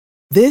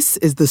This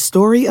is the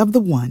story of the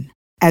one.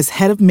 As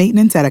head of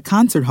maintenance at a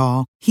concert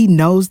hall, he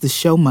knows the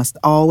show must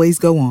always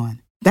go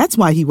on. That's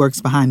why he works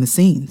behind the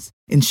scenes,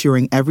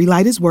 ensuring every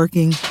light is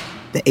working,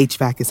 the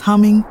HVAC is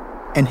humming,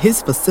 and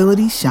his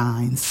facility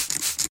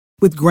shines.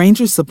 With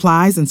Grainger's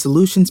supplies and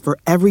solutions for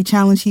every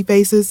challenge he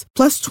faces,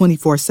 plus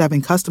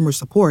 24/7 customer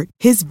support,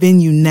 his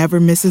venue never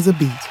misses a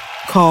beat.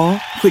 Call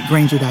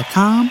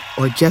quickgrainger.com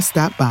or just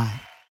stop by.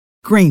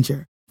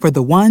 Grainger, for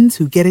the ones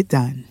who get it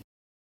done.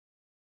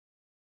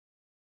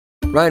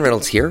 Ryan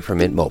Reynolds here from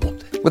Mint Mobile.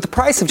 With the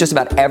price of just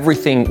about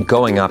everything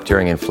going up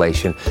during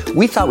inflation,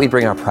 we thought we'd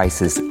bring our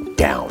prices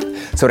down.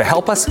 So to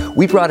help us,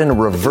 we brought in a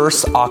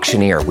reverse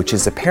auctioneer, which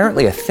is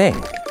apparently a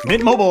thing.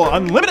 Mint Mobile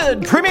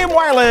Unlimited Premium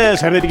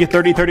Wireless. How to get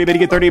 30, 30, bit to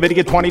get 30, bit to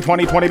get 20,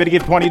 20, 20, bit to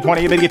get 20,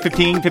 20, bit to get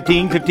 15,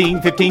 15,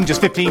 15, 15,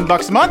 just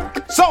 $15 a month?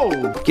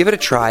 Sold! Give it a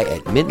try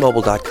at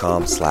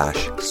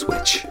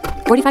mintmobile.com/switch.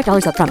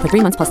 $45 up front for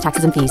 3 months plus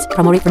taxes and fees.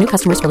 Promo rate for new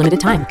customers for limited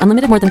time.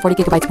 Unlimited more than 40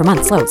 gigabytes per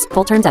month. Slows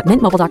full terms at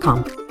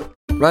mintmobile.com.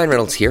 Ryan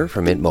Reynolds here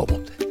from Mint Mobile.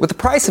 With the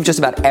price of just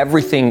about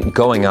everything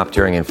going up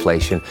during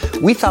inflation,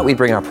 we thought we'd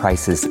bring our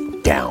prices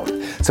down.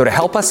 So to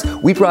help us,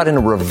 we brought in a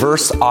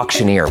reverse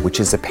auctioneer,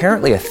 which is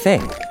apparently a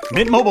thing.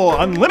 Mint Mobile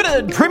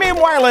Unlimited Premium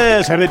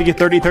Wireless. How to get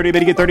 30, 30, bit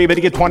to get 30, bit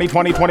to get 20,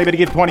 20, 20, bit to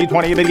get 20,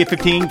 20, bit to get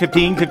 15,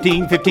 15,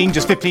 15, 15,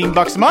 just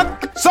 $15 a month?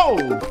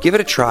 Sold! Give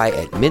it a try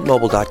at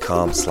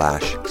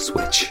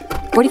mintmobile.com/switch.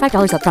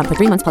 $45 up front for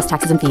 3 months plus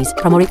taxes and fees.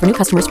 Promo rate for new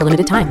customers for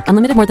limited time.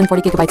 Unlimited more than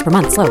 40 gigabytes per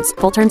month. Slows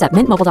full terms at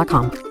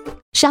mintmobile.com.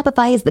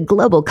 Shopify is the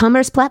global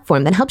commerce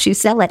platform that helps you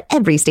sell at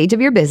every stage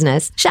of your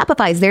business.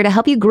 Shopify is there to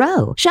help you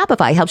grow.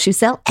 Shopify helps you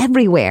sell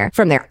everywhere,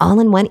 from their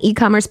all-in-one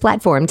e-commerce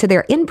platform to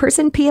their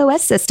in-person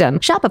POS system.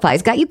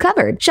 Shopify's got you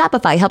covered.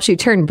 Shopify helps you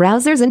turn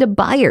browsers into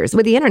buyers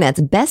with the internet's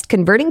best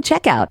converting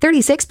checkout,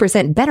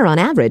 36% better on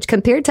average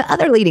compared to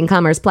other leading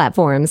commerce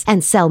platforms,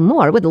 and sell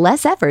more with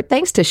less effort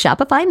thanks to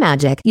Shopify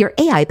Magic, your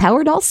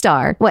AI-powered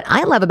all-star. What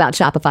I love about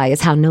Shopify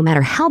is how no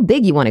matter how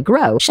big you want to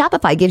grow,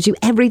 Shopify gives you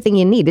everything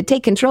you need to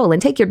take control and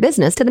take your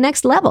business to the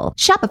next level.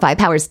 Shopify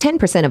powers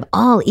 10% of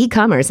all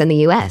e-commerce in the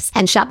U.S.,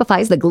 and Shopify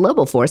is the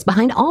global force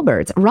behind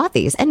Allbirds,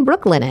 Rothy's, and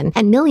Brooklinen,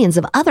 and millions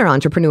of other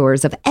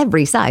entrepreneurs of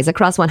every size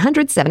across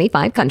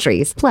 175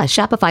 countries. Plus,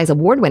 Shopify's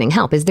award-winning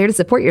help is there to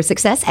support your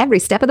success every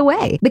step of the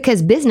way.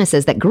 Because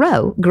businesses that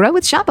grow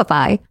with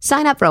Shopify.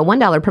 Sign up for a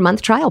 $1 per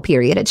month trial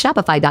period at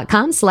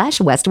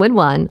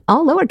shopify.com/Westwood1,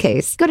 all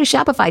lowercase. Go to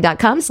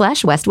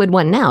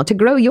shopify.com/Westwood1 now to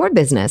grow your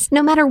business,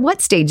 no matter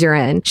what stage you're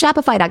in.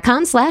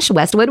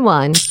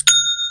 Shopify.com/Westwood1.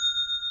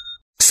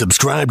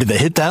 Subscribe to the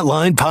Hit That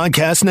Line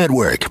Podcast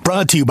Network,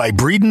 brought to you by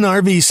Breeden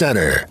RV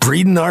Center.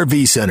 Breeden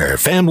RV Center,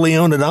 family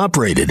owned and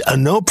operated, a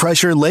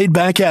no-pressure,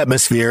 laid-back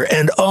atmosphere,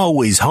 and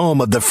always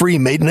home of the free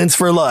maintenance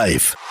for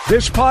life.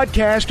 This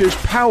podcast is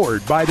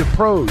powered by the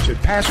pros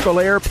at Paschal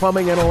Air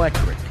Plumbing and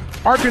Electric.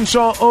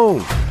 Arkansas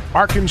owned,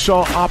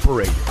 Arkansas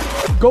operated.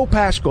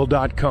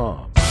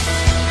 GoPaschal.com.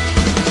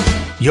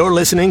 You're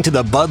listening to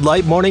the Bud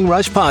Light Morning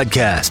Rush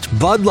Podcast.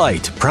 Bud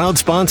Light, proud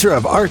sponsor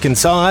of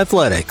Arkansas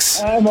Athletics.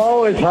 I'm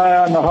always high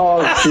on the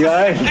hog,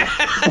 guys.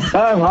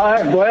 I'm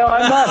high. Well,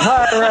 I'm not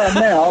high right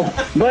now,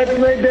 but the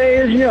day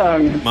is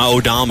young. My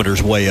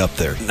odometer's way up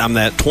there. I'm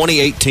that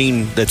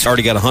 2018 that's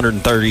already got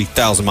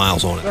 130,000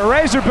 miles on it. The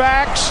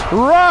Razorbacks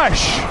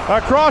rush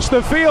across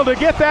the field to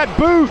get that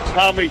boot.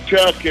 Tommy,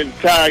 Chuck, and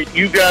Ty,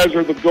 you guys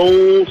are the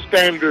gold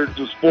standards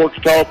of sports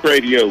talk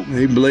radio.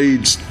 He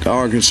bleeds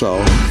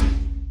Arkansas.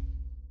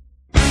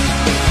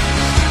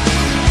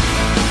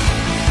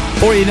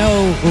 Before you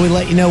know, when we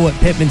let you know what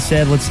Pittman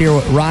said, let's hear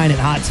what Ryan at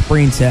Hot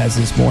Springs says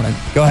this morning.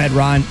 Go ahead,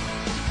 Ryan.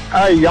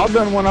 Hey, y'all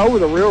done went over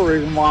the real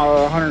reason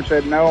why Hunter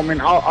said no. I mean,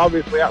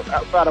 obviously,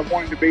 outside of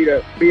wanting to be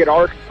at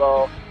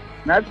Arkansas, and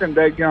that's them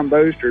dead-gum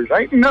boosters.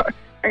 Ain't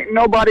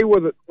nobody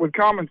with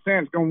common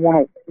sense going to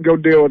want to go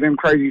deal with them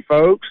crazy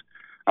folks.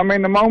 I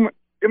mean,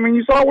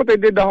 you saw what they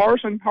did to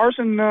Harsin.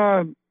 Harsin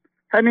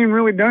hadn't even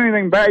really done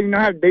anything bad.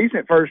 Had a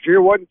decent first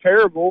year. Wasn't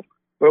terrible,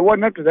 but it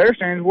wasn't up to their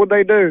standards. What'd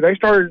they do? They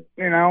started,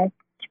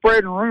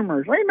 spreading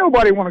rumors. Ain't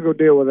nobody want to go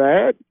deal with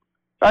that.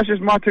 That's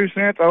just my 2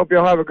 cents. I hope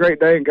y'all have a great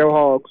day and go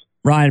Hogs.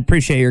 Ryan,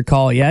 appreciate your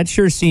call. Yeah, it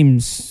sure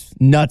seems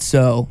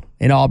nutso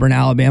in Auburn,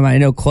 Alabama. I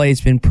know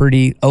Clay's been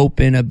pretty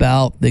open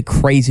about the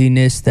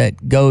craziness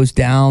that goes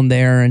down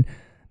there, and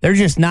they're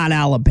just not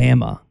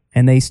Alabama,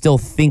 and they still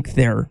think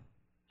they're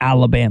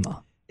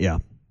Alabama. Yeah.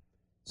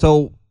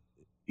 So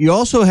you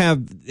also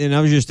have, and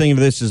I was just thinking of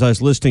this as I was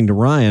listening to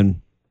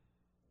Ryan,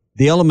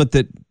 the element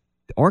that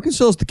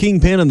Arkansas is the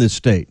kingpin in this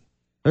state.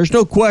 There's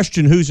no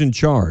question who's in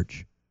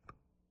charge.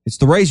 It's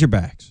the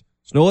Razorbacks.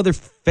 There's no other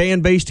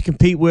fan base to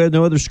compete with,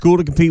 no other school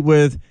to compete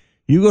with.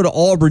 You go to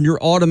Auburn,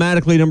 you're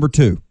automatically number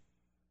 2.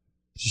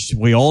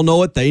 We all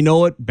know it. They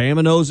know it.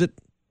 Bama knows it.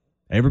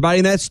 Everybody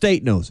in that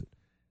state knows it.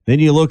 Then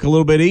you look a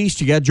little bit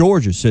east, you got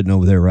Georgia sitting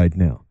over there right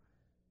now.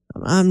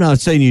 I'm not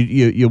saying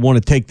you want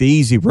to take the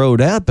easy road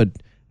out, but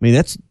I mean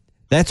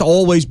that's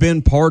always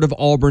been part of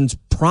Auburn's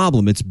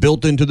problem. It's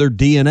built into their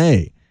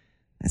DNA.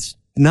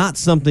 not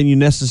something you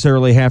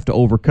necessarily have to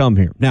overcome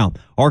here. Now,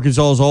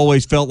 Arkansas has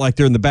always felt like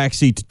they're in the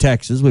backseat to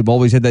Texas. We've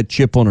always had that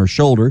chip on our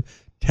shoulder.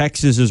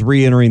 Texas is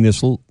re-entering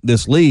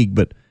this league,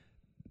 but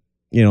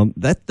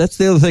that's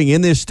the other thing.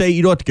 In this state,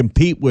 you don't have to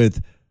compete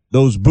with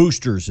those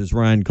boosters, as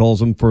Ryan calls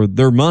them, for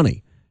their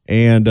money.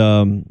 And,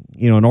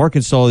 in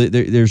Arkansas,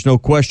 there's no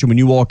question when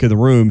you walk in the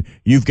room,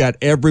 you've got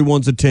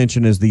everyone's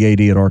attention as the AD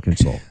at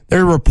Arkansas.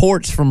 There are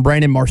reports from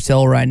Brandon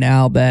Marcel right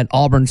now that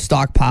Auburn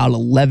stockpiled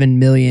 $11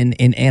 million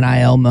in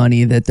NIL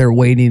money that they're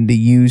waiting to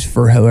use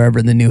for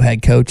whoever the new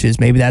head coach is.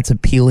 Maybe that's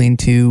appealing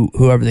to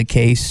whoever the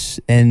case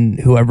and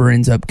whoever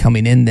ends up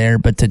coming in there.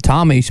 But to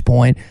Tommy's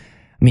point,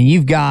 I mean,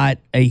 you've got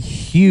a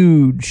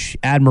huge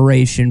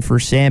admiration for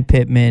Sam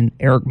Pittman,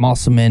 Eric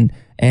Musselman,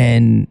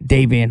 and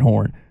Dave Van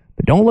Horn.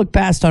 But don't look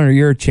past Hunter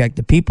Yurachek.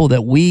 The people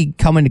that we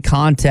come into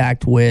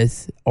contact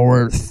with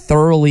are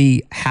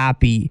thoroughly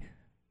happy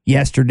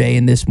yesterday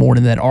and this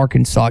morning that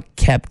Arkansas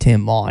kept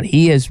him on.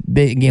 He has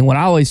been, again, when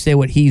I always say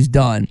what he's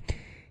done,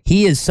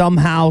 he has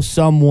somehow,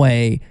 some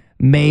way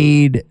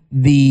made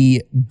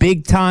the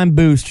big-time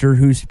booster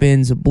who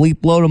spends a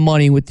bleep load of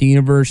money with the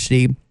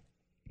university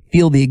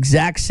feel the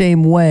exact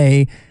same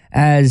way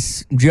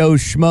as Joe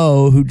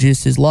Schmo, who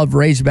just has loved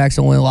Razorbacks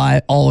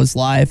all his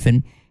life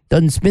and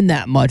doesn't spend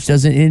that much,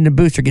 doesn't in the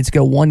booster, gets to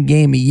go one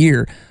game a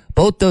year.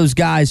 Both those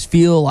guys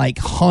feel like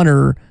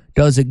Hunter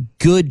does a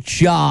good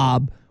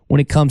job when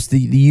it comes to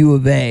the U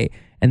of A.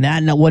 And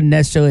that wasn't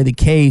necessarily the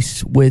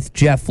case with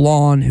Jeff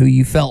Long, who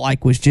you felt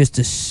like was just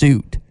a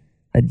suit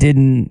that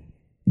didn't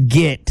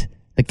get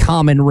the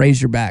common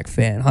Razorback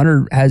fan.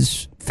 Hunter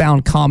has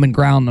found common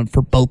ground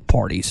for both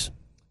parties.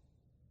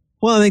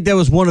 Well, I think that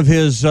was one of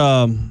his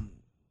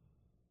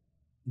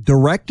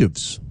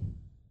directives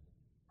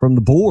from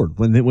the board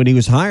when he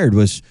was hired,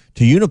 was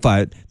to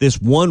unify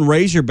this one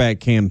Razorback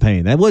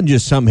campaign. That wasn't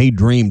just something he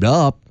dreamed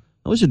up.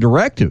 That was a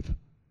directive.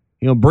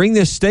 Bring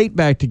this state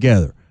back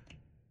together.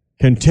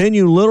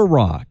 Continue Little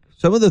Rock.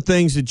 Some of the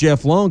things that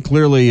Jeff Long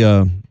clearly,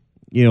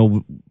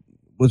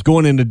 was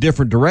going in a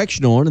different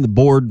direction on, and the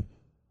board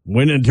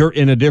went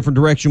in a different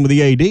direction with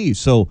the AD.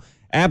 So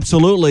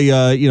absolutely,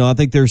 I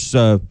think there's,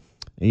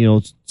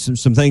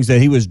 some things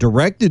that he was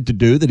directed to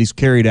do that he's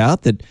carried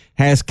out that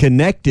has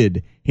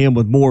connected him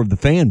with more of the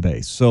fan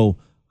base. So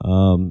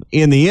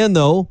in the end,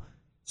 though,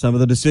 some of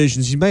the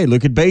decisions he made.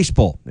 Look at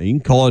baseball. You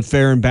can call it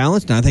fair and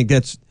balanced, and I think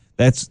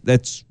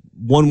that's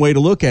one way to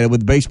look at it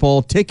with the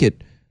baseball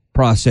ticket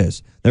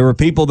process. There were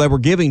people that were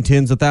giving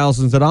tens of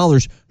thousands of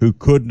dollars who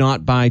could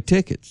not buy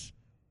tickets,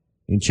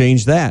 and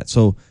change that.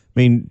 So, I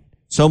mean,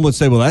 some would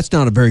say, well, that's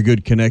not a very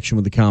good connection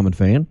with the common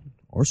fan.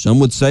 Or some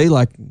would say,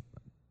 like,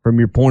 from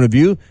your point of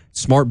view,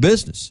 smart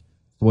business.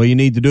 The way you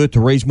need to do it to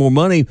raise more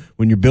money.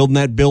 When you're building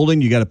that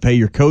building, you got to pay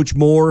your coach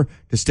more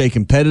to stay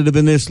competitive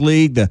in this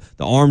league. The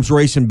arms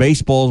race in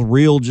baseball is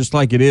real just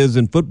like it is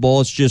in football.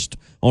 It's just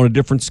on a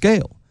different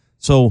scale.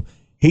 So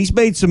he's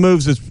made some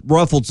moves that's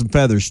ruffled some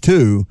feathers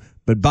too,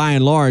 but by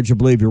and large, I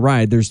believe you're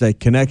right. There's that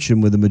connection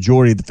with the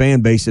majority of the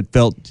fan base that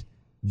felt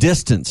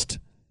distanced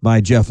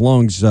by Jeff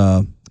Long's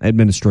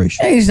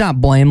administration. He's not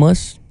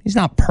blameless. He's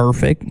not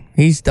perfect.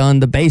 He's done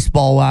the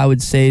baseball, I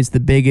would say, is the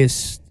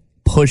biggest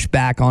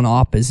pushback on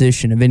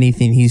opposition of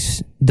anything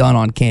he's done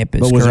on campus.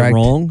 But was correct? it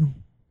wrong?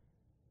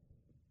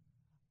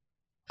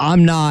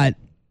 I'm not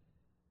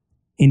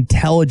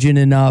intelligent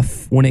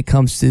enough when it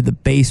comes to the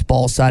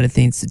baseball side of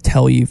things to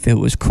tell you if it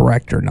was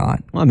correct or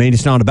not. Well, I mean,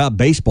 it's not about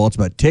baseball. It's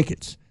about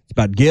tickets. It's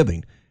about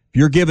giving. If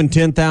you're giving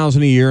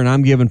 $10,000 a year and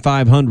I'm giving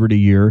 $500 a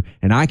year,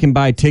 and I can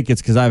buy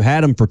tickets because I've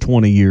had them for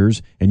 20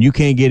 years, and you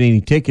can't get any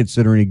tickets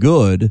that are any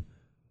good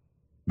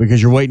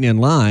because you're waiting in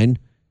line,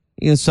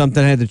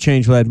 something had to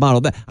change with that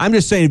model. I'm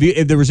just saying,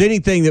 if there was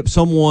anything that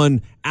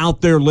someone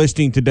out there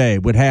listening today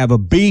would have a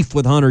beef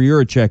with Hunter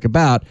Yurachek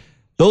about,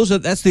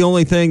 that's the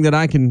only thing that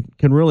I can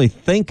really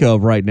think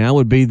of right now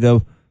would be the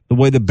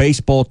way the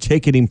baseball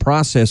ticketing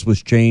process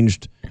was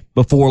changed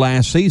before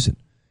last season.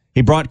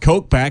 He brought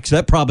Coke back, so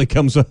that probably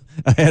comes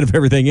ahead of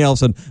everything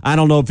else, and I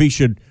don't know if he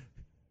should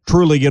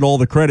truly get all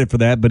the credit for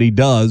that, but he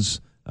does,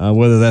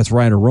 whether that's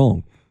right or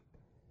wrong.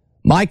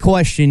 My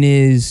question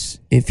is,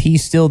 if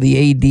he's still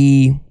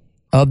the AD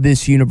of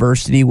this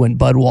university when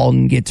Bud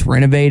Walton gets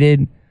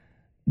renovated,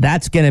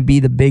 that's going to be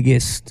the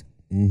biggest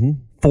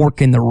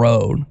fork in the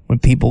road when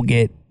people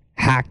get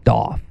hacked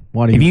off.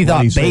 If you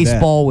thought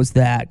baseball was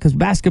that, because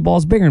basketball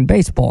is bigger than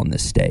baseball in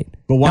this state.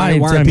 But why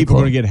are people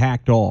going to get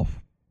hacked off?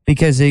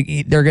 Because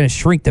they're going to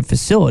shrink the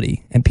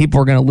facility, and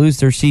people are going to lose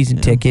their season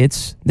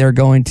tickets. They're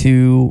going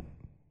to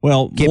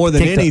more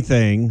than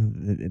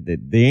anything,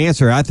 the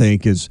answer, I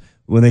think, is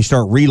when they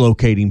start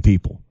relocating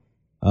people.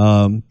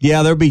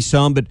 There'll be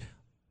some, but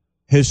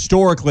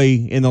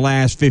historically, in the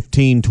last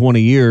 15,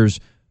 20 years,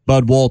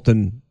 Bud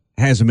Walton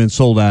hasn't been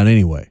sold out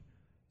anyway.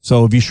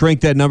 So if you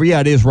shrink that number,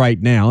 it is right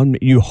now, and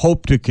you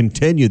hope to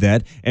continue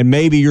that, and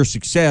maybe your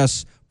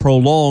success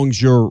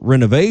prolongs your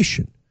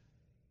renovation.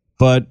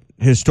 But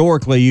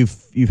historically,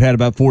 you've had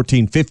about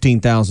 14,000,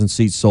 15,000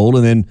 seats sold,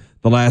 and then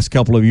the last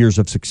couple of years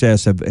of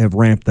success have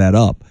ramped that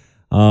up.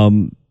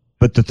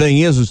 But the thing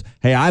is,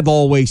 hey, I've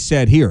always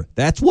said here,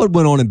 that's what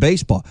went on in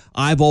baseball.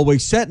 I've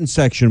always sat in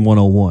Section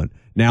 101.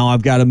 Now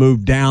I've got to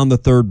move down the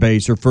third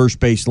base or first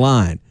base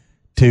line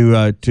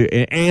to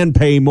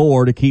pay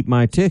more to keep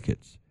my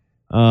tickets.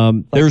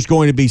 There's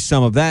going to be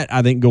some of that,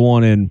 I think, go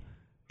on in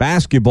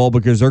basketball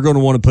because they're going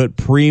to want to put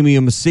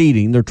premium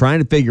seating. They're trying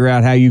to figure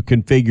out how you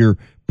configure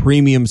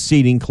premium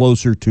seating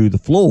closer to the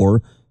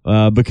floor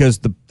because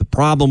the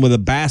problem with a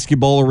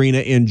basketball arena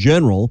in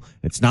general,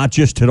 it's not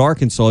just at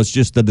Arkansas, it's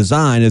just the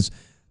design, is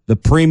the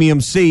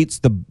premium seats,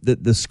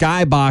 the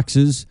sky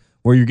boxes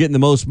where you're getting the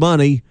most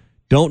money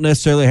don't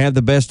necessarily have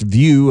the best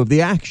view of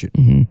the action.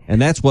 Mm-hmm.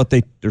 And that's what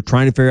they're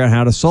trying to figure out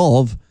how to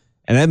solve.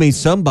 And that means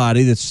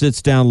somebody that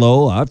sits down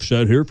low, I've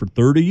sat here for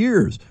 30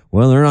 years.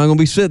 Well, they're not going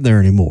to be sitting there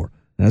anymore.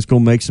 That's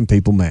going to make some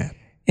people mad.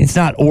 It's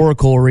not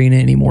Oracle Arena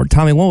anymore.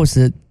 Tommy, what was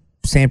the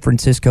San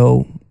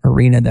Francisco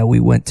arena that we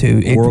went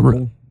to?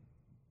 Oracle?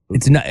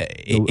 It's not.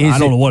 I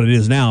don't know what it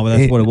is now, but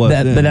that's what it was.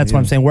 But that's what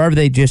I'm saying. Wherever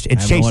it's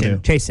Chase Center.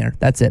 Chase Center.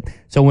 That's it.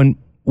 So when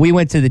we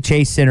went to the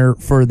Chase Center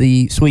for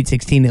the Sweet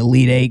 16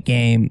 Elite 8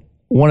 game,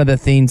 one of the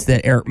things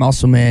that Eric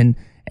Musselman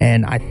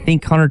and I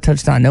think Hunter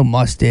touched on, I know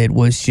Muss did,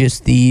 was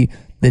just the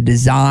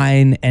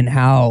design and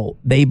how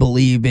they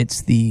believe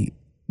it's the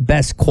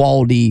best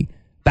quality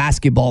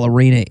basketball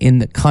arena in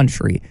the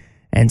country.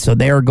 And so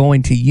they are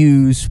going to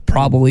use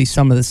probably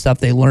some of the stuff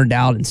they learned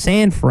out in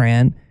San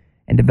Fran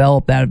and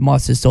develop that.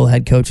 Muss is still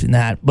head coach in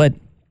that. But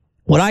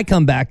what I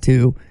come back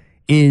to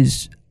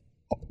is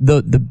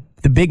the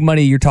big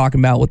money you're talking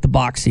about with the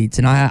box seats.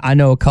 And I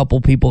know a couple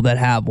people that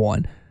have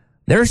one.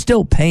 They're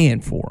still paying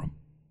for them.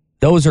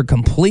 Those are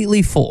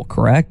completely full,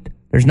 correct?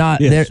 There's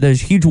not. Yes. There's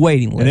huge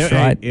waiting lists,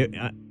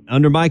 right?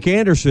 Under Mike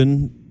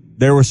Anderson,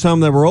 there were some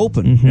that were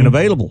open and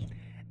available.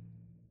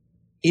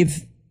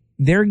 If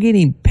they're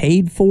getting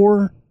paid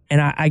for,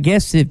 and I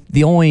guess if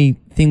the only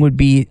thing would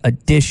be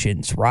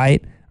additions,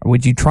 right? Or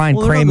would you try and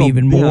cram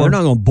even more? They're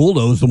not going to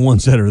bulldoze the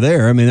ones that are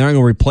there. I mean, they're not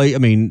going to replace. I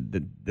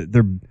mean,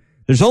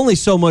 there's only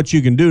so much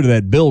you can do to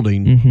that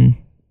building,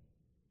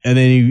 and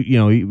then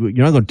you're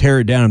not going to tear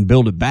it down and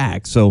build it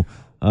back. So,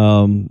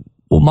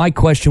 well, my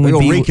question would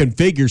be,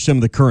 reconfigure some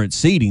of the current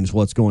seatings.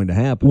 What's going to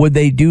happen? Would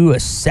they do a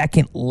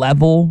second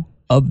level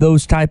of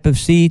those type of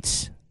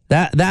seats?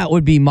 That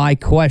would be my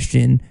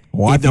question.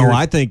 Well,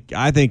 I think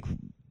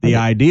the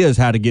idea is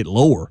how to get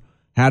lower,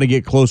 how to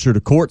get closer to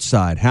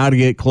courtside, how to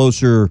get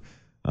closer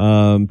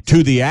to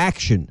the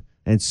action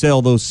and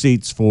sell those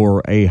seats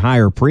for a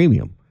higher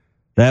premium.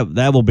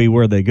 That will be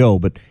where they go.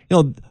 But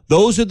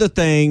those are the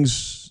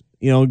things.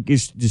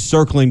 Just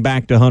circling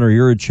back to Hunter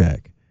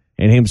Yurachek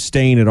and him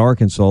staying at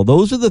Arkansas.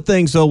 Those are the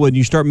things, though, when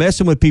you start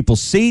messing with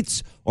people's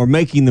seats or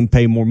making them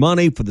pay more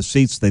money for the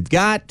seats they've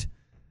got.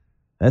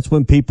 That's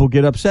when people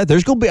get upset. I'm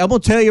going to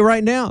tell you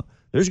right now,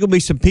 there's going to be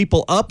some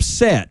people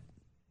upset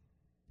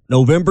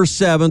November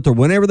 7th or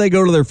whenever they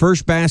go to their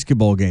first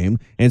basketball game,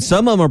 and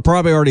some of them are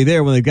probably already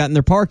there when they've gotten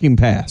their parking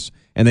pass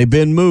and they've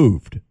been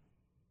moved.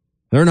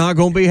 They're not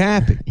going to be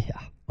happy. Yeah.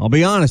 I'll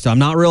be honest. I'm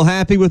not real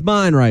happy with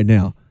mine right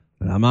now,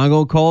 but I'm not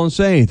going to call and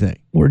say anything.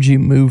 Where'd you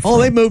move from?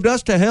 Oh, they moved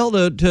us to hell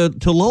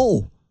to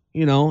Lowell.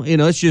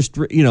 It's just,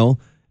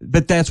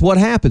 but that's what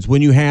happens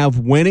when you have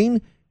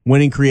winning.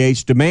 Winning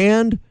creates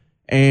demand.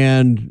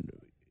 And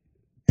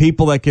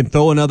people that can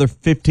throw another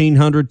 $1,500,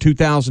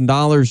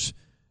 $2,000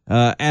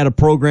 at a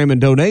program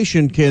and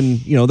donation can,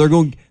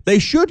 they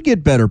should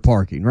get better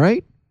parking,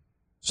 right?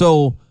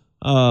 So,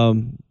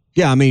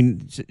 yeah, I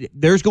mean,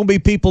 there's going to be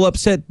people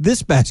upset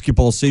this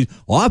basketball season.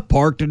 Well, I've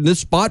parked in this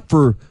spot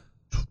for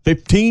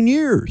 15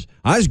 years.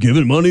 I was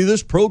giving money to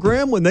this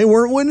program when they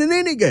weren't winning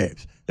any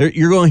games.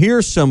 You're going to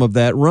hear some of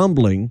that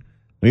rumbling.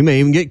 We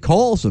may even get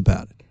calls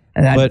about it.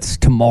 And that's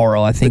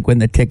tomorrow, I think, when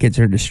the tickets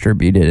are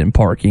distributed and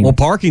parking. Well,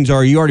 parking's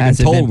you already been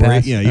told,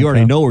 right? Yeah, you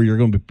already know where you're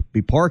going to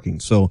be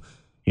parking. So,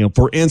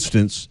 for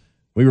instance,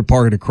 we were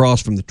parking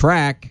across from the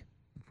track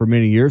for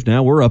many years.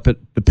 Now we're up at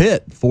the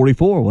pit,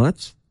 44. Well,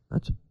 that's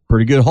a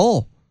pretty good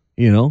haul,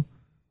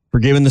 for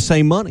giving the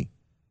same money,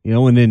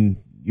 and then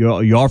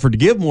you offered to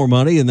give more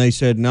money, and they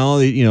said, no,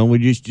 we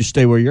just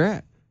stay where you're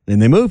at. Then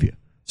they move you.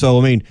 So,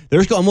 I mean,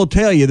 I'm going to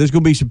tell you, there's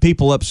going to be some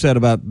people upset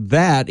about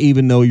that,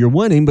 even though you're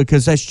winning,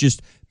 because that's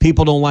just,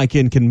 people don't like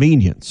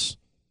inconvenience.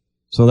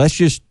 So that's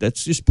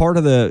just part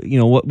of the,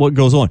 what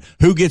goes on.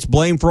 Who gets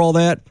blamed for all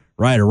that?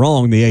 Right or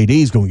wrong, the AD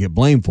is going to get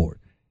blamed for it.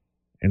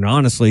 And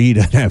honestly, he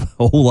doesn't have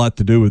a whole lot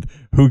to do with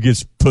who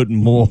gets put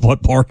in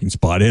what parking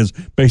spot is.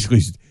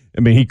 Basically,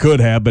 I mean, he could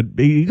have, but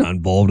he's not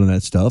involved in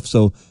that stuff.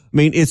 So, I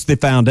mean, it's the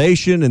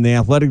foundation and the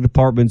athletic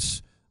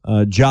department's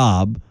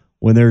job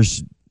when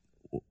there's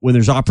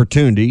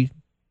opportunity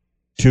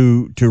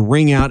to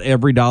wring out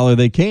every dollar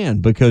they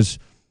can, because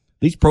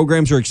these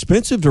programs are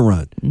expensive to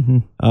run.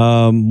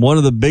 Mm-hmm. One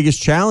of the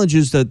biggest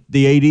challenges that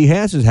the AD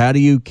has is how do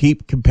you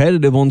keep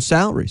competitive on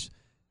salaries?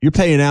 You're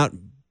paying out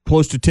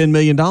close to $10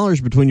 million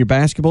between your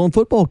basketball and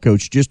football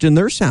coach just in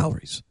their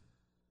salaries.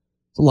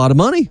 It's a lot of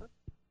money.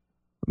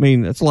 I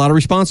mean, that's a lot of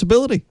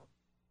responsibility.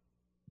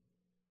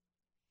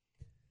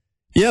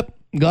 Yep.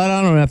 Glad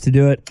I don't have to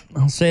do it.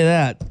 I'll say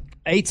that.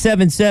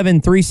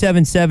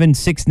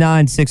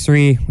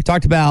 877-377-6963. We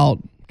talked about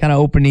kind of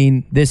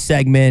opening this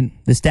segment,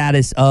 the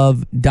status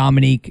of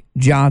Dominique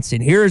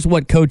Johnson. Here's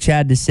what Coach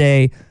had to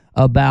say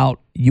about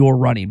your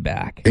running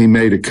back. He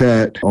made a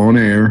cut on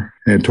air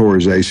and tore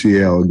his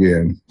ACL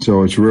again.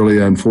 So it's really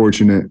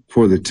unfortunate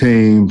for the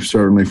team,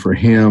 certainly for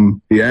him.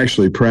 He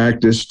actually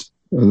practiced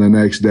the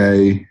next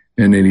day,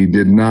 and then he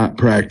did not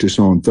practice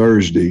on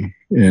Thursday.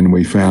 And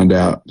we found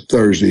out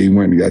Thursday he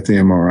went and got the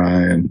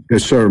MRI, and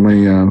it's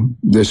certainly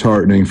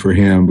disheartening for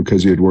him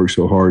because he had worked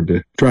so hard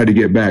to try to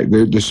get back.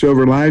 The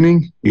silver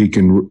lining, he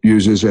can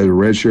use this as a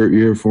redshirt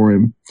year for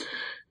him,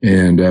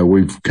 and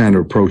we've kind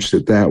of approached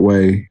it that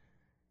way.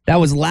 That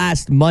was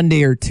last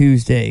Monday or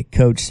Tuesday,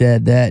 Coach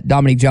said that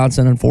Dominique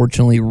Johnson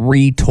unfortunately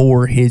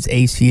re-tore his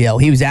ACL.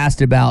 He was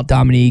asked about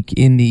Dominique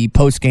in the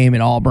postgame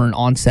at Auburn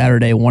on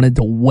Saturday, wanted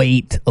to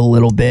wait a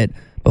little bit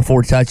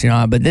before touching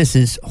on it, but this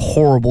is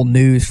horrible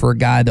news for a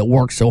guy that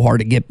worked so hard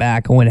to get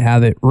back and would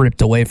have it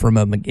ripped away from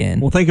him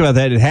again. Well, think about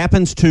that. It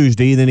happens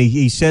Tuesday, then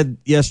he said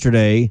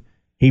yesterday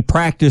he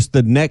practiced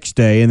the next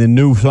day and then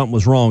knew something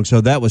was wrong.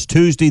 So that was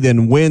Tuesday,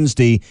 then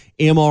Wednesday,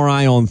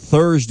 MRI on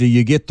Thursday.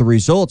 You get the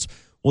results.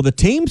 Well, the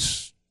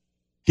team's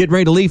getting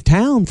ready to leave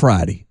town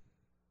Friday.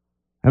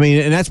 I mean,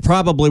 and that's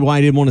probably why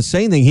he didn't want to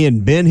say anything. He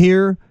hadn't been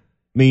here.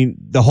 I mean,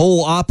 the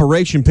whole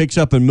operation picks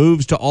up and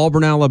moves to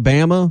Auburn,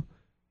 Alabama.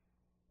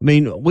 I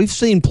mean, we've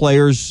seen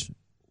players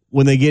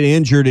when they get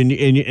injured and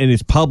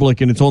it's public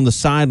and it's on the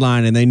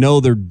sideline and they know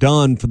they're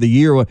done for the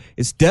year.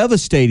 It's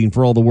devastating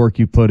for all the work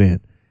you put in.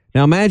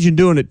 Now, imagine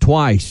doing it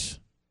twice.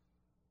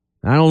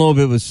 I don't know if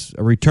it was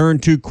a return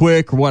too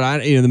quick or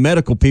what. The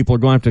medical people are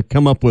going to have to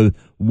come up with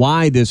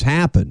why this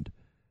happened.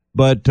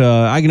 But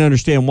I can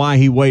understand why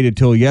he waited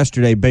till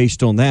yesterday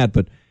based on that.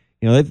 But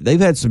they've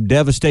had some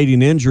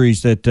devastating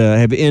injuries that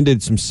have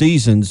ended some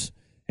seasons,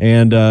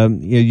 and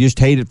you just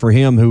hate it for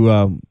him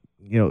who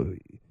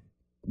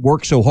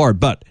worked so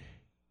hard. But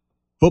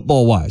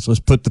football-wise,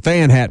 let's put the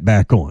fan hat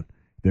back on.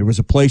 There was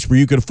a place where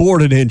you could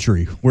afford an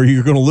injury, where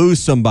you're going to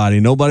lose somebody.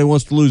 Nobody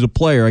wants to lose a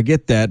player. I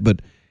get that,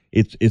 but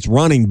it's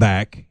running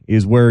back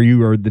is where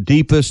you are the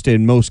deepest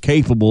and most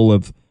capable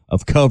of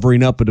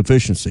covering up a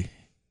deficiency.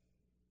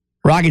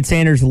 Rocket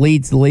Sanders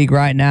leads the league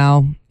right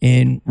now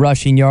in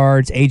rushing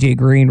yards. A.J.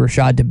 Green,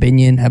 Rashad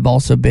Dubinion have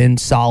also been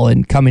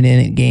solid coming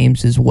in at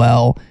games as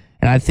well.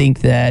 And I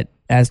think that,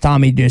 as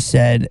Tommy just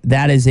said,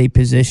 that is a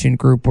position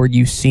group where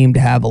you seem to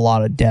have a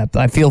lot of depth.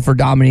 I feel for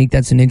Dominique,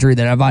 that's an injury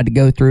that I've had to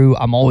go through.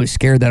 I'm always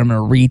scared that I'm going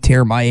to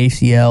re-tear my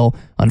ACL.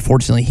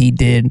 Unfortunately, he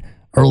did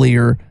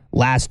earlier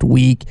last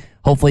week.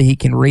 Hopefully he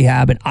can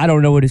rehab it. I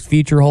don't know what his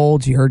future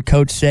holds. You heard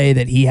Coach say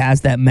that he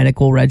has that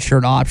medical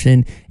redshirt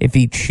option if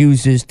he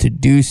chooses to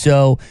do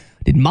so.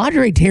 Did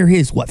Madre tear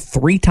his,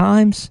 3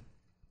 times?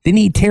 Didn't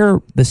he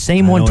tear the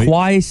same one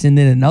twice and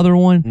then another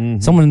one? Mm-hmm.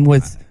 Someone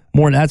with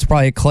more, that's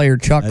probably a Clay or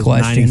Chuck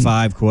question.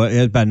 95, it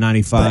was about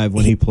 95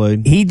 when he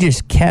played. He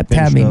just kept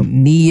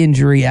having knee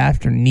injury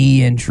after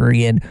knee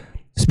injury. And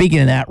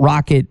speaking of that,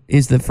 Rocket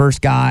is the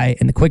first guy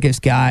and the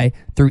quickest guy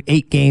through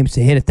 8 games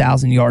to hit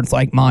 1,000 yards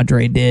like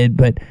Madre did.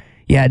 But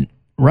yeah,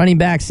 running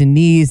backs and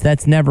knees,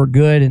 that's never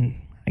good. And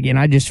again,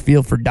 I just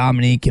feel for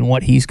Dominique and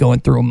what he's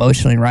going through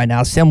emotionally right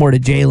now. Similar to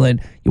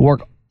Jalen, you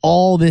work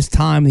all this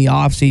time in the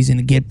offseason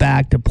to get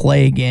back to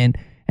play again,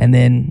 and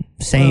then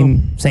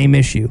same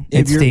issue.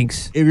 It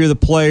stinks. If you're the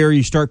player,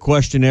 you start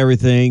questioning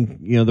everything.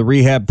 The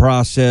rehab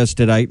process.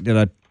 Did I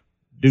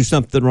do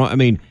something wrong? I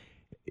mean,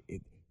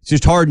 it's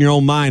just hard in your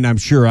own mind. I'm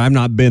sure. I've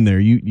not been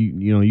there.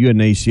 You had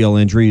an ACL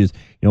injury.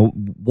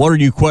 What are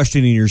you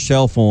questioning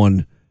yourself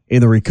on in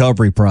the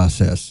recovery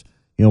process?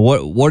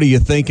 What are you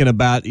thinking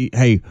about?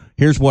 Hey,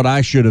 here's what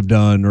I should have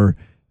done. Or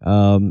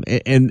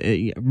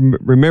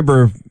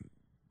remember,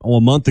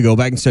 a month ago,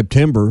 back in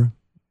September,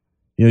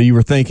 you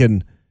were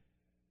thinking,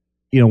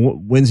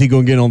 when's he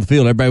going to get on the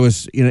field? Everybody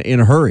was in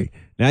a hurry.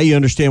 Now you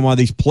understand why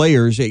these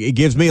players. It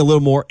gives me a little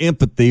more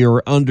empathy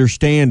or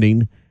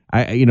understanding.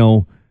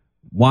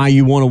 Why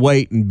you want to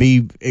wait and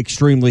be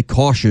extremely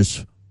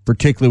cautious,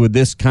 particularly with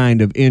this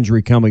kind of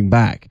injury coming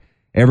back.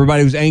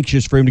 Everybody was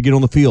anxious for him to get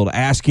on the field,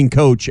 asking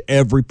Coach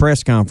every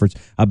press conference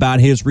about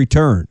his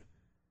return.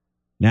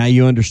 Now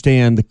you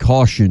understand the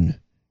caution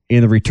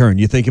in the return.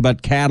 You think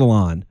about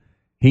Catalan.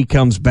 He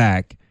comes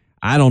back.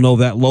 I don't know,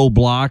 that low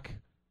block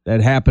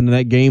that happened in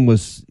that game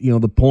was,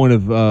 the point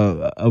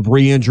of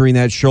re-injuring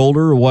that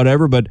shoulder or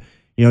whatever, but,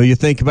 you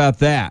think about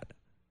that.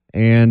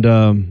 And,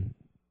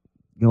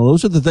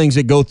 those are the things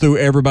that go through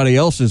everybody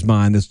else's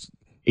mind that's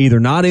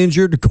either not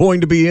injured, going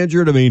to be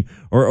injured,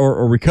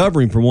 or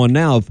recovering from one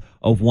now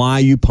of why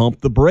you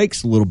pump the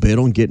brakes a little bit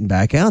on getting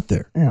back out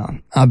there. Yeah.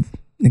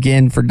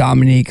 Again, for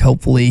Dominique,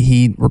 hopefully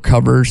he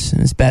recovers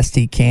as best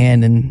he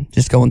can, and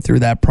just going through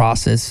that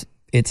process,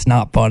 it's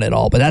not fun at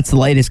all. But that's the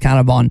latest kind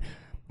of on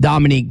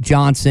Dominique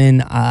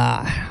Johnson.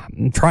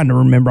 I'm trying to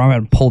remember. I'm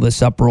going to pull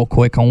this up real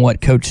quick on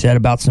what Coach said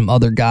about some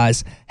other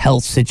guys'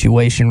 health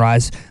situation.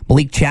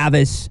 Malik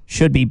Chavis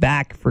should be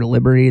back for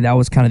Liberty. That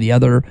was kind of the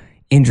other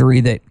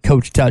injury that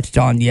Coach touched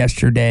on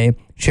yesterday.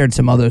 Shared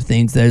some other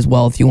things there as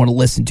well. If you want to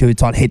listen to it,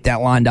 it's on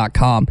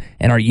hitthatline.com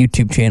and our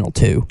YouTube channel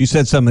too. You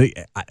said something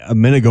a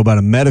minute ago about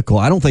a medical.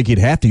 I don't think he'd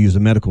have to use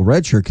a medical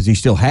red shirt because he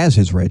still has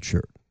his red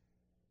shirt,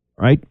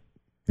 right?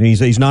 And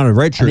he's not a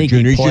red shirt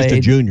junior. He's just a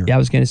junior. Yeah, I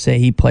was going to say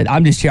he played.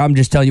 I'm just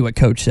telling you what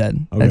Coach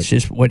said. Okay. That's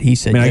just what he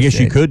said. I mean,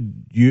 yesterday. I guess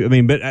you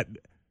could. But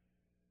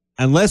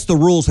unless the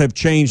rules have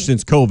changed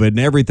since COVID and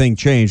everything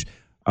changed,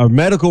 a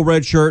medical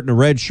red shirt and a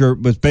red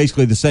shirt was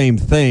basically the same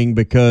thing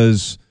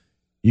because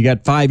you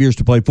got 5 years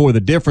to play for. The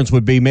difference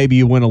would be maybe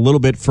you went a little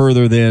bit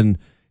further than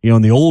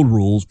in the old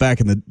rules back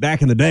in the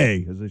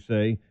day, as they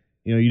say.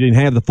 You didn't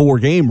have the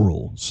 4-game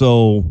rule,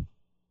 so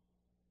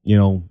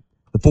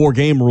the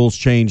 4-game rules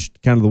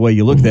changed kind of the way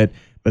you looked at.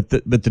 But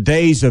the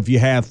days of you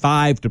have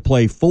 5 to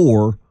play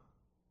 4,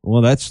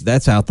 well,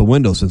 that's out the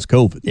window since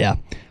COVID. Yeah.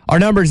 Our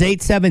number is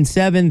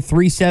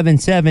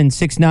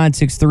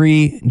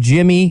 877-377-6963.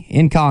 Jimmy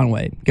in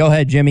Conway. Go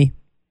ahead, Jimmy.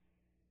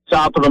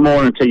 Top of the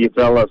morning to you,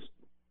 fellas.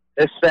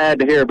 It's sad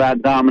to hear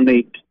about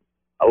Dominique.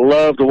 I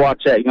love to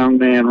watch that young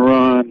man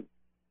run.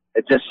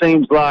 It just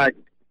seems like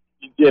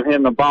you give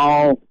him the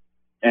ball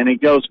and he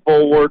goes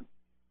forward.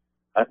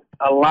 A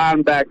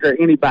linebacker,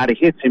 anybody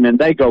hits him and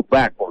they go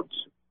backwards.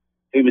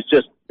 He was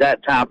just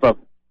that type of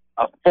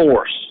a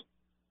force.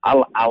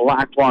 I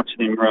liked watching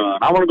him run.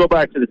 I want to go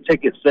back to the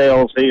ticket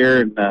sales here,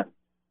 and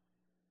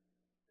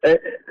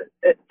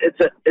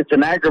it's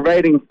an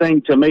aggravating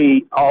thing to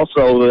me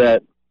also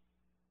that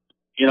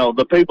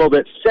the people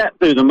that sat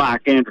through the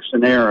Mike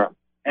Anderson era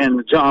and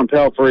the John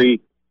Pelfrey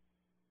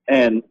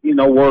and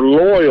were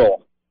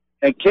loyal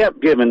and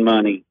kept giving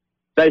money,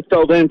 they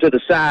throw them to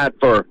the side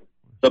for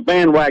the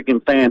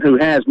bandwagon fan who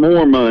has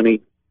more money,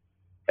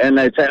 and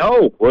they say,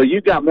 "Oh, well,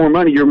 you got more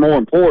money, you're more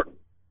important."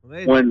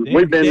 When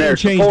we've been there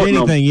supporting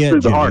them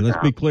through the hard times.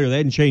 Let's be clear, they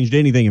hadn't changed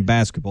anything in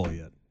basketball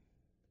yet.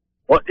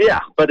 Well, yeah,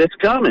 but it's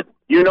coming.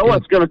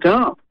 It's going to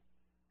come,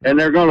 and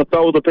they're going to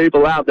throw the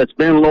people out that's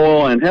been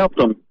loyal and helped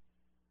them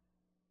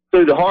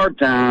through the hard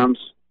times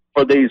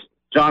for these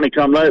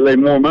Johnny-come-lately,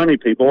 more money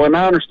people. And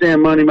I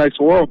understand money makes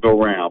the world go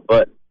round,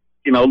 but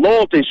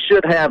loyalty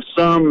should have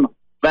some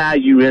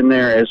value in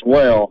there as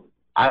well.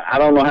 I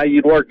don't know how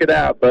you'd work it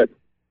out, but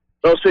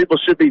those people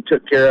should be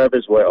took care of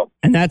as well.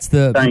 And that's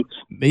Thanks.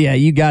 Yeah,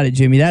 you got it,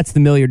 Jimmy. That's the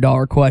 $1 million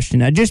question.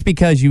 Now, just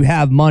because you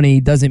have money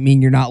doesn't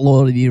mean you're not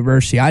loyal to the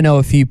university. I know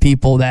a few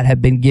people that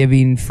have been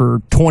giving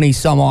for 20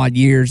 some odd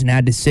years and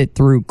had to sit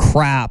through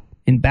crap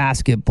in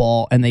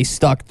basketball, and they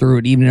stuck through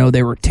it even though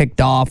they were ticked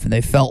off and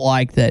they felt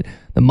like that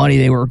the money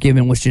they were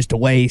given was just a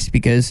waste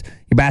because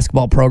your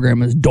basketball program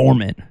was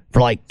dormant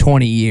for like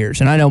 20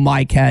 years. And I know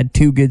Mike had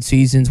 2 good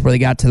seasons where they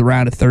got to the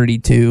round of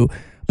 32.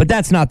 But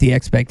that's not the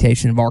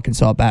expectation of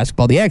Arkansas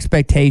basketball. The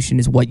expectation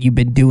is what you've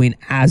been doing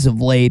as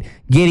of late,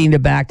 getting to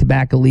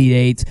back-to-back Elite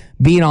Eights,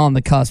 being on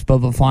the cusp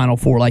of a Final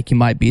Four like you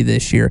might be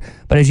this year.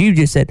 But as you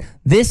just said,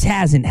 this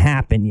hasn't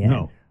happened yet.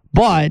 No.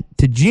 But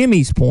to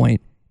Jimmy's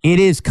point, it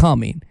is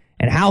coming.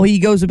 And how he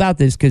goes about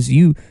this, because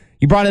you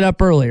brought it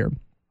up earlier,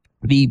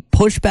 the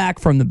pushback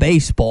from the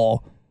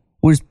baseball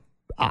was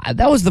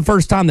that was the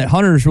first time that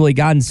Hunter's really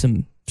gotten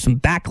some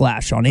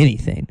backlash on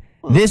anything.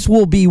 This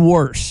will be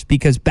worse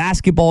because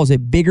basketball is a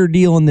bigger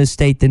deal in this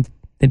state than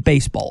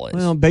baseball is.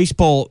 Well,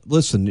 baseball's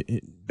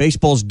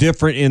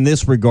different in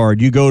this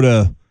regard. You go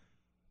to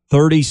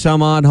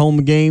 30-some-odd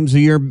home games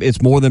a year.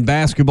 It's more than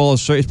basketball.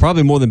 It's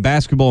probably more than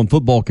basketball and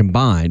football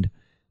combined,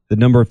 the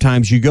number of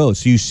times you go.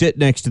 So you sit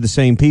next to the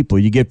same people.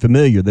 You get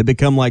familiar. They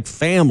become like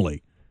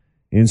family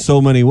in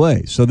so many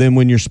ways. So then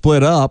when you're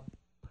split up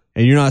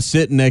and you're not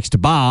sitting next to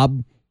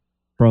Bob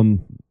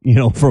from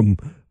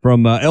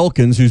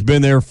Elkins, who's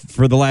been there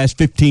for the last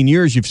 15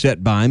 years, you've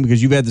sat by him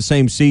because you've had the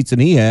same seats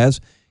and he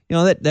has.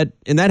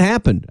 That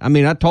happened. I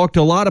mean, I talked to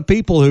a lot of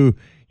people who,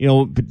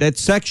 that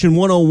section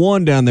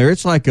 101 down there,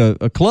 it's like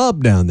a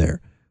club down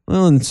there.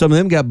 Well, and some of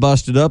them got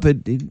busted up.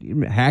 It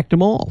hacked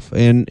them off.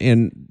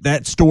 And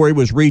that story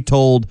was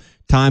retold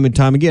time and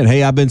time again.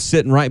 Hey, I've been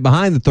sitting right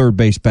behind the third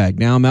base bag.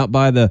 Now I'm out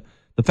by the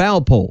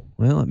foul pole.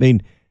 Well, I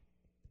mean,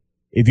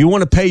 if you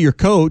want to pay your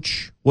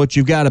coach what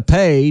you've got to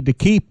pay to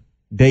keep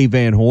Dave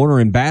Van Horn, or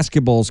in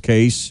basketball's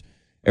case,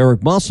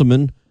 Eric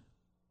Musselman,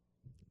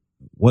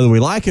 whether we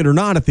like it or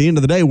not, at the end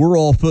of the day, we're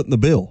all footing the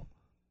bill.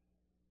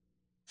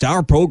 It's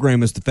our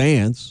program as the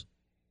fans.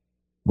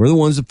 We're the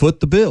ones that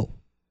foot the bill.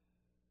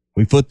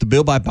 We foot the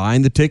bill by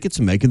buying the tickets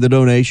and making the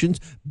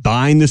donations,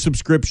 buying the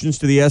subscriptions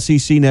to the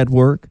SEC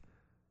network,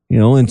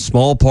 in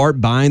small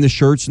part buying the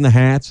shirts and the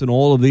hats and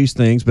all of these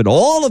things. But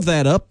all of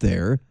that up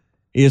there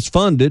is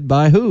funded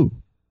by who?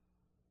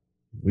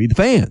 We the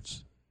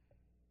fans.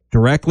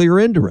 Directly or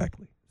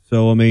indirectly.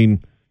 So, I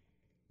mean,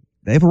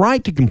 they have a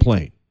right to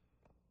complain.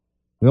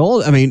 But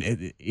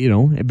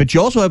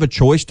you also have a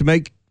choice to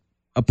make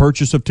a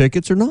purchase of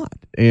tickets or not.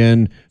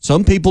 And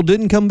some people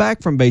didn't come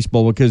back from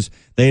baseball because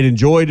they had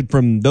enjoyed it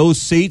from those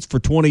seats for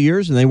 20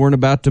 years and they weren't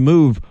about to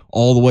move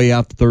all the way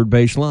out the third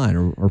base line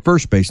or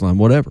first base line,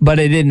 whatever. But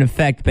it didn't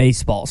affect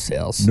baseball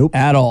sales nope.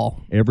 At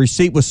all. Every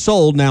seat was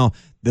sold. Now,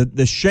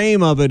 The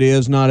shame of it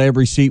is not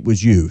every seat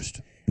was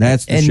used.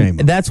 That's the shame of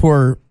it. That's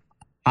where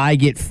I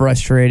get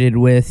frustrated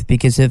with,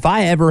 because if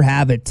I ever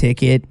have a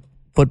ticket,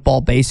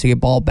 football,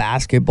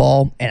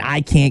 basketball, and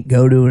I can't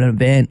go to an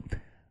event,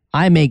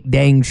 I make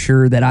dang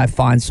sure that I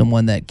find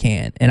someone that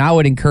can. And I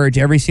would encourage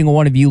every single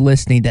one of you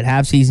listening that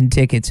have season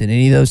tickets in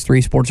any of those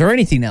 3 sports or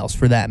anything else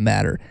for that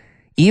matter,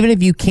 even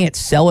if you can't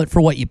sell it for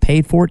what you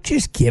paid for it,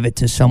 just give it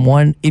to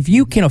someone. If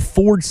you can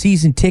afford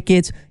season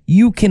tickets,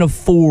 you can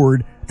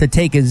afford to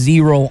take a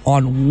 0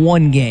 on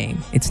one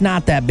game. It's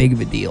not that big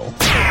of a deal.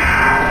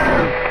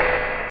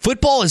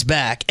 Football is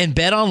back, and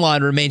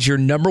BetOnline remains your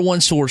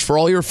 #1 source for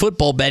all your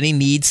football betting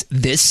needs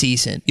this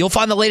season. You'll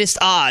find the latest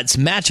odds,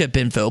 matchup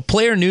info,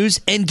 player news,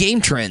 and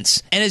game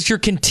trends. And as your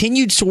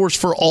continued source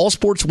for all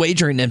sports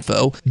wagering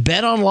info,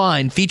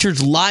 BetOnline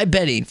features live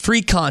betting,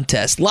 free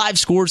contests, live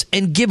scores,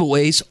 and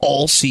giveaways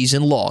all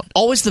season long.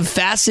 Always the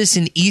fastest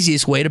and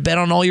easiest way to bet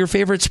on all your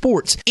favorite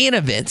sports and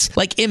events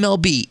like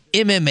MLB,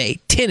 MMA,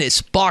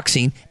 tennis,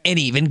 boxing, and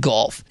even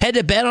golf. Head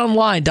to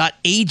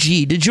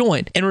betonline.ag to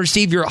join and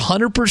receive your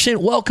 100%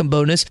 welcome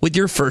bonus with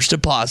your first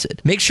deposit.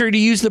 Make sure to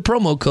use the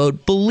promo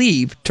code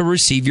BELIEVE to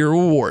receive your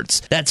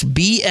rewards. That's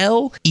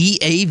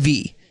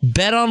BLEAV.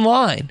 Bet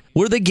online,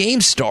 where the game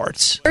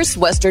starts. First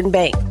Western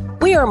Bank.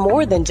 We are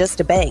more than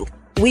just a bank.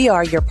 We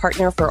are your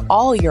partner for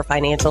all your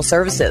financial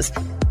services.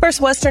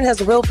 First Western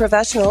has real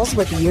professionals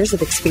with years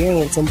of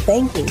experience in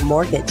banking,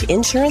 mortgage,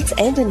 insurance,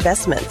 and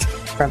investments.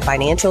 From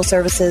financial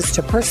services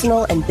to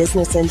personal and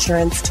business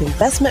insurance to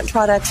investment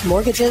products,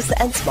 mortgages,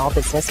 and small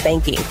business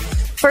banking.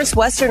 First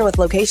Western with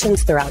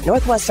locations throughout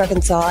Northwest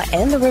Arkansas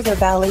and the River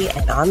Valley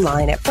and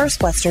online at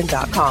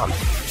firstwestern.com.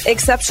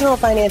 Exceptional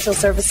financial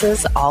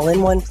services all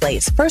in one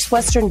place. First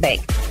Western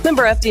Bank.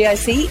 Member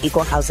FDIC,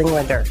 Equal Housing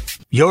Lender.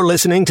 You're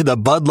listening to the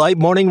Bud Light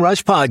Morning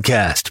Rush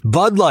Podcast.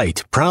 Bud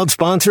Light, proud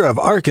sponsor of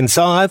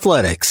Arkansas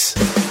Athletics.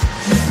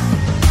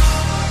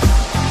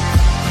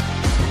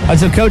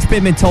 So Coach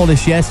Pittman told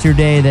us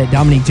yesterday that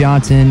Dominique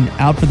Johnson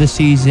out for the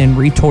season,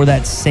 retore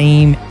that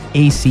same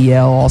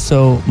ACL.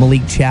 Also,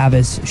 Malik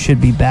Chavis should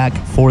be back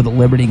for the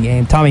Liberty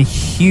game. Tommy,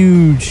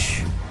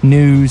 huge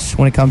news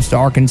when it comes to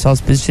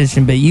Arkansas's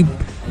position, but you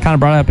kind of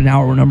brought it up in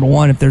hour number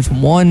 1. If there's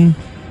one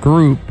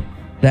group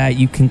that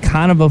you can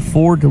kind of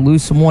afford to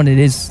lose someone, it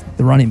is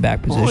the running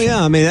back position. Oh,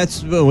 yeah. I mean,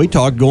 we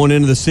talked going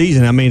into the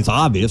season. I mean, it's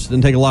obvious. It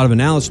didn't take a lot of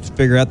analysis to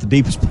figure out the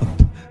deepest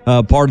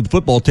part of the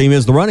football team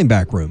is the running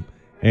back room.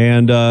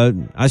 And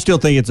I still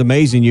think it's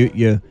amazing.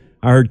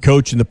 I heard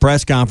Coach in the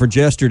press conference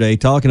yesterday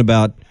talking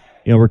about,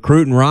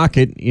 recruiting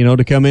Rocket,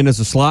 to come in as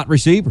a slot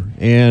receiver.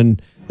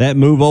 And that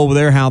move over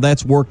there, how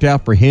that's worked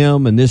out for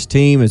him and this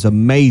team is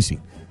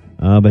amazing.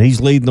 But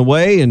he's leading the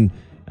way, and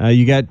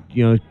you got,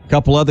 a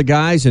couple other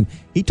guys. And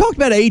he talked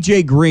about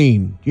A.J.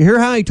 Green. You hear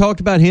how he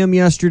talked about him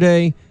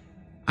yesterday?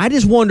 I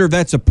just wonder if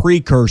that's a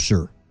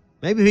precursor.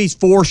 Maybe he's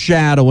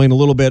foreshadowing a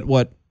little bit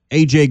what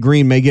A.J.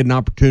 Green may get an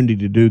opportunity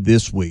to do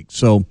this week.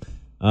 So,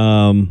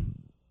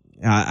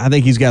 I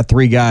think he's got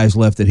 3 guys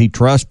left that he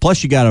trusts.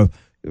 Plus,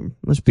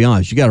 let's be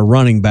honest, you got a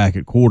running back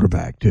at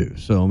quarterback too.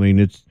 So, I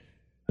mean,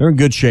 they're in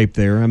good shape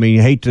there. I mean,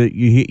 you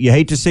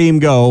hate to see him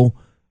go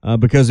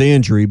because of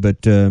injury,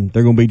 but they're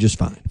going to be just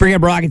fine. Bring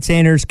up Rocket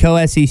Sanders,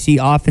 co-SEC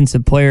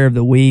Offensive Player of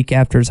the Week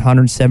after his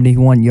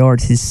 171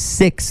 yards, his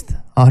 6th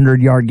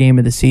 100-yard game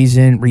of the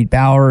season. Reed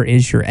Bauer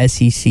is your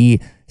SEC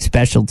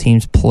Special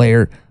Teams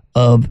Player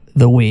of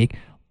the Week.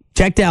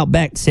 Checked out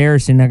Beck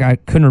Saracen. I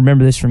couldn't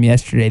remember this from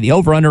yesterday. The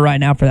over-under right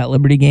now for that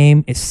Liberty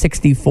game is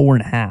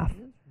 64.5.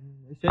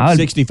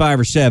 65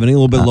 or 70, a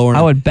little bit lower.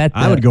 I would bet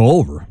that. I would go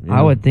over.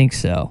 I would think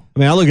so. I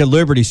mean, I look at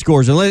Liberty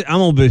scores. I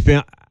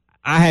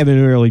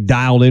haven't really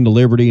dialed into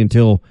Liberty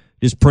until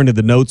just printed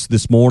the notes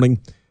this morning.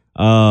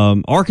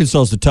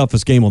 Arkansas is the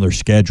toughest game on their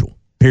schedule,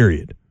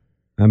 period.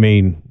 I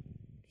mean,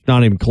 it's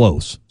not even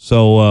close.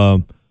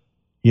 So,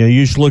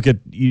 you just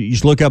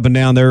look up and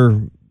down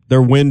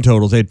their win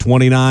totals. They had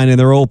 29 in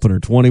their opener,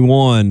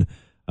 21.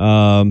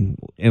 And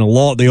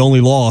the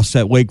only loss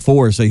at Wake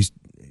Forest, they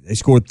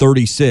scored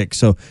 36.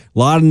 So a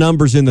lot of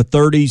numbers in the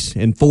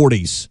 30s and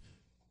 40s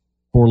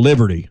for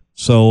Liberty.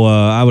 So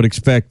I would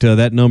expect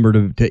that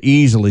number to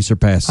easily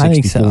surpass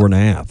 64.5.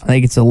 I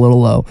think it's a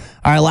little low. All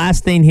right,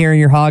 last thing here in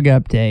your Hog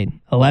Update.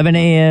 11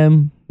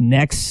 a.m.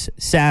 next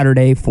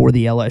Saturday for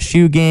the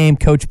LSU game.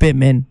 Coach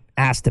Pittman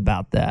asked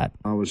about that.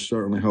 I was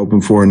certainly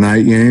hoping for a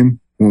night game.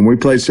 When we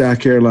played South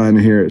Carolina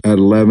here at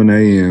 11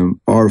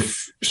 a.m., our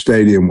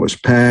stadium was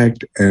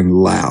packed and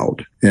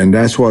loud, and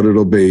that's what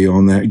it'll be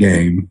on that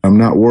game. I'm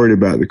not worried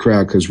about the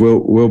crowd because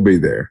we'll be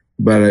there.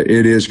 But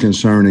it is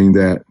concerning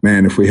that,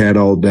 man, if we had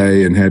all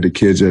day and had the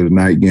kids at a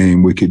night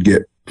game, we could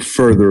get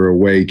further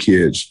away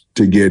kids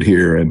to get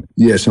here. And,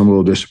 yes, I'm a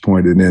little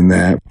disappointed in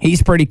that.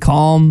 He's pretty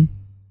calm.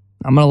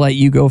 I'm going to let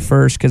you go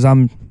first because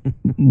I'm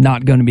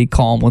not going to be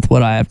calm with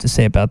what I have to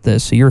say about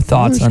this. So your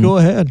thoughts on – go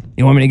ahead.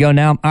 You want me to go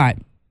now? All right.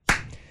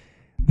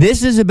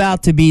 This is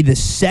about to be the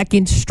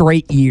 2nd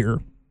straight year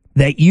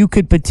that you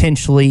could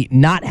potentially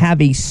not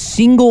have a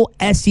single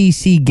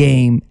SEC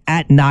game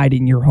at night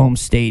in your home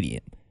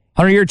stadium.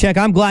 Hunter Yurchek,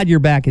 I'm glad you're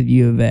back at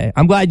U of A.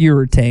 I'm glad you're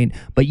retained.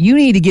 But you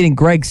need to get in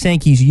Greg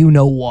Sankey's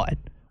you-know-what.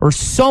 Or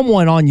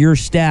someone on your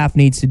staff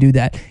needs to do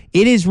that.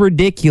 It is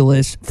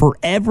ridiculous for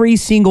every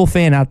single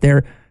fan out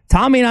there.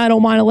 Tommy and I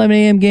don't mind 11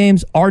 a.m.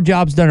 games. Our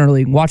job's done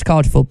early. Watch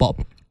college football.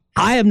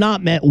 I have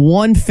not met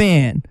one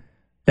fan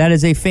that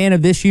is a fan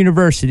of this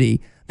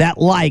university that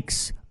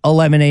likes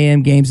 11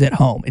 a.m. games at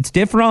home. It's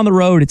different on the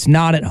road. It's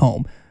not at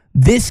home.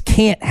 This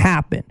can't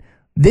happen.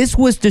 This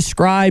was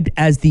described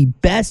as the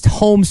best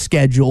home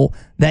schedule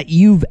that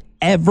you've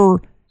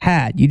ever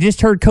had. You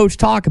just heard Coach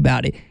talk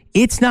about it.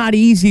 It's not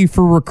easy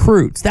for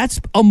recruits. That's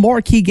a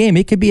marquee game.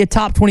 It could be a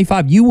top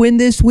 25. You win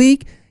this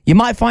week, you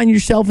might find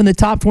yourself in the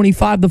top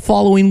 25 the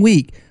following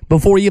week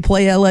before you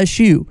play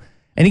LSU.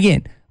 And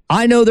again,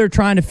 I know they're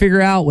trying to figure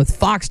out with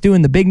Fox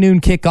doing the big noon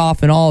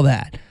kickoff and all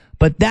that,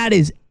 but that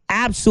is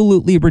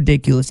absolutely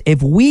ridiculous.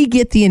 If we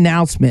get the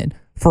announcement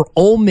for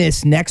Ole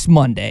Miss next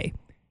Monday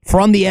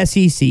from the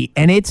SEC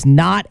and it's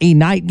not a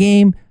night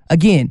game,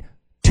 again,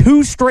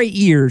 2 straight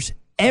years,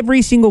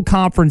 every single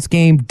conference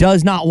game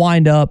does not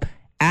wind up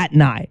at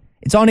night.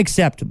 It's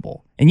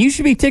unacceptable. And you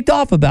should be ticked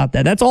off about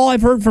that. That's all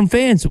I've heard from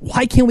fans.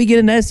 Why can't we get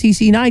an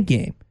SEC night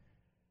game?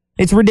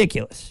 It's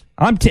ridiculous.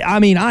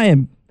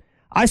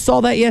 I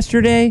saw that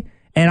yesterday,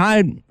 and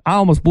I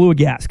almost blew a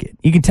gasket.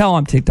 You can tell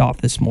I'm ticked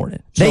off this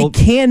morning. They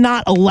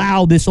cannot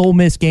allow this Ole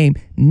Miss game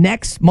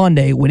next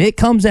Monday, when it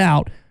comes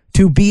out,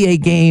 to be a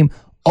game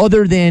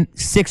other than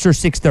 6 or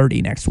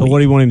 6:30 next week. What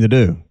do you want him to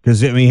do?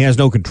 Because, he has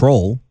no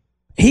control.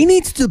 He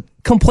needs to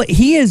complain.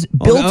 He is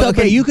built up.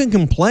 Okay, you can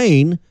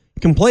complain.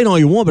 Complain all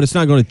you want, but it's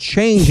not going to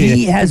change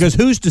anything. Because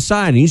who's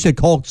deciding? You said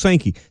call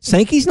Sankey.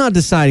 Sankey's not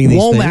deciding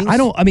these things.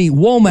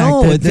 Womack.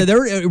 No,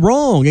 they're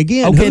wrong.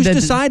 Again, who's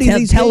deciding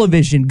these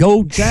television? things?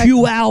 Go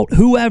chew out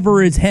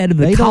whoever is head of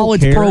the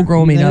college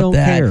programming they of don't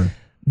that. Care.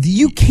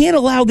 You can't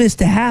allow this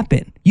to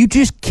happen. You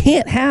just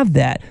can't have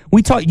that.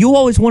 You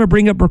always want to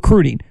bring up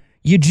recruiting.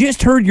 You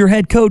just heard your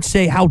head coach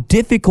say how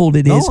difficult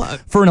it is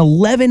for an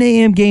 11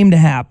 a.m. game to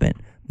happen.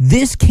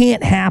 This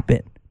can't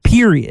happen,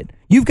 period.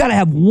 You've got to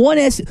have one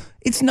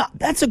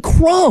that's a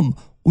crumb.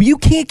 Well, you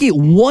can't get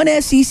one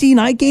SEC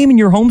night game in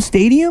your home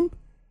stadium?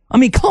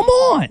 Come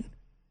on.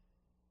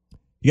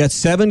 You got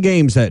 7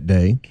 games that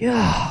day.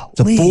 Golly. It's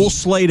a full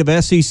slate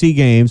of SEC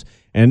games,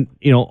 and,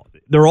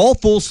 they're all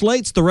full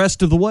slates the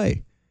rest of the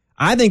way.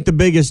 I think the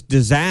biggest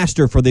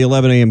disaster for the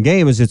 11 a.m.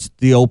 game is it's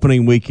the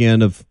opening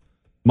weekend of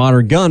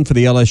Modern Gun for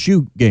the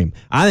LSU game.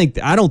 I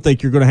don't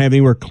think you're going to have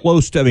anywhere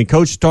close to.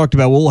 Coach talked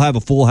about we'll have a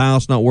full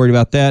house. Not worried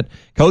about that,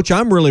 Coach.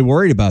 I'm really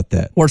worried about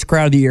that. Worst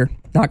crowd of the year.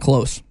 Not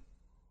close.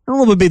 I don't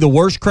know if it'd be the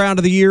worst crowd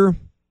of the year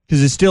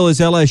because it still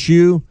is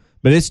LSU,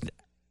 but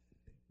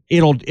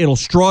it'll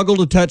struggle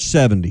to touch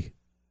 70.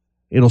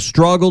 It'll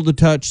struggle to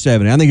touch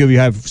 70. I think if you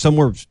have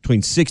somewhere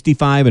between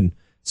 65 and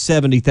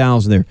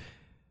 70,000 there,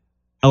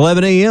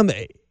 11 a.m.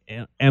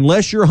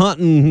 Unless you're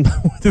hunting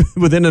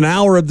within an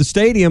hour of the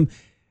stadium.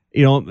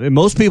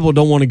 Most people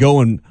don't want to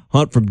go and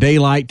hunt from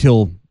daylight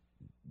till,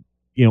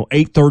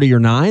 8:30 or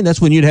 9.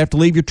 That's when you'd have to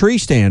leave your tree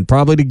stand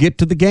probably to get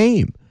to the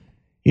game.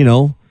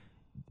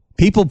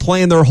 People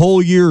plan their whole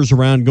years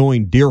around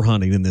going deer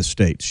hunting in this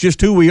state. It's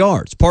just who we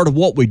are. It's part of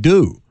what we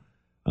do.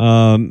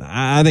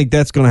 I think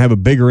that's going to have a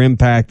bigger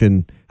impact,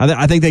 and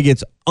I think that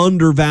gets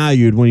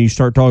undervalued when you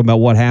start talking about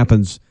what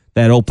happens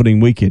that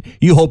opening weekend.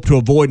 You hope to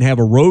avoid and have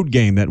a road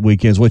game that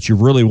weekend is what you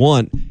really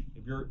want.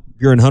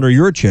 You're in Hunter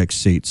Yurchek's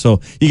seat.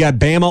 So you got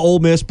Bama, Ole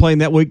Miss playing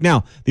that week.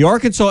 Now, the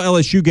Arkansas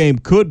LSU game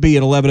could be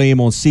at 11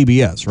 a.m. on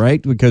CBS, right?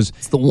 Because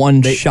it's the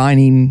one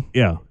shining.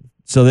 Yeah.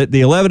 So that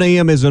the 11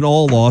 a.m. isn't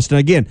all lost. And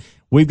again,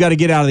 we've got to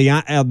get out of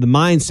the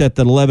mindset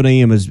that 11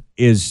 a.m.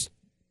 is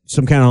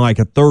some kind of like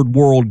a third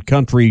world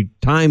country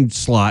time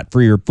slot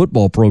for your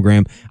football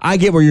program. I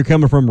get where you're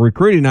coming from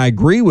recruiting. I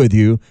agree with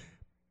you.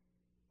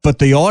 But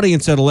the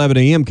audience at 11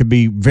 a.m. can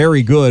be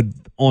very good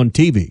on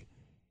TV.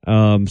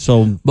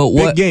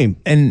 Big game.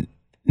 And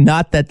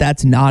not that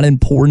that's not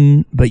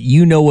important, but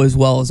as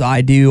well as I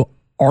do,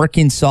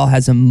 Arkansas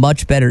has a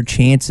much better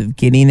chance of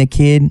getting a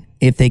kid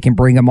if they can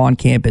bring him on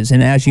campus.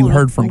 And as you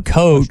heard from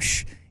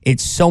Coach,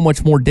 it's so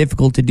much more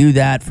difficult to do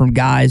that from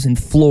guys in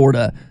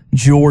Florida,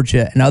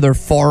 Georgia, and other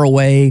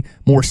faraway,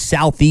 more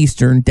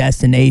southeastern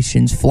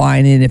destinations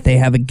flying in if they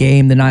have a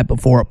game the night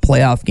before, a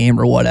playoff game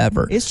or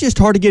whatever. It's just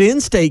hard to get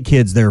in-state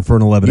kids there for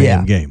an 11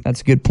 a.m. game.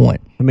 That's a good point.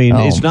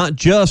 It's not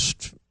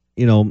just...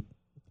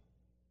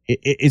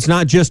 it's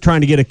not just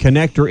trying to get a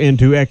connector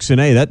into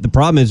XNA. The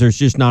problem is there's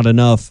just not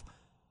enough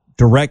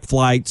direct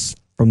flights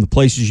from the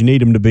places you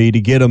need them to be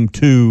to get them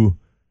to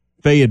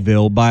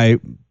Fayetteville by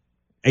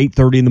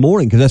 8:30 in the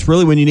morning, because that's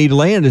really when you need to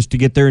land, is to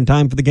get there in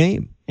time for the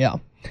game. Yeah.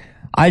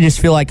 I just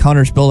feel like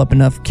Hunter's built up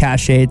enough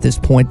cachet at this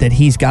point that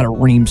he's got to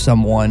ream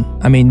someone.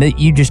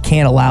 You just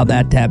can't allow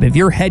that to happen. If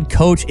your head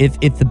coach, if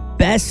the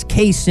best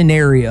case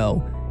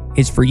scenario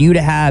is for you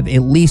to have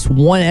at least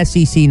one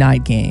SEC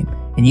night game,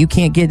 and you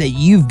can't get that,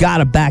 you've got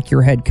to back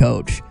your head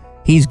coach.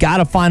 He's got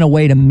to find a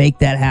way to make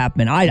that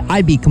happen.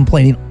 I'd be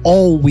complaining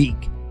all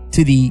week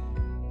to the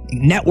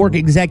network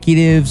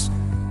executives,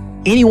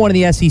 anyone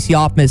in the SEC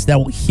office that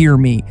will hear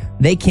me,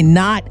 they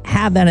cannot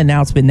have that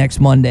announcement next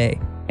Monday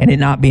and it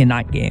not be a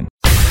night game.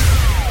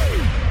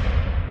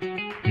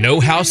 No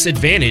House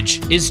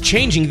Advantage is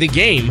changing the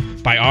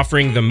game by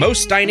offering the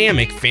most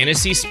dynamic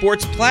fantasy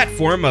sports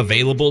platform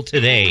available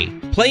today.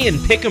 Play in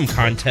pick'em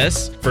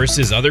contests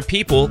versus other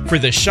people for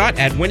the shot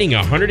at winning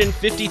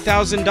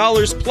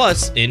 $150,000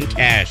 plus in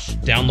cash.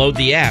 Download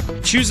the app,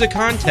 choose a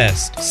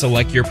contest,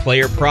 select your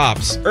player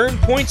props, earn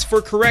points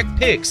for correct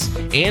picks,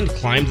 and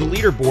climb the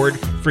leaderboard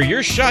for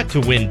your shot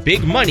to win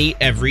big money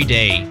every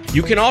day.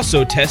 You can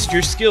also test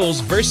your skills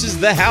versus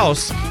the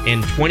house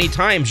and 20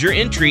 times your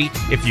entry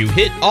if you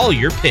hit all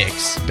your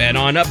picks. Bet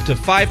on up to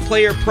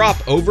 5-player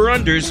prop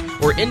over-unders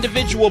or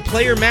individual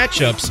player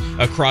matchups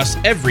across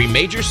every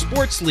major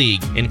sports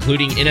league,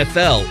 including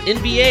NFL,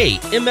 NBA,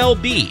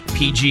 MLB,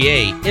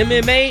 PGA,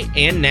 MMA,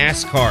 and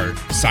NASCAR.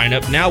 Sign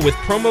up now with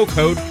promo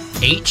code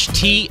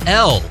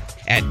HTL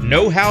at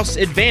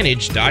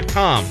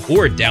nohouseadvantage.com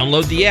or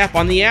download the app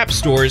on the app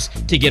stores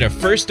to get a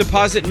first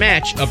deposit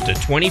match up to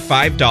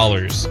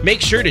 $25.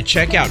 Make sure to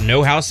check out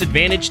No House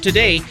Advantage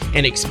today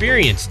and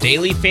experience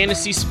daily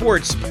fantasy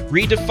sports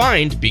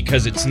redefined,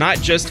 because it's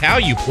not just how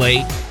you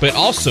play, but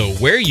also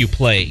where you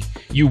play.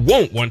 You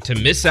won't want to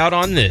miss out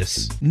on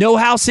this.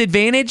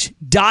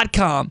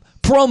 nohouseadvantage.com.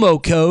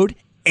 Promo code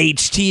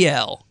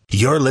HTL.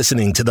 You're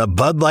listening to the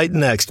Bud Light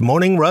Next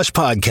Morning Rush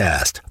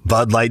Podcast.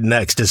 Bud Light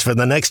Next is for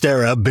the next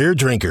era beer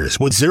drinkers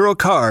with 0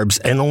 carbs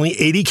and only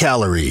 80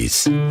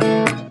 calories.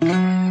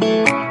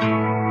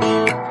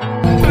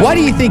 Why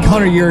do you think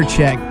Hunter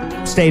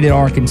Yurachek stayed at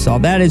Arkansas?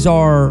 That is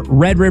our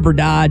Red River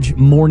Dodge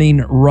Morning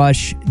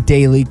Rush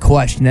Daily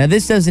question. Now,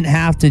 this doesn't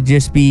have to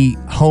just be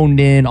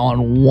honed in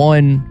on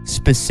one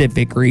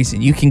specific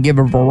reason. You can give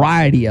a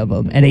variety of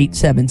them at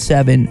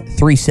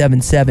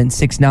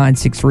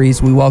 877-377-6963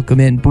 as we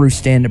welcome in Bruce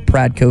Stand of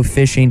Pradco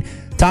Fishing.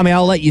 Tommy,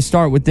 I'll let you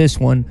start with this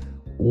one.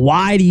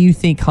 Why do you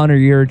think Hunter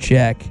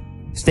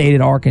Yurachek stayed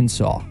at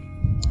Arkansas?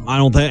 I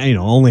don't think,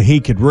 only he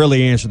could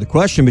really answer the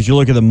question, but you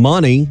look at the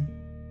money,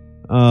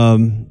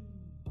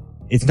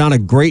 it's not a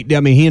great, he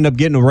ended up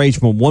getting a raise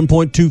from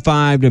 1.25 to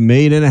 $1.5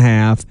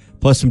 million,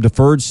 plus some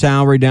deferred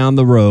salary down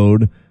the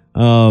road.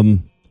 So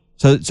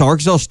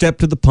Arkansas stepped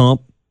to the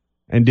pump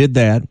and did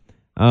that.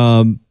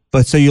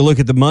 But so you look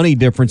at the money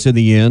difference in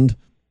the end,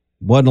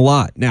 wasn't a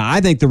lot. Now, I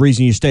think the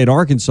reason you stay at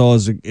Arkansas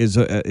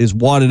is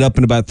wadded up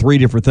in about 3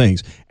 different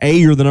things. A,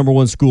 you're the number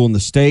 1 school in the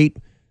state,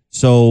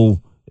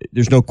 so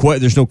there's no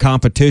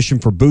competition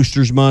for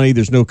boosters money.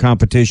 There's no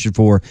competition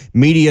for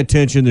media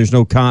attention. There's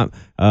no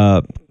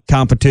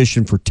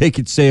competition for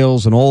ticket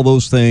sales and all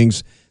those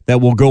things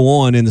that will go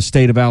on in the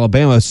state of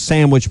Alabama,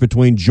 sandwiched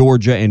between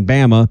Georgia and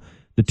Bama,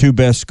 the 2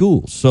 best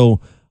schools.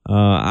 So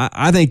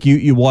I think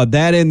you wad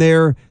that in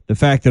there. The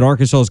fact that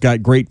Arkansas's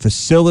got great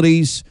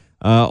facilities.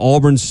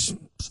 Auburn's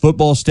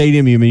football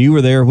stadium, you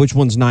were there. Which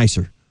one's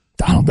nicer?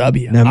 Donald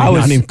W.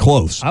 Not even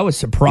close. I was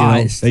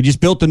surprised. They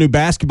just built the new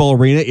basketball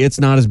arena. It's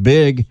not as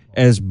big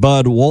as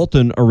Bud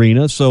Walton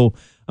Arena. So,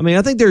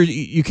 I think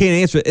you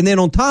can't answer it. And then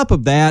on top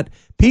of that,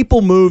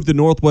 people move to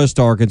Northwest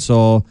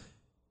Arkansas.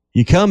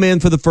 You come in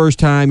for the first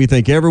time, you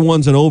think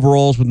everyone's in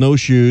overalls with no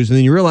shoes, and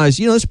then you realize,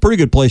 it's a pretty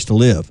good place to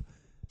live.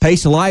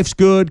 Pace of life's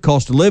good,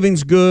 cost of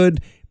living's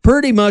good.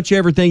 Pretty much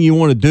everything you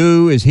want to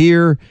do is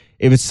here.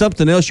 If it's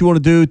something else you want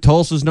to do,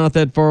 Tulsa's not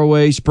that far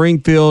away.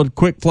 Springfield,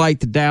 quick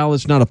flight to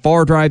Dallas, not a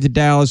far drive to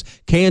Dallas.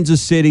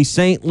 Kansas City,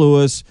 St.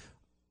 Louis,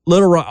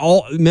 Little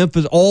Rock,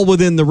 Memphis, all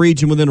within the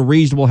region, within a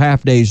reasonable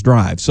half-day's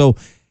drive. So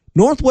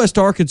Northwest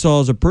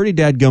Arkansas is a pretty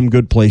dadgum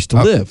good place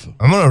to live.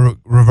 I'm going to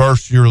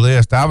reverse your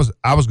list. I was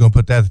going to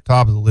put that at the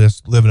top of the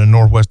list, living in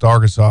Northwest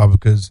Arkansas,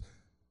 because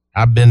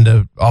I've been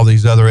to all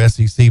these other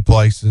SEC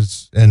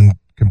places, and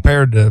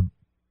compared to,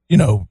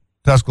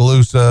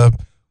 Tuscaloosa,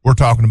 we're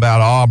talking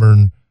about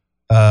Auburn.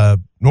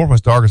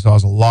 Northwest Arkansas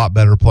is a lot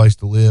better place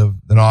to live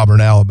than Auburn,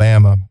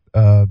 Alabama.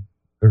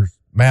 There's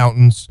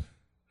mountains,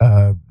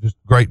 just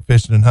great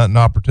fishing and hunting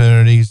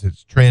opportunities.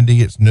 It's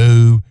trendy. It's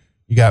new.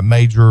 You got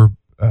major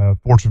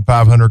Fortune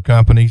 500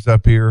 companies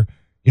up here.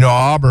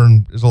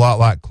 Auburn is a lot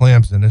like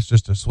Clemson. It's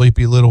just a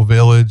sleepy little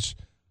village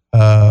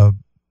and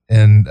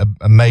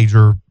a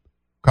major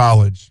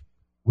college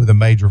with a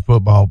major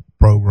football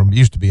program. It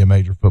used to be a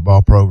major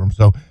football program.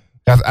 So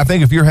I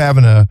think if you're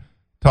having a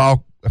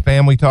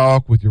family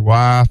talk with your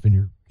wife and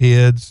your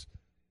kids,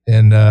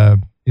 and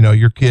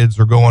your kids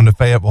are going to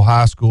Fayetteville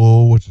High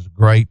School, which is a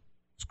great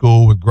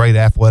school with great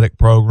athletic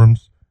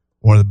programs,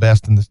 one of the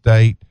best in the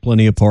state,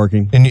 plenty of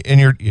parking, and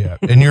you're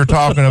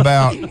talking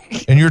about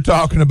you're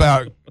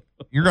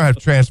going to have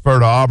to transfer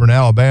to Auburn,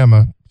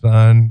 Alabama,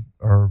 son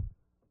or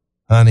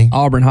honey.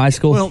 Auburn High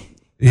School. Well,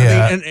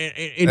 yeah,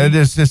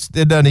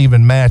 it doesn't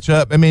even match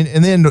up. And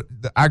then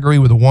I agree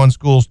with the one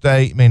school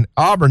state.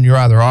 Auburn, you're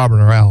either Auburn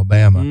or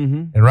Alabama,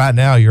 and right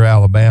now you're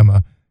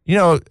Alabama.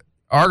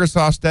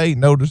 Arkansas State,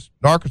 no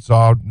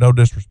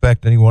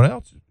disrespect to anyone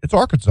else. It's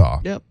Arkansas.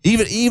 Yep.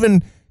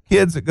 Even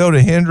kids that go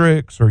to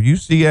Hendrix or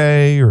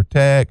UCA or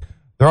Tech,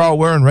 they're all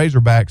wearing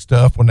Razorback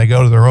stuff when they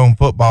go to their own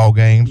football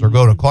games or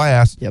go to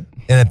class. Yep.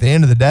 And at the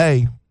end of the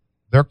day,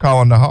 they're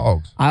calling the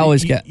Hogs. I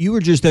always get. You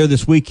were just there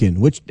this weekend,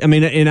 which, I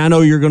mean, and I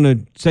know you're going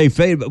to say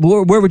Fayetteville,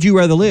 but where would you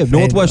rather live,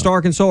 Northwest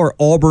Arkansas or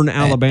Auburn,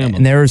 Alabama?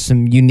 And there was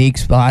some unique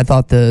spots. I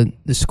thought the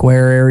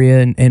square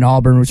area in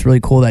Auburn was really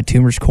cool, that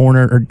Toomer's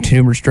Corner or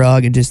Toomer's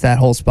Drug and just that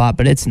whole spot,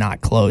 but it's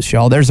not close,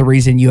 y'all. There's a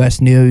reason U.S.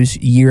 News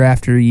year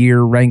after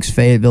year ranks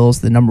Fayetteville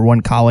as the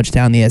 #1 college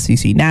town in the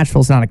SEC.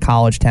 Nashville's not a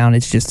college town,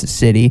 it's just a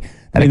city.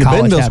 I mean, the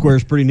Bentonville Square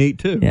is pretty neat,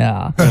 too.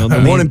 Yeah.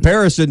 The one in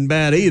Paris isn't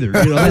bad either.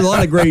 There's a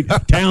lot of great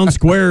town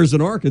squares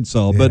in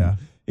Arkansas, but,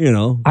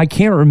 I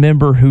can't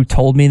remember who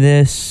told me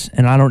this,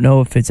 and I don't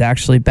know if it's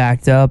actually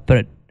backed up,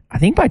 but I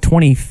think by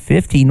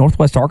 2050,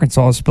 Northwest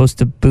Arkansas is supposed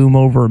to boom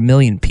over 1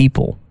 million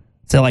people.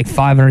 It's at like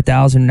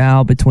 500,000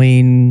 now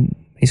between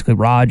basically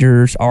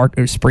Rogers,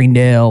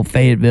 Springdale,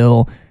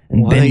 Fayetteville,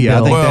 and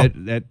Bentonville. I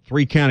think that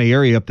 3-county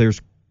area up there's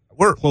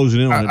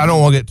closing in on it. I don't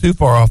want to get too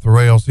far off the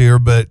rails here,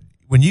 but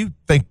when you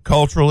think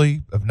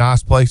culturally of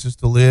nice places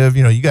to live,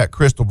 you got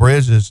Crystal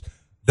Bridges.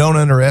 Don't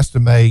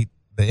underestimate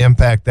the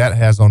impact that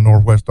has on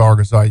Northwest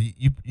Arkansas.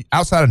 You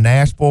outside of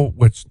Nashville,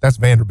 which that's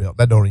Vanderbilt,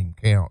 that don't even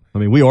count. I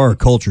mean, we are a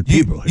cultured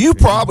people. You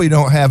probably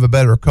don't have a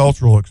better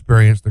cultural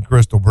experience than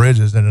Crystal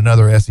Bridges in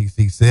another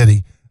SEC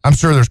city. I'm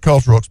sure there's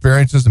cultural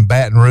experiences in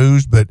Baton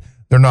Rouge, but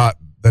they're not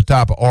the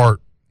type of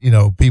art,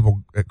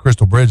 people at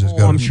Crystal Bridges go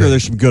to. I'm sure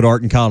there's some good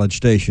art in College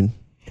Station.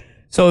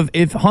 So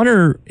if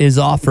Hunter is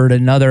offered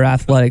another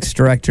athletics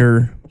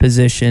director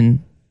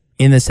position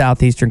in the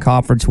Southeastern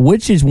Conference,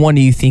 which is one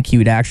do you think he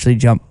would actually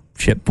jump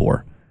ship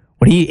for?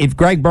 If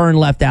Greg Byrne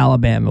left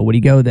Alabama, would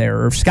he go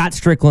there? Or if Scott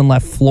Strickland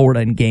left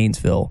Florida and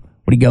Gainesville,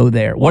 would he go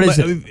there? What is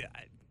it?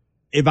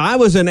 If I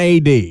was an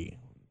AD,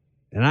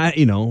 and I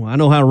know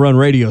how to run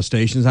radio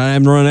stations, I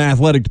haven't run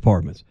athletic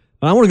departments,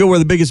 but I want to go where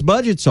the biggest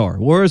budgets are.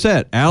 Where is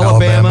that?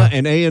 Alabama.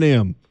 And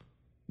A&M.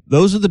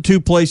 Those are the two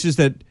places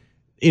that.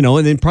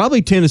 And then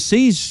probably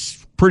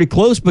Tennessee's pretty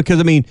close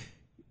because,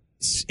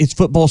 it's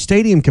football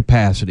stadium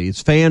capacity.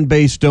 It's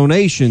fan-based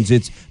donations.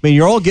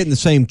 You're all getting the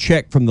same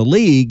check from the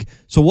league,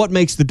 so what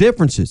makes the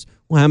differences?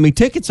 Well, how many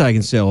tickets I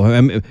can sell?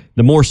 The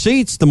more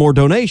seats, the more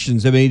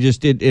donations.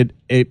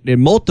 It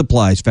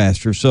multiplies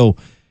faster. So,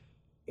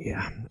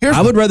 yeah.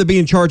 I would rather be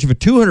in charge of a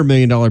 $200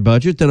 million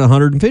budget than a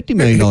 $150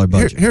 million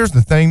budget. Here's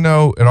the thing,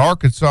 though. In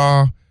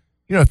Arkansas,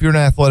 if you're an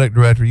athletic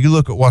director, you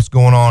look at what's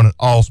going on in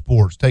all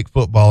sports, take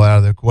football out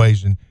of the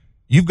equation.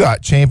 You've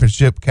got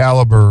championship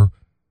caliber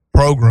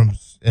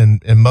programs in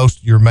most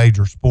of your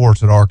major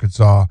sports at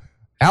Arkansas.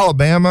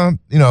 Alabama,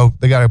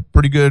 they got a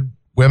pretty good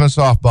women's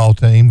softball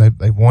team.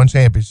 They've won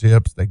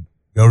championships. They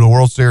go to the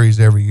World Series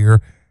every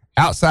year.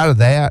 Outside of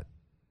that,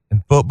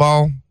 in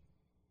football,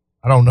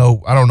 I don't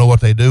know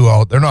what they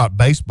do. They're not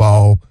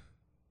baseball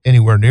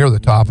anywhere near the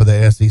top of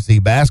the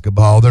SEC.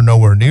 Basketball, they're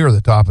nowhere near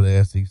the top of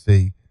the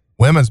SEC.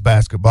 Women's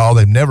basketball,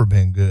 they've never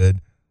been good.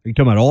 Are you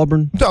talking about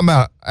Auburn? I'm talking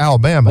about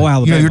Alabama. Oh,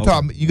 Alabama. You're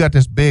talking. You got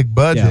this big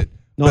budget. Yeah.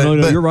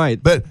 No, you're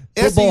right. But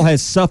football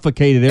has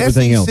suffocated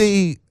everything else.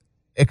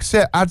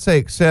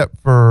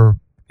 Except for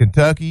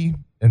Kentucky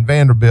and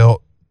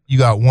Vanderbilt, you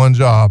got one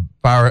job: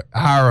 hire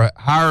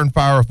and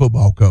fire a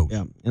football coach.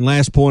 Yeah. And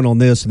last point on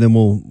this, and then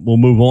we'll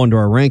move on to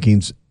our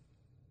rankings.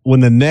 When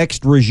the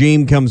next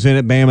regime comes in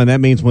at Bama, that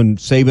means when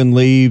Saban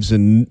leaves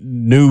and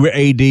new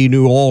AD,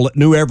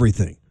 new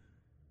everything.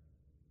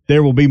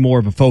 There will be more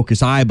of a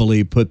focus, I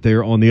believe, put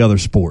there on the other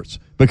sports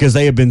because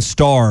they have been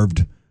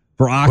starved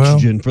for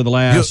oxygen for the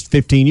last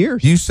 15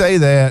 years. You say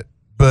that,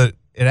 but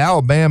at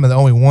Alabama, the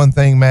only one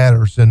thing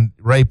matters, and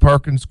Ray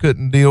Perkins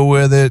couldn't deal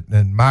with it,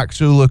 and Mike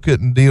Shula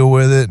couldn't deal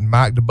with it, and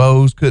Mike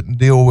DeBose couldn't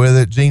deal with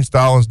it. Gene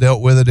Stallings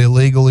dealt with it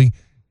illegally.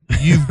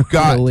 You've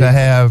got to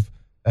have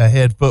a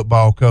head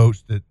football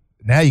coach that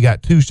now you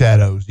got two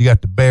shadows. You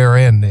got the Bear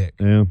and Nick.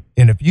 Yeah.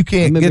 And if you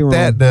can't get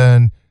that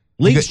done,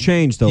 leagues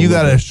change, though. You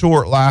got a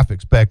short life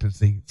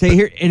expectancy. See,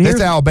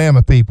 here's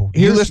Alabama people.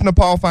 You listen to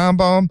Paul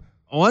Feinbaum?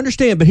 Oh, I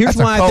understand, but here's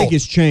why I think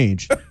it's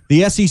changed.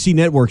 The SEC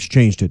Network's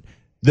changed it.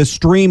 The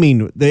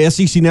streaming, the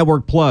SEC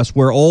Network Plus,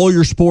 where all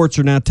your sports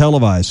are now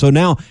televised. So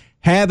now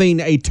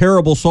having a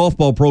terrible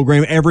softball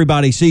program,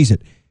 everybody sees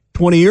it.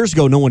 20 years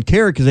ago, no one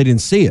cared because they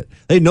didn't see it.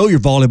 They know your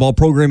volleyball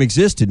program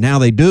existed. Now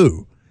they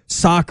do.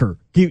 Soccer,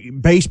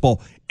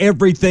 baseball,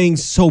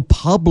 everything's so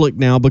public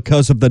now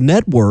because of the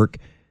network.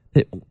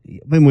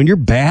 When you're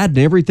bad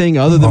in everything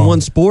other than one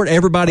sport,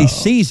 everybody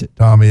sees it.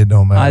 Tommy, it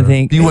don't matter. I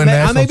think if you win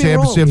national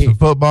championships in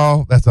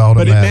football, that's all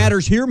that matters. But it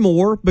matters here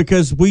more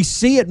because we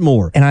see it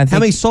more. And I think, how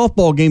many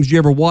softball games do you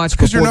ever watch?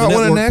 Because you're not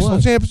winning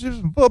national championships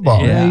in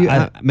football.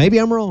 Yeah, maybe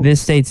I'm wrong.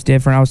 This state's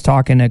different. I was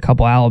talking to a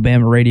couple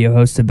Alabama radio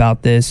hosts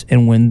about this,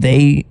 and when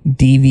they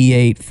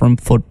deviate from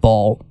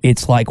football,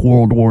 it's like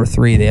World War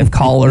III. They have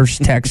callers,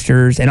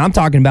 texters, and I'm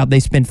talking about they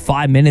spend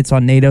 5 minutes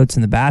on Nate Oates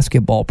in the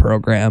basketball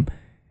program,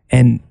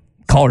 and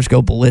callers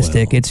go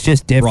ballistic. It's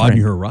just different. Broaden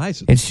your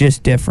horizons. It's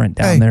just different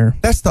down there.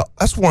 That's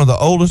one of the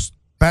oldest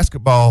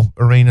basketball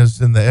arenas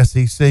in the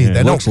SEC. Yeah,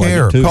 they don't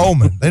care. Like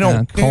Coleman. They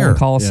don't care.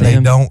 They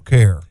don't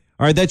care.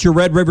 All right, that's your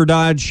Red River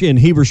Dodge in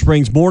Heber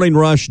Springs Morning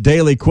Rush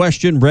Daily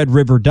Question. Red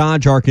River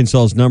Dodge,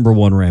 Arkansas's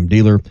 #1 Ram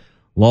dealer.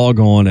 log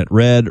on at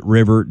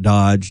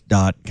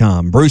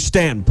redriverdodge.com. Bruce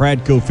Stanton,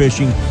 Pradco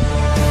Fishing,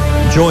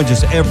 joins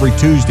us every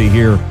Tuesday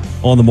here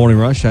on the Morning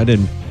Rush. I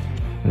didn't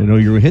know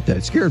you were going to hit that.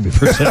 It scared me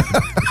for a second.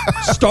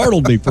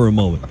 Startled me for a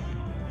moment.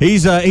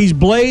 He's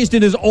blazed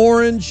in his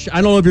orange.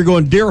 I don't know if you're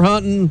going deer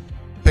hunting,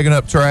 picking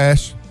up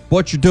trash,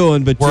 what you're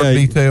doing, but work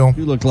detail.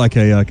 You look like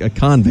a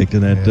convict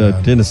in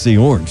that Tennessee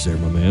orange there,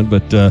 my man.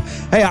 But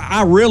hey,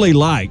 I really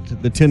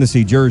liked the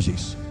Tennessee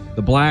jerseys,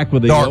 the black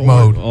with the dark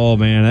mode. Oh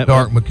man,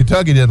 dark. But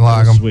Kentucky didn't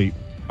like them. Sweet.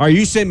 All right,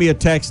 you sent me a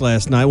text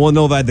last night. I want to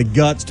know if I had the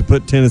guts to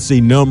put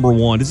Tennessee number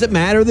 1. Does it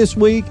matter this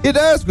week? It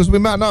does, because we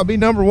might not be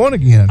number 1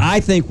 again. I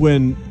think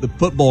when the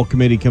football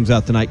committee comes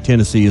out tonight,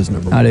 Tennessee is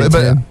number 1.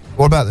 But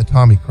what about the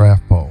Tommy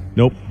Kraft poll?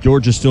 Nope,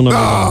 Georgia's still number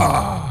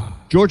 1.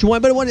 Georgia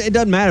won, but it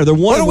doesn't matter. They're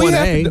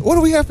 1-1A. What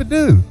do we have to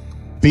do?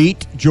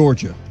 Beat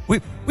Georgia. We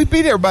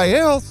beat everybody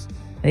else.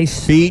 They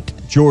beat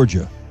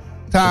Georgia.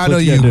 Ty, I know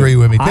you agree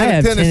with me.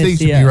 Tennessee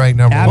should be ranked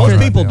number 1. Most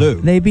people do.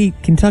 They beat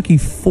Kentucky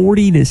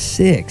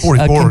 40-6.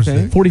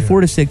 44-6.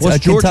 44-6. What's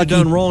Georgia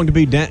done wrong to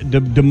be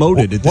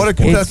demoted? What did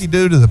Kentucky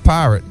do to the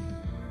Pirate?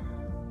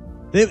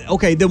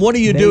 Okay, then what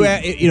do you do?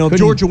 If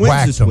Georgia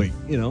wins this week,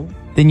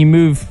 then you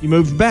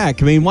move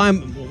back. I mean,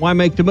 why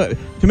make the move?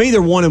 To me,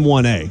 they're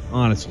 1-1A.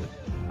 Honestly,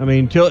 I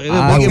mean,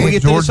 we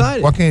get to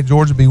decide. Why can't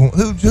Georgia be one?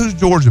 Who's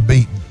Georgia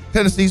beating?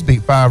 Tennessee's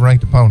beat 5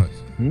 ranked opponents.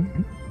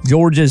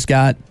 Georgia's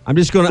got. I'm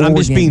just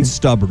being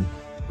stubborn.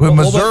 With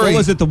Missouri, what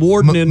was it? The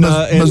Warden in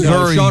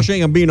Missouri,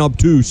 Shawshank. I'm being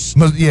obtuse.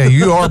 Yeah,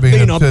 you are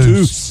being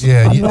obtuse.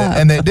 Yeah,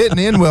 and it didn't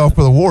end well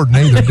for the Warden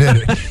either,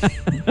 did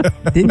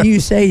it? Didn't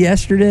you say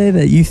yesterday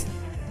that you?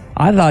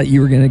 I thought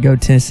you were going to go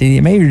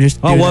Tennessee. Maybe you're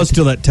just. I was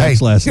till that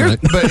text last night.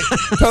 But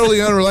totally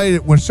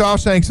unrelated. When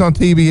Shawshank's on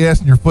TBS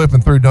and you're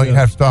flipping through, don't you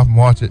have to stop and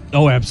watch it?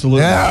 Oh,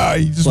 absolutely. Yeah,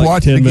 you just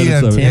watch it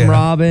again. Tim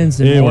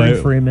Robbins and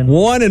Morgan Freeman.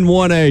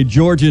 1-1A,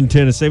 Georgia and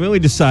Tennessee. Maybe we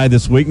decide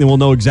this week, and then we'll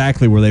know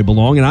exactly where they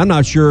belong. And I'm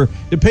not sure,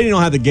 depending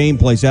on how the game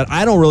plays out,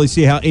 I don't really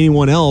see how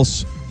anyone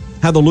else,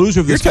 how the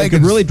loser of this game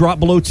could really drop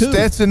below 2.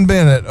 Stetson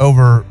Bennett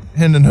over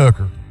Hendon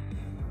Hooker.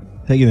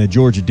 Taking that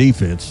Georgia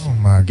defense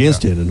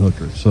against Hendon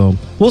Hooker. So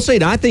we'll see.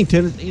 I think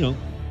Tennessee,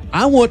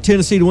 I want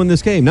Tennessee to win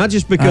this game, not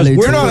just because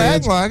we're not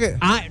acting like it.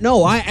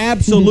 I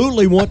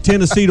absolutely want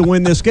Tennessee to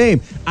win this game.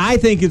 I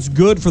think it's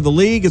good for the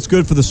league. It's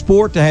good for the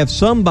sport to have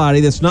somebody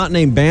that's not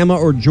named Bama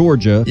or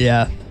Georgia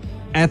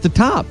at the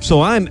top.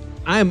 So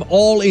I'm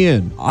all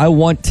in. I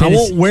want Tennessee. I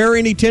won't wear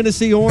any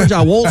Tennessee orange.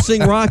 I won't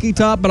sing Rocky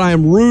Top, but I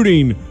am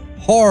rooting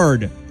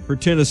hard for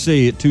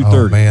Tennessee at 2:30.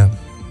 Oh, man.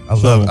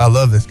 I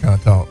love this kind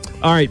of talk.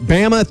 All right,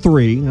 Bama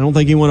 3. I don't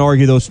think anyone will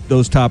argue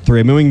those top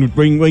 3. I mean,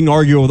 we can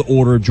argue over the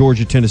order of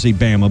Georgia, Tennessee,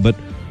 Bama, but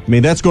I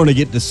mean that's going to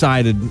get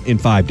decided in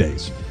 5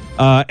 days.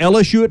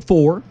 LSU at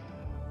 4.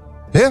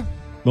 Yeah,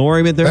 no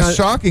argument there. That's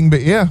shocking,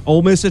 but yeah.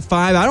 Ole Miss at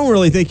 5. I don't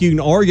really think you can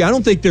argue. I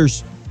don't think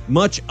there's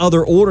much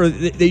other order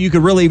that you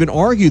could really even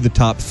argue the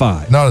top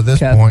 5. Not at this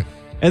point.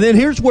 And then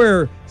here's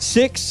where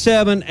 6,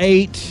 7,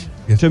 8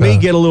 to me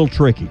get a little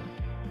tricky.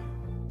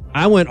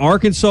 I went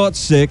Arkansas at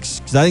 6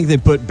 because I think they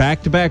put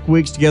back-to-back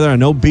weeks together. I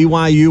know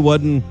BYU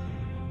wasn't,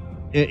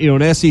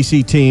 an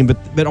SEC team,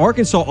 but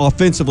Arkansas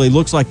offensively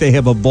looks like they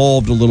have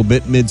evolved a little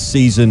bit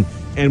mid-season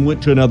and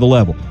went to another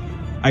level.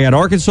 I got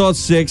Arkansas at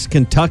 6,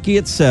 Kentucky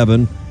at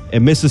 7,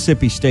 and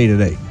Mississippi State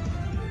at 8.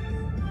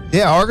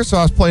 Yeah,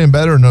 Arkansas is playing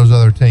better than those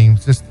other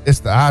teams. It's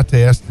the eye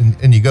test,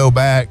 and you go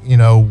back,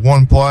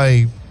 one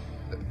play,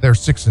 they're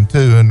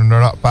 6-2, and they're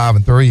not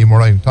 5-3, and we're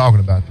not even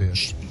talking about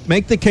this.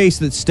 Make the case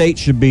that State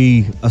should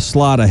be a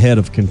slot ahead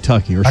of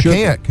Kentucky. Or I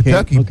can't.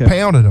 Kentucky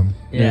pounded them.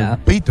 Yeah.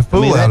 Beat the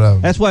fool out of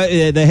them. That's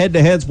why the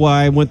head-to-head's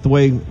why I went the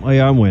way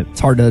I went. It's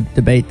hard to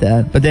debate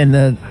that. But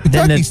then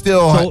Kentucky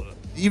still,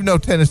 even though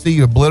Tennessee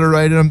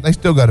obliterated them, they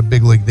still got a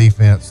big league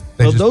defense.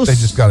 They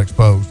just got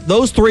exposed.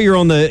 Those 3 are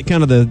on the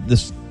kind of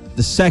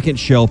the second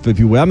shelf, if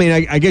you will. I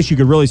mean, I guess you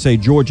could really say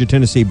Georgia,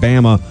 Tennessee,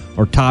 Bama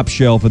are top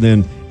shelf, and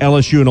then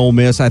LSU and Ole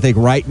Miss, I think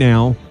right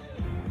now,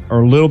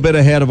 are a little bit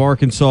ahead of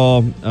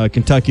Arkansas,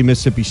 Kentucky,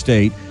 Mississippi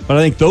State. But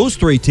I think those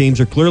 3 teams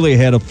are clearly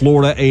ahead of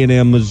Florida,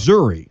 A&M,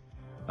 Missouri.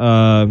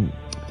 And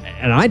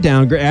I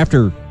downgrade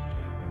after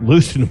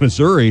losing to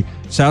Missouri.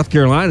 South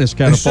Carolina's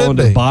kind of fallen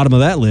to the bottom of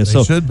that list.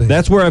 So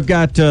that's where I've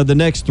got the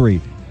next 3.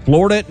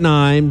 Florida at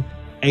 9,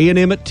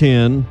 A&M at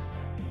 10.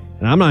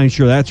 And I'm not even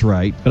sure that's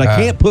right. But I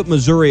can't put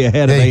Missouri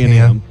ahead of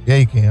A&M. Yeah,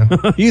 you can.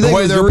 The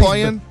way they're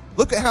playing,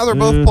 look at how they're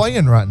both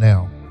playing right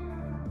now.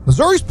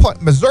 Missouri's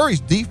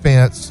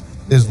defense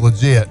is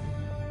legit.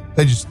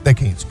 They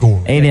can't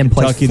score. A&M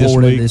plays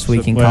Florida this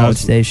week in College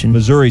Station.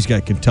 Missouri's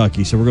got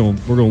Kentucky, so we're gonna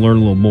learn a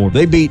little more.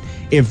 They beat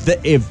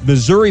if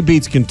Missouri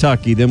beats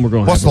Kentucky, then we're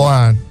gonna. What's the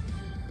line?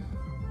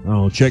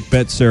 Oh, check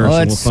Bet Saracen.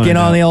 Let's get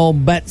on the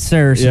old Bet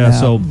Saracen. Yeah.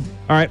 So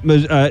all right,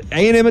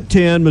 A&M at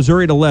 10,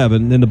 Missouri at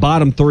 11. Then the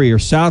bottom 3 are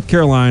South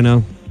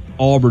Carolina,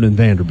 Auburn, and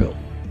Vanderbilt.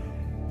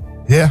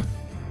 Yeah.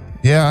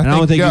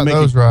 I think you got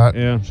those right.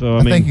 Yeah. So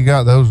I think you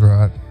got those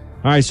right.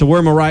 All right, so where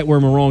am I right, where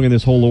am I wrong in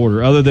this whole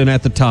order, other than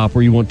at the top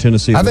where you want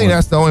Tennessee? I think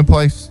that's the only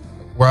place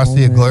where I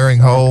see a glaring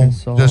hole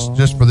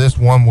just for this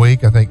 1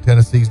 week. I think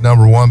Tennessee's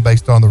number one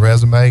based on the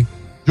resume.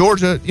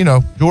 Georgia,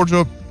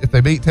 if they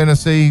beat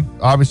Tennessee,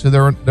 obviously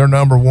they're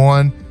number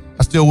one.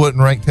 I still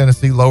wouldn't rank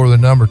Tennessee lower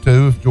than number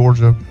two if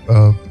Georgia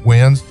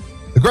wins.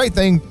 The great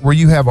thing where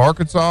you have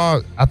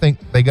Arkansas, I think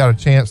they got a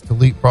chance to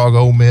leapfrog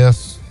Ole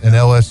Miss and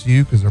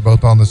LSU because they're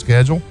both on the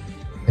schedule,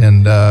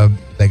 and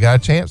they got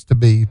a chance to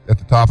be at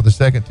the top of the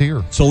second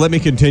tier. So let me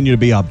continue to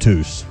be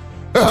obtuse,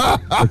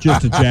 or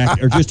just a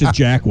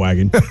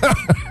jackwagon.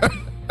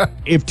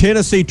 If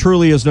Tennessee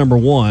truly is number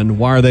one,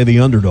 why are they the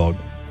underdog?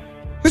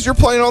 Because you're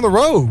playing on the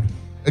road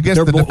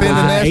against the defending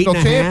national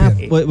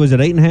champion. What was it,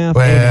 8.5?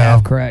 Well,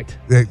 8.5, correct.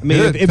 I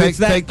mean, if it's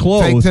that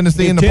close, take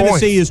Tennessee if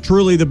Tennessee is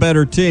truly the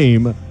better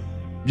team,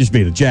 just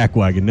being a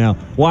jackwagon now,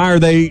 why are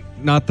they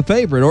not the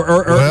favorite,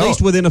 or at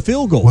least within a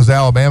field goal? Was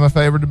Alabama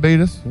favored to beat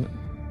us?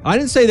 I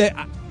didn't say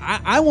that.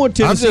 I want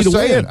Tennessee to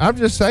win. I'm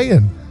just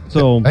saying.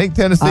 So I think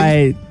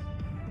Tennessee.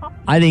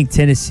 I think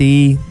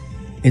Tennessee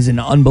is an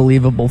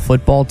unbelievable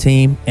football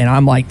team, and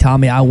I'm like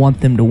Tommy. I want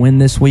them to win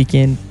this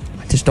weekend.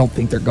 I just don't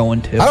think they're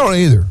going to. I don't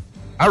either.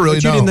 I really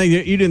don't.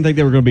 You didn't think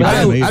they were going to beat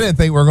Alabama. I didn't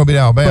think we were going to beat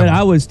Alabama. But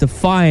I was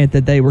defiant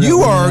that they were going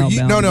to beat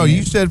Alabama.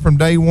 You said from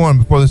day one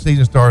before the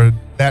season started,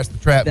 that's the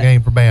trap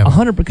game for Bama.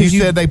 100%. You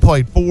said they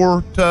played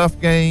 4 tough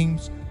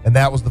games, and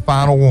that was the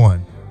final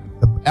one.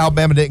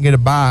 Alabama didn't get a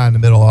bye in the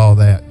middle of all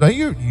that. No,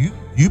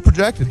 you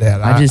projected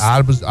that.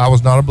 I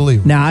was not a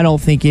believer. Now, I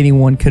don't think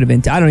anyone could have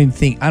been. I don't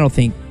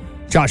think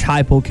Josh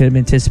Heupel could have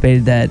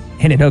anticipated that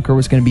Hendon Hooker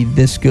was going to be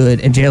this good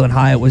and Jalen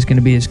Hyatt was going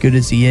to be as good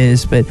as he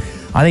is. But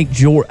I think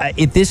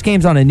if this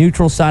game's on a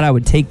neutral side, I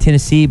would take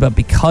Tennessee. But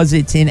because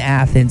it's in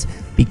Athens,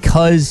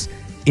 because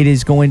it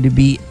is going to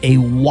be a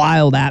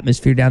wild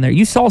atmosphere down there.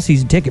 You saw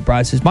season ticket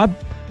prices. My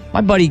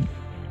buddy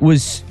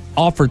was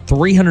offered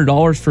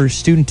 $300 for a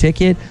student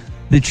ticket.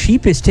 The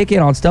cheapest ticket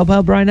on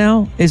StubHub right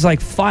now is like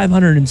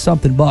 $500 and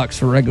something bucks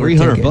for regular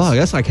tickets. $300.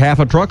 That's like half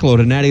a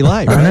truckload of Natty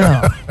Light. Right? I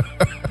know.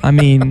 I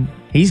mean,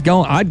 he's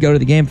going. I'd go to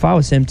the game if I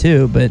was him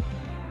too. But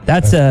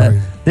that's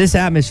this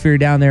atmosphere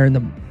down there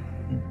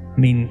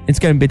it's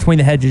going to between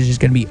the hedges is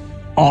going to be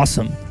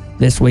awesome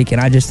this week. And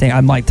I just think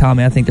I'm like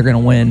Tommy. I think they're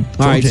going to win.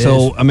 All right,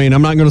 so I'm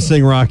not going to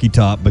sing Rocky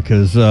Top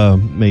because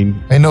God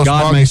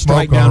may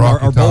strike down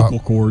our vocal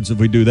cords if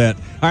we do that.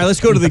 All right,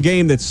 let's go to the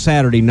game that's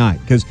Saturday night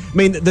because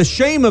the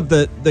shame of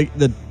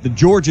the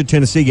Georgia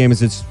Tennessee game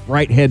is it's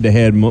right head to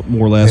head more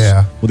or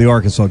less with the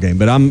Arkansas game.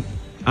 But I'm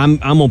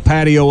gonna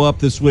patio up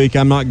this week.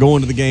 I'm not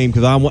going to the game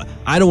because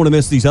I don't want to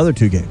miss these other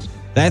two games.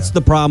 That's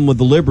the problem with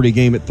the Liberty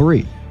game at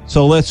 3.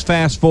 So let's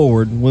fast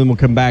forward when we'll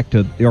come back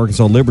to the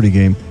Arkansas Liberty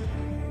game.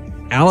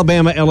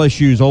 Alabama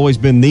LSU has always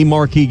been the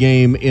marquee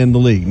game in the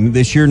league.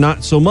 This year,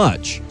 not so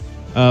much,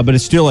 but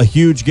it's still a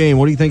huge game.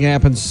 What do you think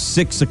happens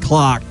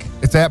 6:00?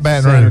 It's at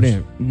Baton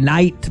Rouge.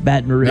 Night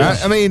Baton Rouge.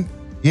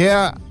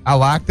 I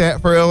like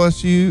that for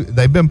LSU.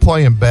 They've been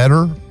playing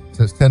better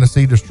since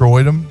Tennessee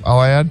destroyed them,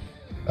 I'll add.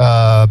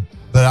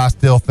 But I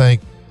still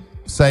think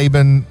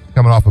Saban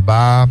coming off a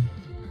bye.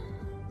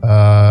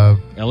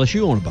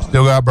 LSU on a bye.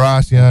 Still got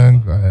Bryce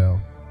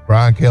Young.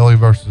 Brian Kelly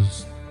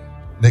versus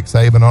Nick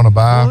Saban on a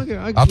bye.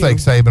 I'll take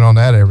Saban on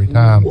that every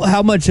time. Well,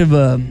 how much of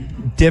a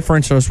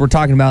difference, we're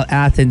talking about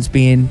Athens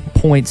being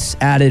points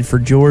added for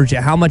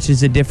Georgia, how much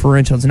is the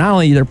differential? It's not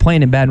only they're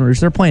playing in Baton Rouge,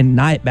 they're playing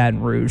night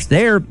Baton Rouge.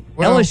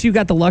 LSU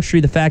got the luxury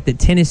of the fact that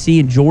Tennessee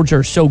and Georgia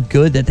are so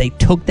good that they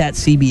took that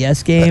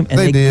CBS game and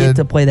they get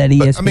to play that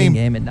ESPN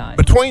game at 9.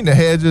 Between the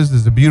Hedges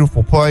is a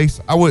beautiful place.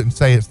 I wouldn't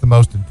say it's the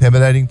most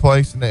intimidating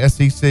place in the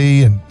SEC,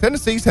 and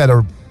Tennessee's had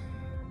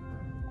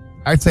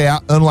I'd say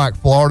unlike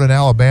Florida and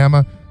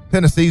Alabama,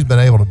 Tennessee's been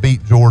able to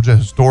beat Georgia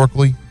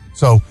historically.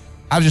 So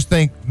I just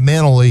think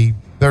mentally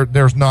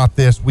there's not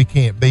this we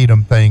can't beat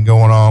them thing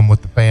going on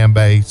with the fan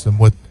base and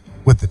with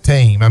the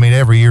team. I mean,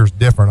 every year's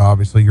different.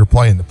 Obviously, you're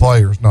playing the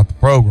players, not the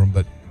program.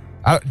 But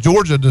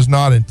Georgia does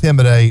not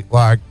intimidate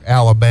like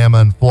Alabama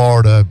and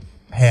Florida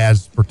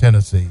has for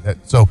Tennessee.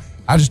 So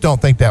I just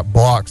don't think that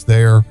blocks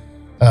there.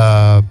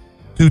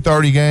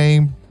 2:30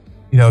 game.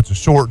 It's a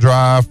short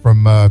drive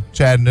from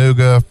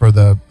Chattanooga for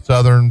the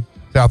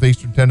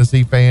southeastern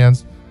Tennessee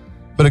fans.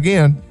 But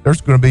again,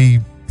 there's going to be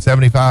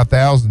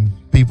 75,000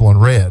 people in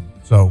red.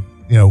 So,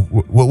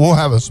 we'll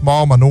have a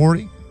small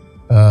minority,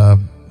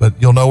 but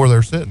you'll know where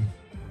they're sitting.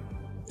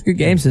 Good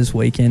games this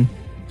weekend.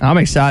 I'm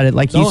excited.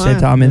 Like you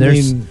said, Tommy,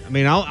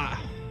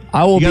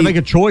 I will make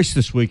a choice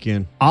this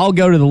weekend. I'll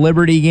go to the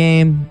Liberty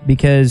game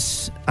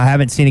because I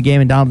haven't seen a game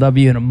in Donald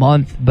W. in a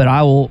month, but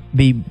I will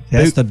be.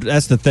 That's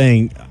the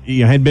thing.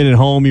 You had been at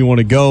home. You want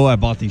to go. I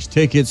bought these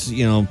tickets,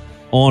 on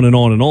and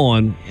on and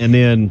on. And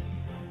then,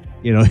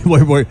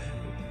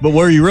 But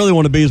where you really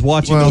want to be is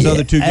watching those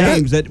other two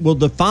games that will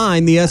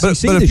define the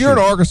SEC. But if you're an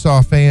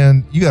Arkansas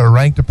fan, you got a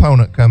ranked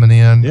opponent coming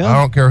in. Yeah.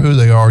 I don't care who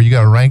they are. You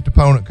got a ranked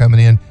opponent coming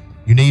in.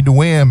 You need to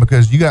win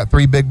because you got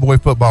 3 big boy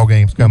football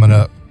games coming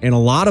up. And a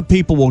lot of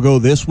people will go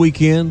this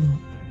weekend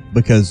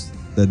because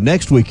the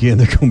next weekend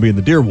they're going to be in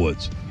the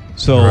Deerwoods.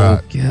 So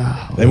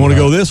they want to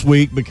go this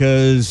week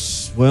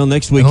because, well,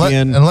 next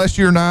weekend. Unless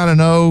you're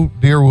 9-0,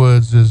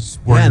 Deerwoods is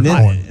where you're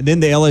going. And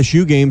then the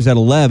LSU game's at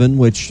 11,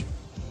 which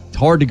it's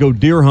hard to go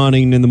deer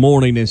hunting in the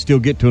morning and still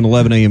get to an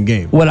 11 a.m.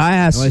 game. What I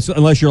asked,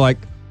 unless you're like,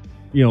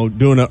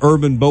 doing an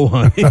urban bow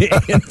hunt in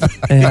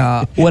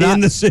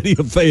the city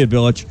of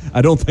Fayetteville, which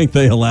I don't think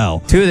they allow.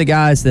 Two of the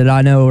guys that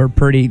I know are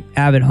pretty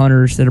avid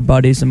hunters that are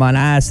buddies of mine,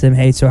 I asked them,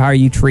 hey, so how are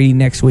you treating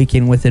next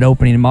weekend with it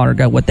opening in Modern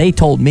Gun? What they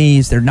told me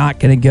is they're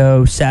not going to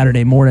go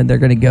Saturday morning. They're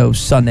going to go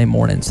Sunday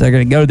morning. So they're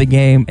going to go to the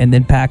game and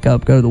then pack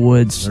up, go to the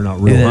woods. They're not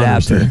real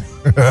hunters then.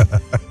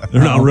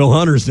 They're not real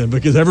hunters then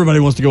because everybody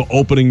wants to go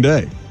opening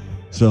day.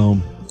 So...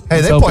 Hey,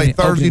 they play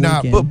Thursday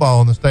night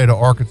football in the state of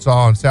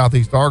Arkansas and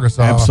Southeast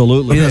Arkansas.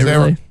 Absolutely.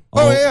 Yeah.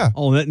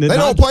 They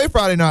don't play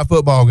Friday night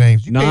football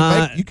games. You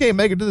can't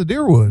make it to the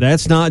Deerwood.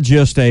 That's not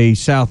just a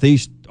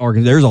Southeast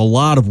Arkansas. There's a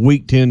lot of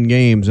Week 10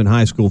 games in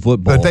high school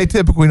football. But they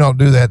typically don't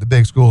do that at the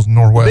big schools in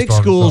Northwest Arkansas.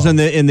 Big schools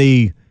in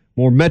the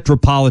more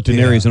metropolitan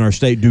areas in our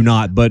state do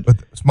not. But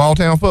small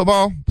town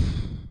football,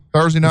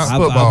 Thursday night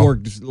football. I've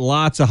worked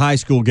lots of high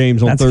school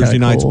games on Thursday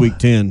nights, Week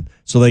 10.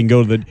 So they can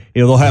go to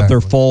they'll have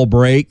their fall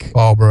break.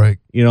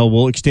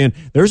 We'll extend.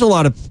 There's a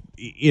lot of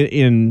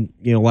in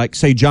like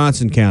say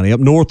Johnson County up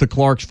north of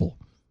Clarksville.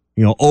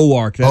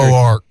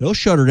 OARC. They'll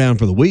shut her down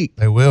for the week.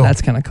 They will.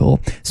 That's kind of cool.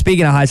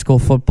 Speaking of high school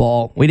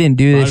football, we didn't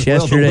do this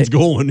yesterday. What's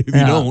going if you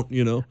don't?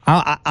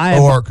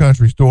 OARC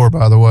Country Store,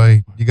 by the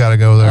way, you got to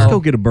go there. Let's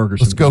go get a burger.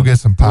 Let's go get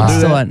some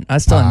pie. I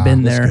still haven't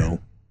been there.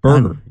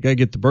 Burger. You gotta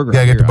get the burger.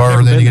 Yeah, get the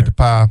burger, then you get the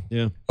pie.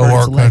 Yeah.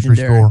 OARC Country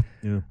Store.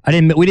 Yeah.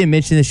 We didn't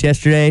mention this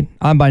yesterday.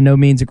 I'm by no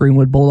means a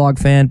Greenwood Bulldog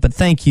fan, but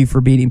thank you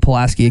for beating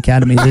Pulaski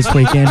Academy this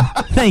weekend.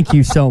 Thank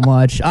you so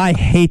much. I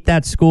hate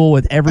that school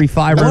with every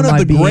fiber in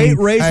my being. One of the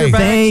great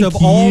Razorbacks of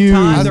all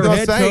time. Their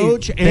head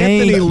coach,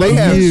 Anthony Lucas. They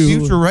have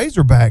future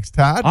Razorbacks,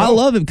 Todd. I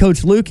love him,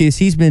 Coach Lucas.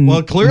 He's been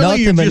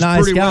nothing but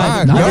nice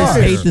guy. I just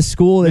hate the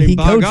school that he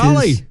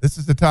coaches. This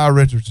is the Ty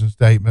Richardson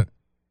statement.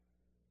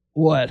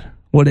 What?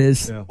 What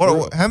is? Yeah.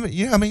 How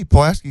many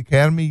Pulaski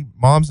Academy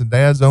moms and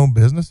dads own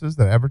businesses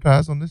that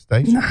advertise on this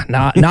station?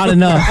 Not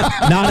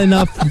enough. Not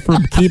enough for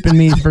keeping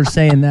me for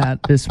saying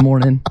that this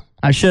morning.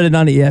 I should have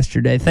done it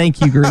yesterday.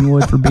 Thank you,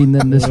 Greenwood, for beating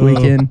them this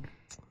weekend.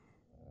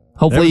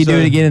 Hopefully you do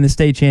it again in the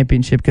state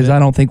championship because I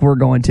don't think we're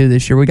going to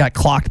this year. We got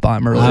clocked by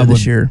them earlier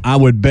this year. I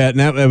would bet.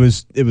 Now it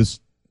was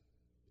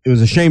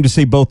a shame to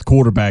see both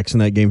quarterbacks in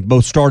that game,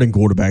 both starting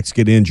quarterbacks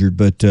get injured,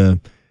 but.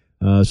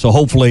 So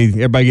hopefully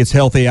everybody gets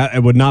healthy. I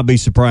would not be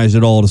surprised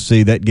at all to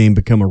see that game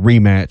become a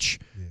rematch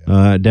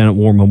down at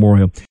War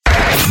Memorial.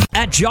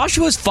 At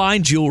Joshua's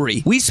Fine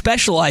Jewelry, we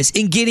specialize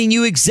in getting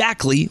you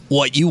exactly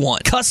what you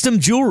want. Custom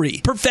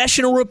jewelry,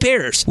 professional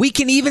repairs. We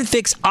can even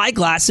fix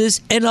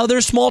eyeglasses and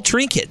other small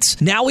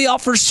trinkets. Now we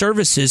offer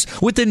services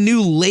with a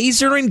new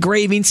laser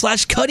engraving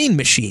 / cutting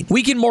machine.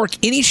 We can mark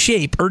any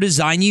shape or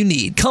design you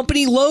need.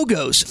 Company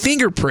logos,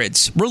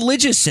 fingerprints,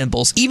 religious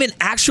symbols, even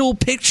actual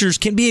pictures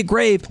can be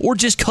engraved or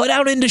just cut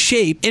out into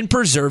shape and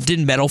preserved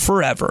in metal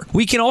forever.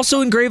 We can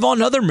also engrave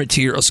on other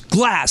materials,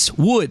 glass,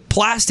 wood,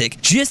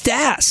 plastic. Just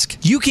ask.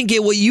 You can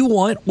get what you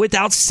want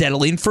without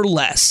settling for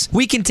less.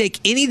 We can take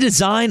any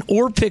design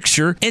or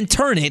picture and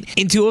turn it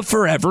into a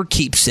forever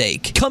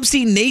keepsake. Come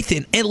see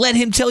Nathan and let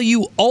him tell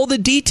you all the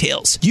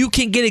details. You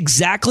can get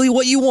exactly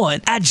what you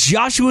want at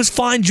Joshua's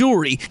Fine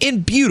Jewelry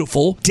in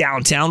beautiful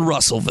downtown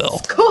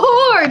Russellville.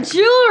 Core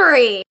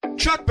Jewelry.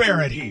 Chuck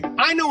Barrett here.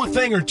 I know a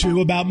thing or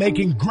two about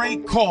making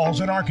great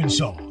calls in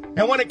Arkansas.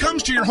 And when it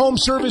comes to your home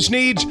service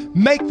needs,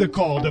 make the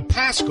call to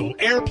Paschal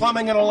Air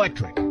Plumbing and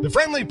Electric. The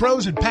friendly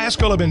pros at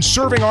Paschal have been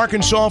serving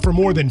Arkansas for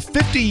more than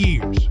 50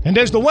 years. And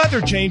as the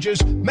weather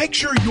changes, make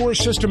sure your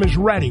system is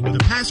ready with a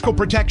Paschal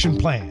protection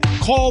plan.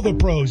 Call the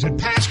pros at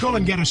Paschal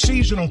and get a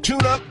seasonal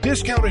tune-up,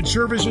 discounted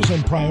services,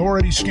 and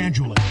priority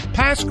scheduling.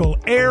 Paschal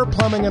Air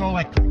Plumbing and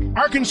Electric.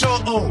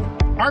 Arkansas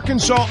owned.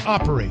 Arkansas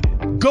operated.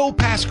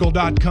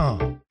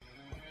 GoPaschal.com.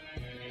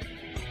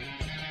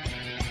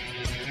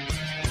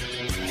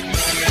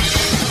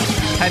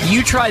 Have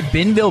you tried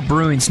Benville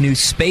Brewing's new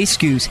Space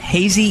Goose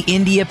Hazy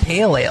India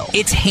Pale Ale?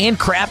 It's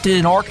handcrafted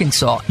in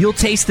Arkansas. You'll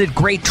taste the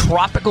great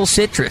tropical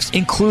citrus,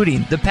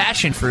 including the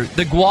passion fruit,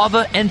 the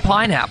guava, and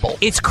pineapple.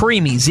 It's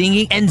creamy,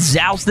 zingy, and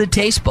zounds the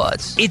taste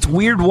buds. It's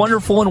weird,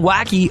 wonderful, and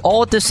wacky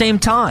all at the same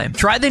time.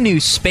 Try the new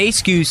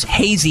Space Goose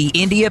Hazy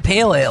India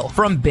Pale Ale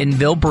from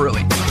Benville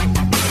Brewing.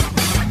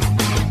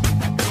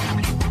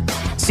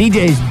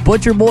 CJ's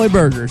Butcher Boy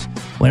Burgers.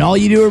 When all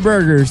you do are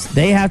burgers,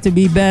 they have to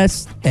be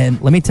best,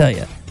 and let me tell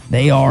you,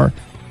 they are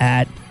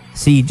at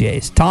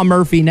CJ's. Tom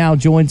Murphy now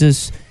joins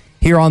us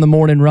here on the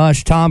Morning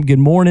Rush. Tom, good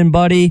morning,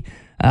 buddy.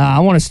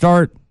 I want to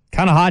start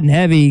kind of hot and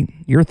heavy.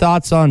 Your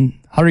thoughts on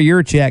Hunter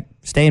Yurachek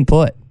staying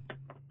put?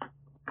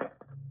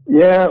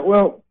 Yeah,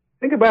 well,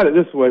 think about it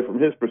this way from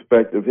his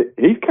perspective.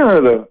 He's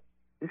kind of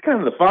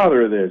the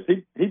father of this.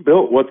 He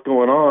built what's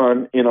going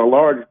on in a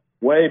large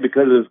way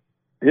because of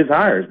his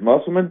hires.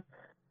 Musselman,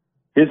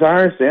 his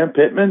hires, Sam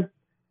Pittman.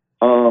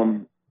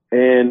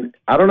 And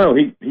I don't know,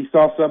 he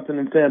saw something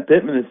in Sam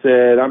Pittman and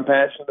said, I'm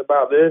passionate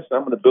about this.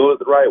 I'm going to build it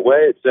the right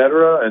way, et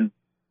cetera. And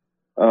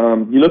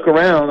you look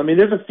around, I mean,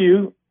 there's a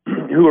few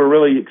who are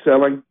really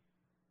excelling.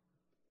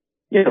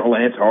 You know,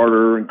 Lance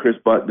Harder and Chris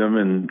Putnam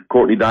and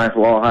Courtney Dice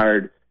were all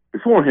hired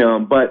before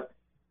him. But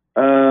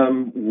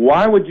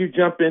why would you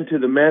jump into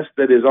the mess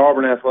that is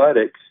Auburn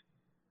athletics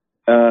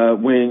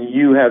when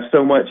you have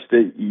so much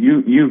that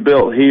you've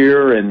built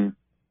here and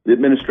the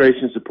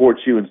administration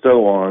supports you and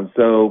so on?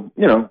 So,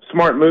 you know,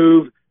 smart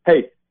move.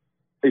 Hey,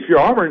 if you're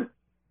Auburn,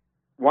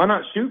 why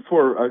not shoot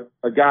for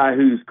a guy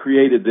who's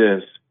created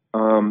this?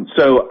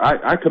 So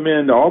I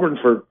commend Auburn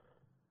for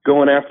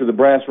going after the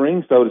brass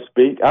ring, so to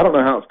speak. I don't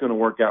know how it's going to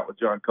work out with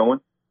John Cohen,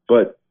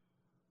 but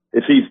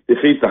if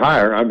he's the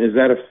hire, I mean, is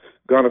that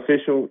gone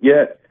official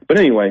yet? But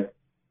anyway,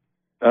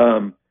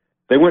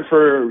 they went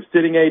for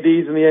sitting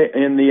ADs in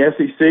the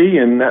SEC,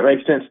 and that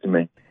makes sense to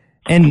me.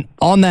 And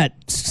on that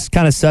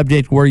kind of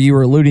subject where you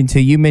were alluding to,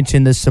 you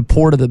mentioned the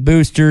support of the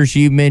boosters.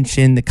 You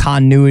mentioned the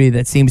continuity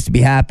that seems to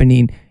be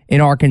happening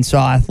in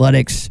Arkansas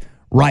athletics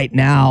right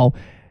now.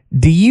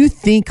 Do you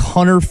think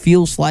Hunter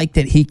feels like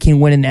that he can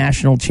win a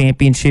national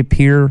championship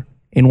here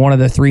in one of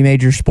the three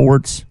major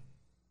sports?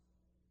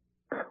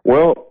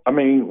 Well, I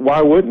mean,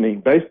 why wouldn't he?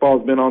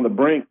 Baseball's been on the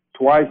brink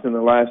twice in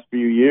the last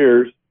few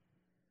years.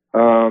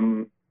 I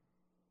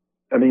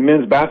mean,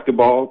 men's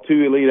basketball,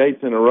 2 Elite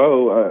Eights in a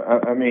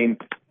row. I mean,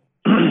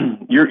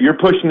 you're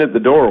pushing at the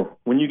door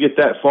when you get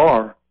that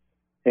far.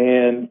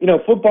 And, you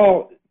know,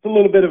 football, it's a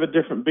little bit of a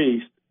different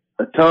beast.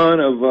 A ton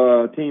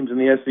of teams in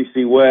the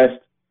SEC West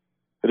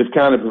that have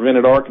kind of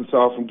prevented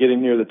Arkansas from getting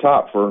near the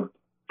top for,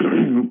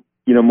 you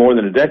know, more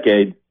than a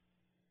decade.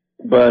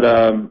 But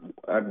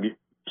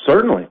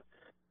certainly,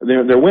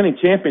 they're winning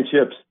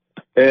championships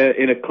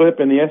in a clip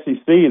in the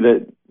SEC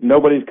that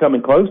nobody's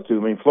coming close to.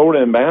 I mean,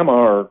 Florida and Bama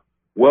are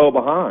well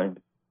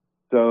behind.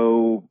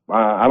 So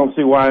I don't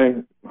see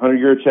why Hunter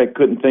Yurachek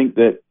couldn't think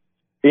that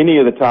any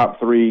of the top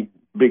three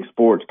big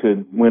sports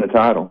could win a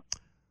title.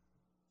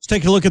 Let's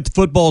take a look at the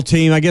football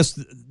team. I guess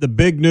the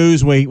big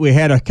news, we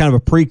had a kind of a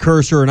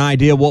precursor, an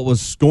idea what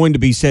was going to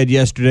be said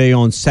yesterday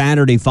on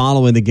Saturday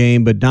following the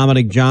game, but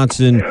Dominic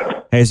Johnson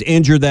has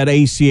injured that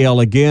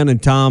ACL again,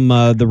 and Tom,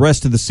 the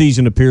rest of the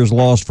season appears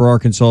lost for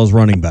Arkansas's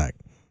running back.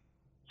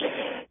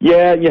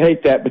 Yeah, you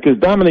hate that because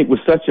Dominic was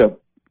such a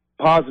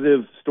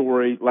positive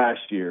story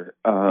last year.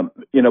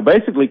 You know,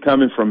 basically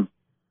coming from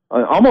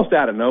almost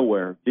out of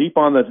nowhere, deep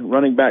on the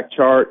running back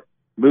chart,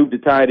 moved to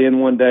tight end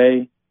one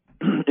day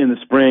in the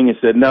spring and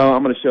said, no,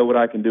 I'm going to show what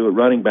I can do at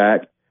running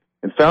back,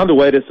 and found a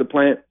way to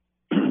supplant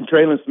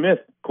Traylon Smith,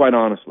 quite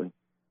honestly.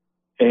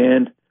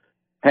 And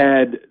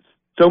had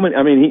so many,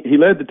 I mean, he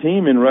led the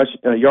team in rush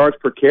yards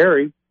per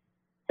carry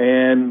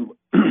and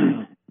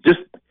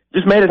just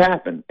made it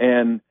happen.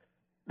 And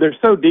they're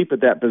so deep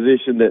at that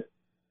position that,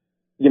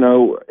 you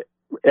know,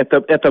 at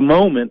the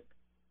moment,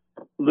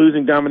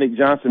 losing Dominic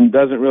Johnson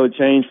doesn't really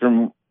change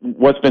from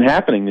what's been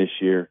happening this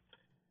year.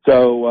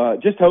 So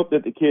just hope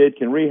that the kid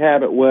can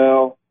rehab it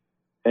well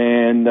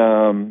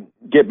and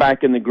get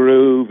back in the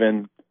groove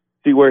and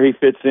see where he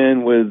fits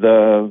in with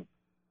the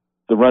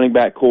running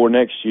back core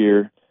next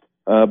year.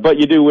 But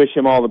you do wish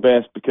him all the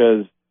best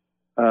because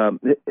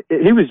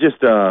he was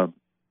just a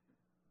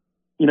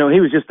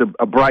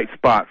bright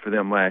spot for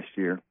them last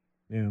year.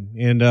 Yeah,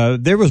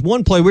 and there was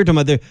one play we were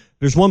talking about.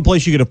 There's one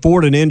place you could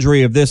afford an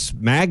injury of this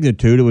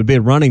magnitude. It would be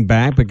a running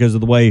back because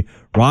of the way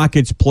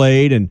Rockets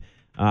played, and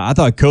I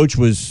thought Coach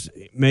was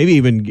maybe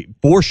even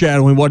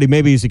foreshadowing what he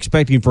maybe is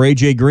expecting for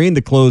A.J. Green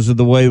to close of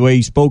the way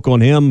he spoke on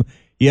him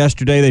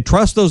yesterday. They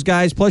trust those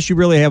guys. Plus, you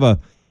really have a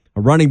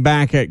running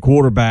back at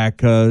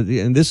quarterback,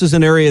 and this is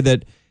an area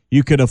that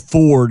you could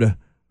afford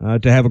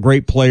to have a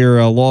great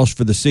player lost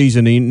for the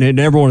season. You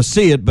never want to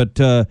see it, but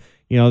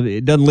you know,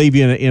 it doesn't leave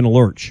you in a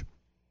lurch.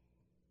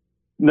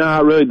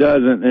 No, it really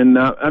doesn't. And,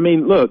 I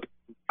mean, look,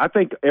 I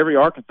think every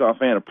Arkansas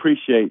fan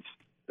appreciates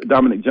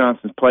Dominic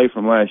Johnson's play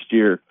from last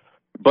year.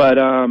 But,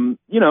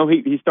 you know,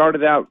 he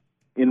started out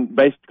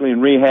basically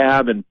in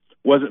rehab and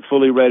wasn't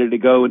fully ready to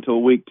go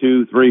until week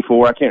 2, 3,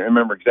 4. I can't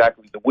remember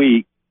exactly the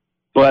week.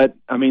 But,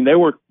 I mean, they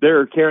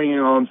were carrying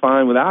on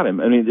fine without him.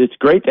 I mean, it's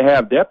great to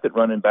have depth at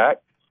running back.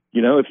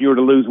 You know, if you were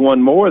to lose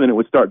one more, then it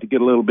would start to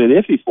get a little bit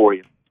iffy for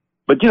you.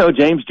 But, you know,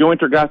 James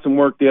Jointer got some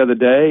work the other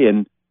day,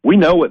 and we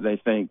know what they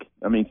think.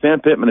 I mean, Sam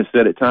Pittman has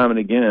said it time and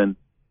again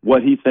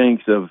what he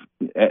thinks of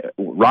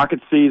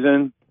Rockets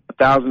season,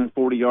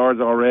 1,040 yards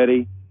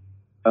already,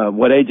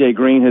 what A.J.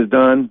 Green has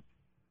done.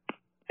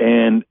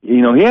 And,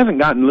 you know, he hasn't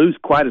gotten loose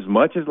quite as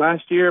much as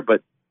last year,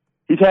 but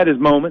he's had his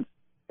moments.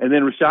 And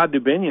then Rashad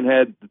Dubinion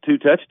had the 2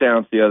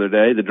 touchdowns the other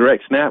day. The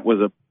direct snap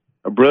was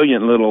a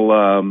brilliant little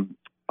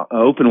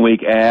open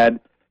week ad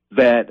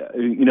that,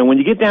 you know, when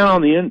you get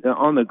down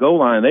on the goal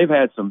line, they've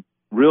had some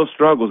real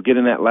struggles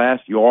getting that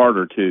last yard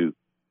or two.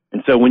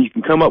 And so when you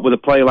can come up with a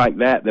play like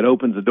that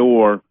opens the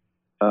door,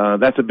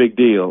 that's a big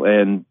deal.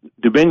 And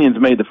Dubinion's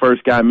made the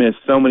first guy miss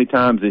so many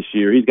times this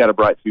year. He's got a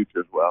bright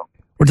future as well.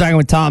 We're talking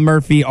with Tom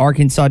Murphy,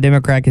 Arkansas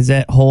Democrat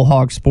Gazette, Whole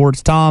Hog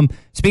Sports. Tom,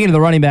 speaking of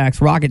the running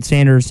backs, Rocket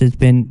Sanders has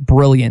been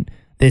brilliant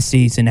this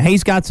season.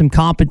 He's got some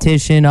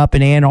competition up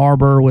in Ann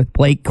Arbor with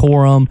Blake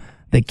Corum,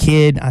 the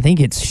kid. I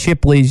think it's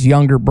Shipley's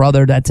younger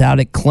brother that's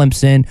out at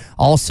Clemson.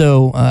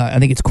 Also, I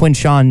think it's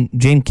Quinshawn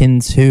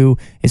Jenkins, who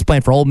is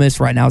playing for Ole Miss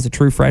right now as a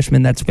true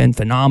freshman. That's been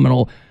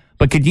phenomenal.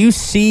 But could you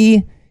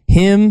see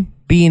him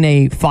being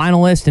a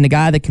finalist and a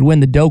guy that could win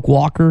the Doak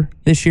Walker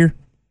this year?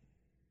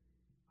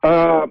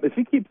 If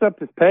he keeps up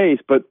this pace,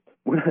 but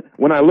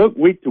when I look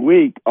week to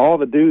week, all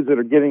the dudes that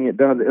are getting it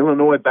done, the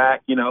Illinois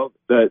back,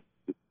 that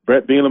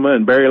Brett Bielema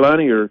and Barry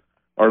Lunny are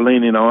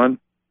leaning on.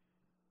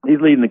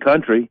 He's leading the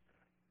country,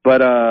 but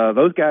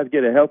those guys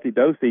get a healthy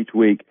dose each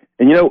week.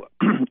 And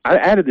I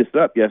added this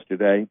up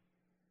yesterday.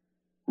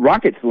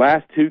 Rocket's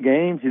last 2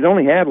 games, he's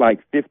only had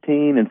like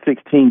 15 and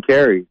 16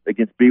 carries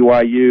against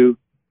BYU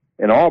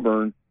and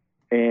Auburn,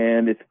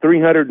 and it's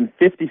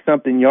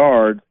 350-something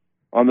yards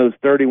on those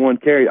 31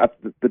 carries.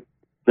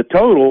 The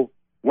total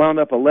wound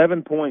up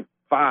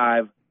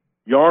 11.5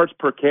 yards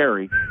per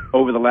carry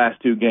over the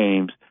last 2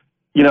 games.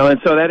 And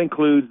so that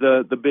includes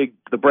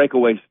the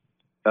breakaway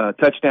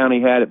touchdown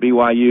he had at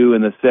BYU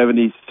and the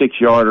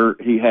 76-yarder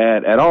he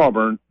had at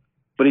Auburn.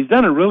 But he's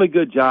done a really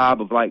good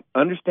job of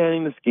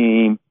understanding the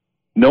scheme,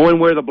 knowing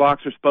where the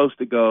blocks are supposed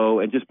to go,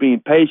 and just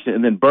being patient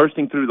and then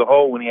bursting through the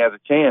hole when he has a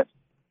chance.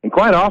 And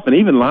quite often,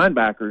 even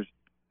linebackers,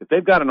 if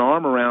they've got an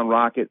arm around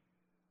Rocket,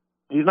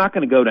 he's not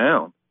going to go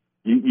down.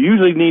 You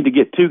usually need to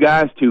get 2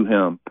 guys to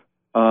him.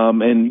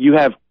 And you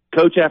have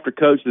coach after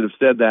coach that have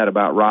said that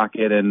about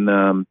Rocket.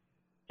 And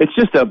it's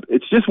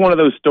just one of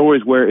those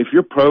stories where if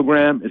your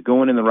program is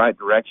going in the right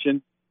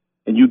direction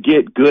and you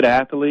get good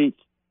athletes,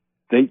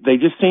 they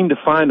just seem to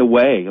find a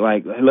way.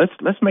 Like,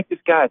 let's make this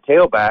guy a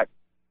tailback.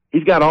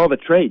 He's got all the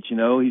traits,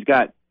 He's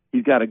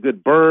got a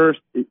good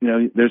burst.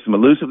 There's some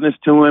elusiveness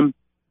to him,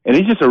 and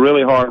he's just a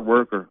really hard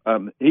worker.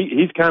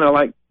 He's kind of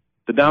like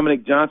the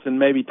Dominic Johnson,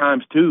 maybe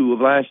times 2 of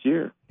last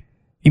year.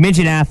 You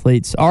mentioned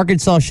athletes.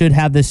 Arkansas should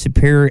have the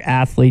superior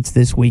athletes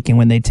this weekend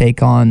when they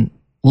take on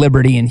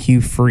Liberty and Hugh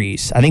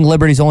Freeze. I think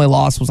Liberty's only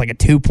loss was like a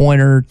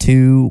 2-pointer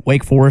to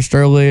Wake Forest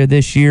earlier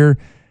this year.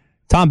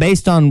 Tom,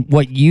 based on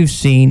what you've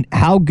seen,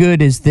 how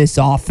good is this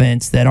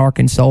offense that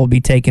Arkansas will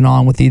be taking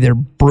on with either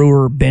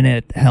Brewer or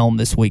Bennett at the helm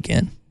this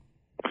weekend?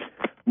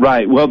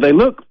 Right. Well, they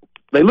look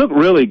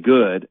really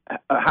good.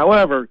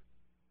 However,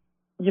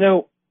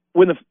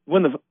 when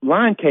the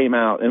line came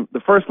out, and the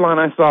first line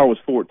I saw was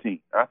 14,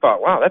 I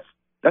thought, wow,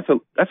 that's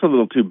a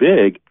little too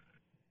big.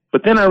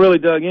 But then I really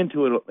dug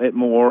into it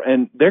more,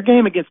 and their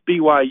game against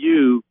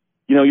BYU,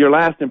 your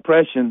last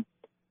impression,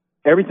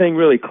 everything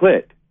really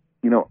clicked.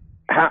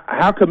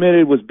 How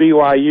committed was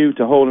BYU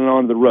to holding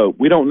on to the rope?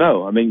 We don't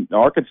know. I mean,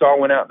 Arkansas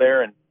went out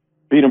there and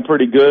beat them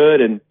pretty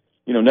good, and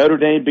Notre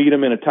Dame beat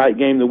them in a tight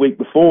game the week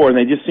before, and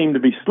they just seem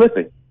to be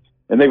slipping.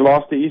 And they've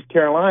lost to East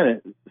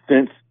Carolina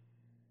since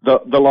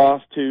the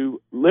loss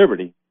to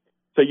Liberty.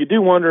 So you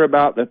do wonder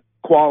about the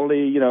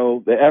quality,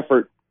 the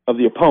effort of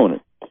the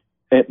opponent.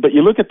 But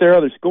you look at their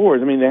other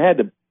scores. I mean, they had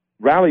to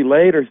rally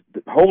late or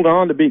hold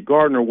on to beat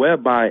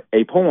Gardner-Webb by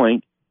a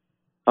point.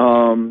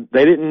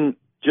 They didn't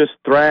just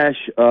thrash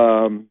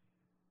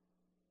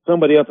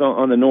somebody up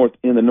in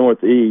the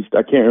Northeast.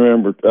 I can't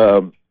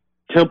remember,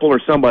 Temple or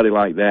somebody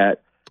like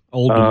that.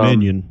 Old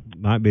Dominion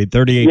might be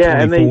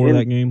 38-24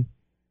 that game.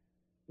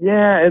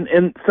 Yeah,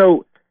 and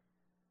so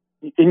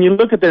and you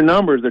look at their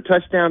numbers. Their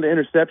touchdown to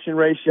interception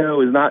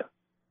ratio is not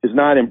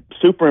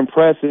super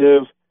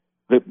impressive.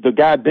 The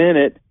guy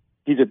Bennett,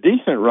 he's a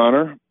decent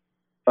runner,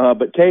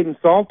 but Caden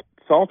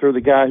Salter,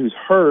 the guy who's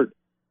hurt,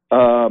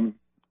 was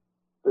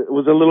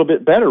a little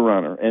bit better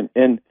runner.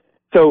 And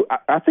so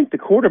I think the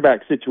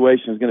quarterback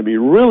situation is going to be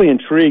really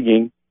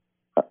intriguing,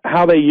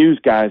 how they use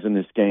guys in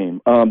this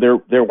game.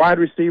 Their wide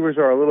receivers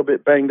are a little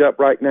bit banged up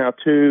right now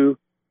too.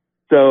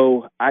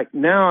 So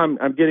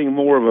I'm getting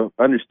more of an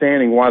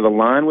understanding why the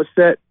line was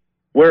set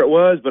where it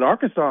was, but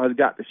Arkansas has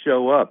got to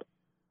show up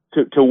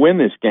to win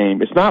this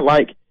game. It's not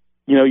like,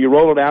 you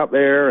roll it out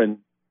there and,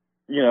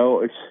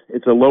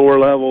 it's a lower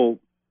level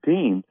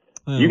team.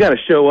 You got to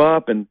show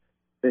up, and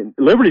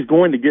Liberty's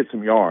going to get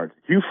some yards.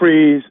 Hugh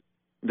Freeze,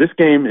 this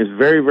game is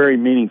very, very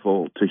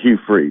meaningful to Hugh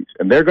Freeze,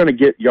 and they're going to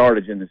get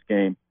yardage in this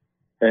game.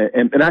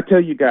 And I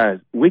tell you guys,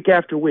 week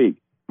after week,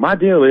 my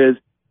deal is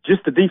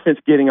just the defense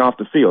getting off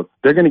the field.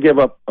 They're going to give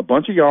up a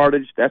bunch of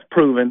yardage. That's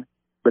proven.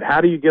 But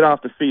how do you get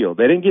off the field?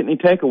 They didn't get any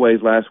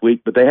takeaways last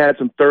week, but they had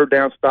some third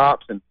down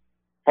stops, and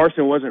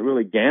Harsin wasn't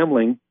really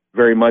gambling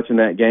very much in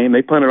that game.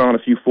 They punted on a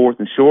few 4th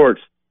and shorts,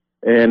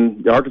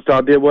 and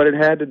Arkansas did what it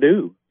had to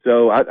do.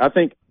 So I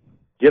think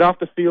get off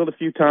the field a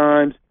few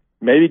times,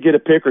 maybe get a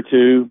pick or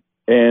two,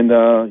 and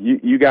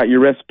you got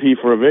your recipe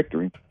for a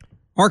victory.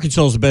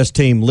 Arkansas is the best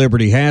team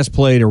Liberty has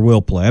played or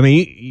will play. I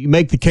mean, you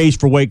make the case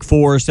for Wake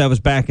Forest. That was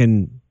back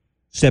in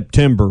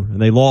September,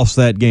 and they lost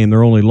that game,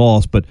 their only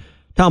loss. But,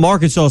 Tom,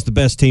 Arkansas is the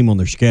best team on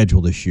their schedule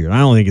this year. I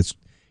don't think it's,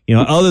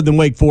 other than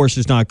Wake Forest,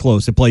 it's not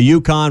close. They play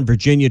UConn,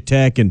 Virginia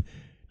Tech, and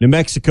New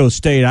Mexico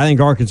State. I think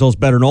Arkansas is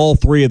better than all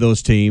 3 of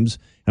those teams.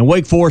 And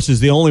Wake Forest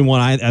is the only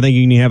one I think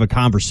you can have a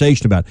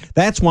conversation about.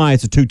 That's why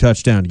it's a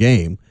 2-touchdown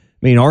game. I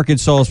mean,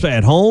 Arkansas is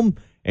at home,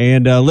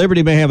 and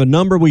Liberty may have a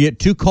number. We get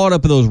too caught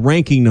up in those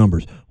ranking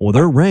numbers. Well,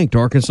 they're ranked.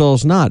 Arkansas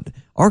is not.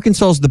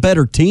 Arkansas is the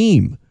better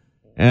team.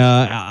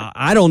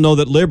 I don't know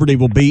that Liberty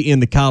will be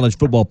in the college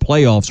football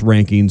playoffs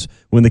rankings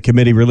when the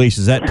committee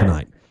releases that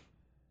tonight.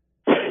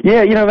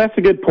 Yeah, that's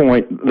a good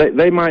point.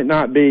 They might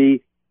not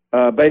be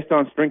based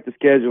on strength of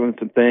schedule and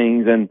some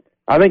things. And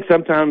I think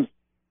sometimes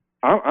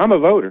I'm a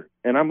voter,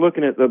 and I'm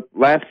looking at the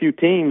last few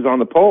teams on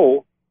the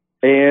poll,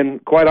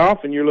 and quite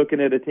often you're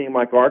looking at a team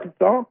like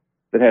Arkansas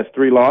that has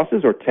 3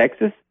 losses, or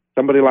Texas,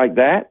 somebody like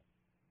that,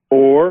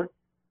 or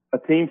a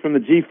team from the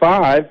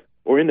G5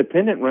 or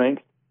independent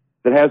ranks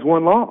that has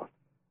 1 loss.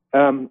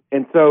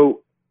 And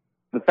so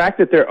the fact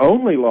that their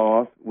only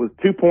loss was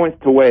 2 points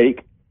to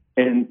Wake,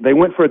 and they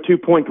went for a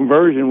 2-point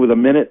conversion with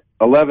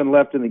 1:11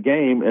 left in the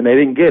game, and they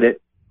didn't get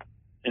it.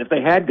 And if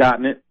they had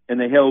gotten it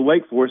and they held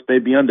Wake Forest,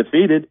 they'd be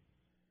undefeated,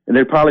 and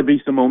there'd probably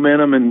be some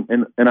momentum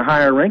and a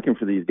higher ranking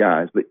for these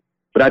guys.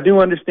 But I do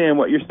understand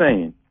what you're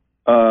saying.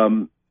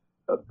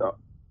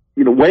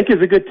 Wake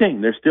is a good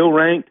team. They're still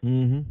ranked,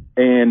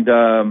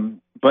 and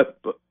but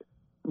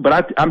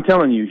I'm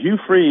telling you, Hugh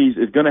Freeze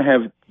is going to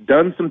have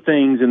done some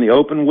things in the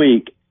open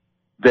week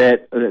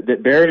that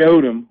Barry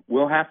Odom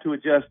will have to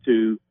adjust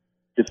to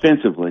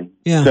defensively.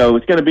 Yeah. So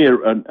it's going to be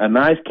a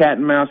nice cat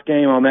and mouse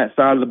game on that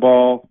side of the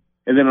ball.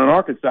 And then on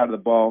Arkansas side of the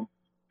ball,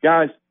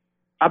 guys,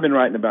 I've been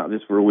writing about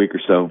this for a week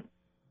or so.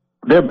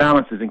 Their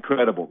balance is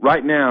incredible.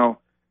 Right now,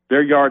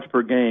 their yards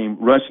per game,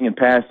 rushing and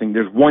passing,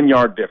 there's 1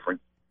 yard difference.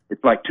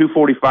 It's like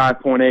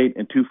 245.8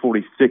 and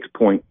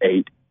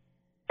 246.8.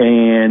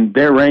 And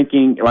their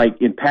ranking,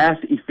 like in pass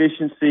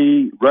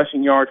efficiency,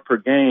 rushing yards per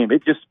game,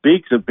 it just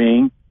speaks of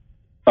being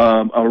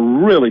a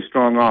really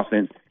strong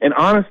offense. And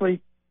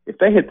honestly, if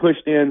they had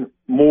pushed in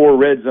more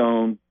red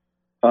zone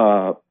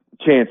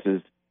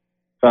chances,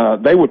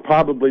 they would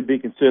probably be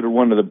considered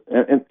one of the,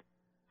 and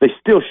they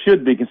still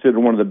should be considered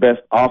one of the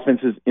best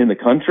offenses in the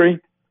country.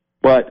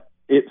 But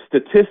it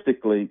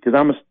statistically, because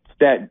I'm a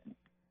stat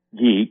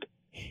geek,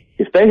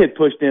 if they had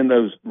pushed in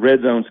those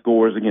red zone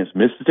scores against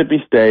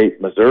Mississippi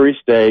State, Missouri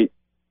State,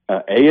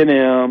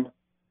 A&M,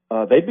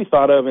 they'd be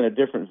thought of in a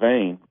different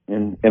vein.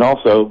 And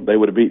also they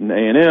would have beaten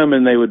A&M,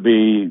 and they would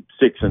be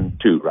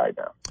 6-2 right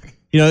now.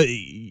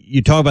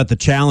 You talk about the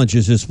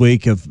challenges this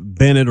week of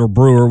Bennett or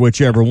Brewer,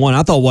 whichever one.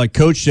 I thought what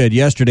Coach said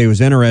yesterday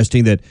was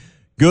interesting, that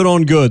good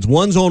on goods,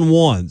 ones on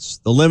ones.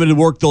 The limited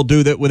work they'll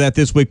do with that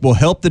this week will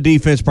help the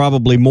defense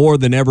probably more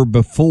than ever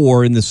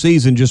before in the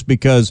season, just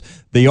because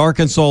the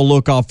Arkansas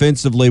look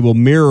offensively will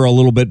mirror a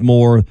little bit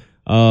more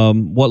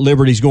what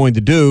Liberty's going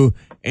to do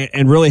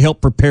and really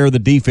help prepare the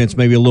defense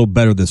maybe a little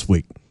better this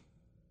week.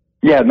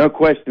 Yeah, no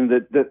question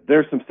that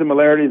there's some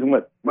similarities in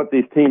what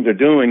these teams are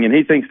doing, and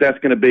he thinks that's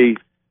going to be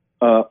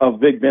of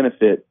big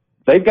benefit.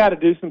 They've got to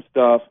do some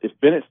stuff. If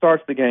Bennett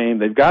starts the game,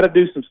 they've got to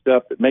do some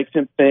stuff that makes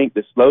him think,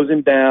 that slows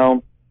him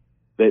down,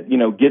 that,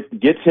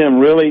 gets him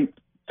really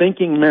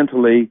thinking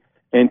mentally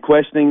and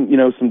questioning,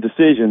 some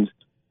decisions.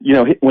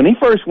 When he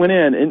first went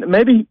in, and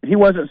maybe he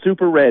wasn't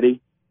super ready,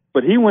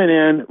 but he went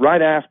in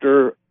right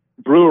after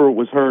Brewer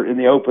was hurt in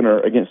the opener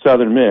against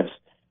Southern Miss,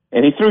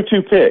 and he threw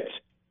 2 picks.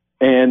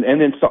 And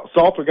then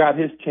Salter got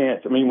his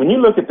chance. I mean, when you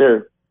look at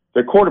their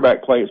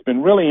quarterback play, it's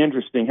been really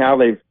interesting how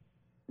they've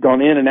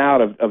gone in and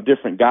out of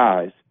different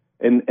guys.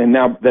 And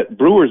now that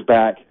Brewer's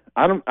back,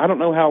 I don't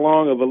know how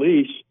long of a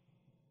leash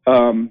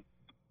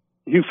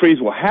Hugh Freeze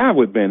will have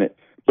with Bennett,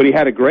 but he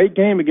had a great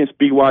game against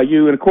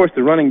BYU. And of course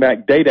the running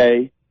back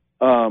Day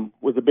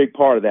was a big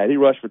part of that. He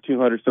rushed for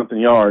 200-something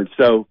yards.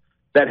 So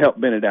that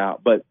helped Bennett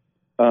out. But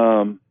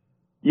I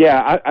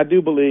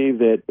do believe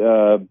that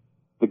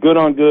the good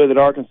on good that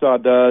Arkansas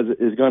does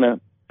is going to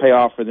pay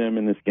off for them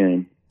in this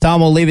game.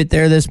 Tom, we'll leave it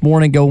there this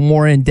morning, go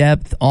more in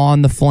depth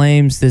on the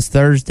Flames this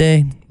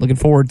Thursday. Looking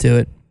forward to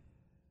it.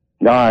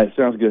 All right,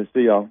 sounds good.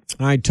 See y'all.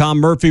 All right, Tom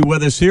Murphy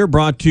with us here,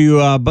 brought to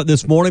you but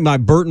this morning by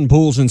Burton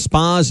Pools and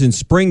Spas in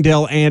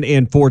Springdale and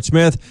in Fort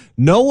Smith.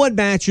 No one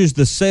matches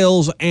the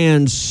sales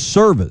and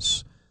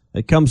service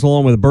that comes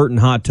along with a Burton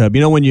hot tub.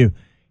 When you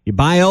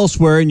buy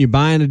elsewhere and you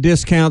buy in a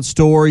discount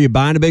store, you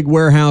buy in a big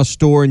warehouse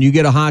store, and you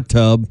get a hot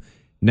tub,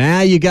 now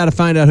you got to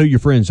find out who your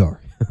friends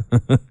are.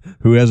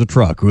 Who has a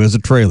truck, who has a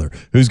trailer,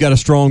 who's got a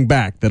strong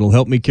back that'll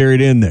help me carry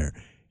it in there.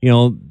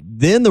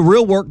 Then the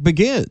real work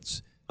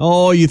begins.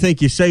 Oh, you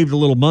think you saved a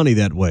little money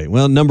that way.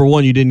 Well, number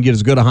one, you didn't get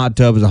as good a hot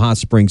tub as a hot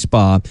spring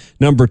spa.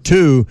 Number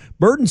two,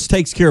 Burton's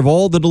takes care of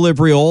all the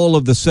delivery, all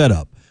of the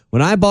setup.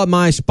 When I bought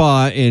my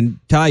spa, and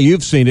Ty,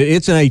 you've seen it,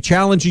 it's in a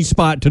challenging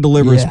spot to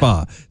deliver a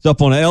spa. It's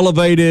up on an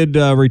elevated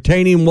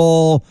retaining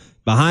wall,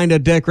 behind a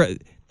deck.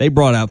 They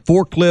brought out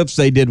forklifts.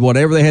 They did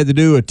whatever they had to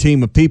do. A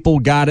team of people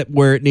got it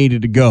where it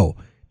needed to go.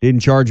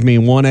 Didn't charge me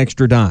one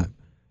extra dime.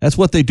 That's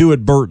what they do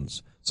at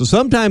Burton's. So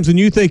sometimes when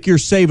you think you're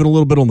saving a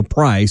little bit on the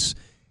price,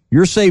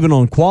 you're saving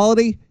on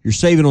quality, you're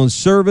saving on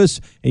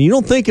service, and you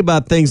don't think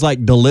about things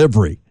like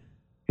delivery.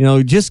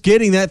 Just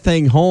getting that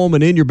thing home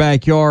and in your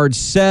backyard,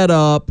 set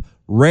up,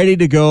 ready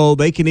to go.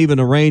 They can even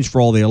arrange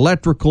for all the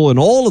electrical and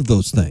all of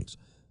those things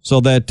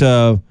so that,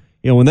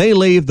 when they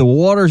leave, the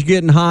water's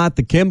getting hot,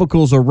 the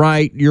chemicals are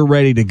right, you're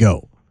ready to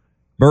go.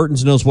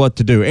 Burton's knows what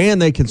to do,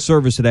 and they can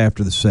service it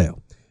after the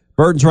sale.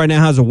 Burton's right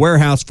now has a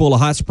warehouse full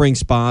of hot spring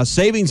spas,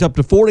 savings up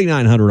to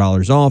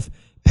 $4,900 off,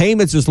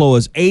 payments as low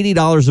as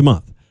 $80 a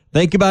month.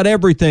 Think about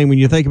everything when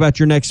you think about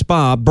your next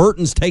spa.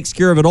 Burton's takes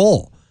care of it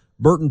all.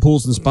 Burton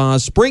Pools and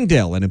Spas,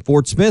 Springdale and in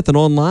Fort Smith, and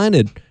online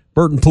at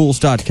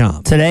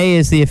burtonpools.com. Today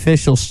is the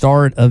official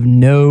start of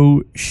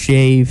No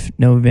Shave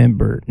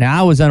November. Now,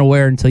 I was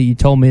unaware until you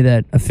told me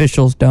that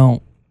officials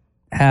don't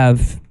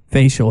have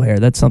facial hair.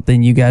 That's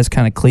something you guys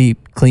kind of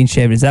clean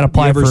shaven. Does that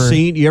apply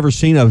you ever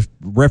seen a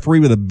referee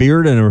with a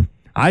beard and a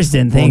I just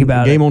didn't think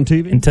about game it on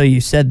TV until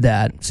you said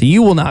that. So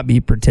you will not be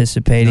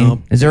participating.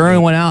 No. Is there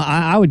anyone else?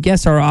 I would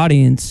guess our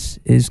audience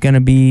is going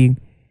to be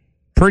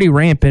pretty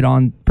rampant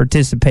on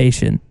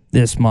participation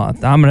this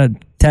month. I'm going to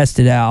test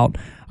it out.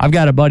 I've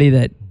got a buddy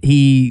that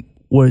he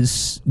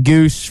was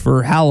Goose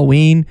for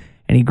Halloween,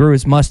 and he grew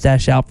his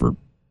mustache out for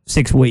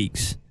 6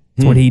 weeks.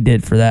 That's what he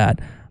did for that.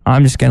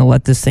 I'm just going to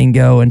let this thing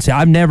go and say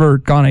I've never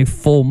gone a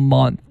full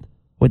month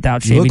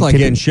without shaving. You look like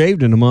getting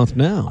shaved in a month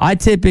now. I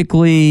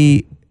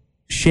typically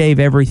shave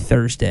every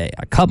Thursday.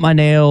 I cut my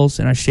nails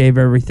and I shave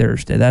every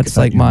Thursday. That's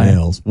like my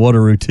nails. What a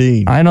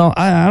routine. I know.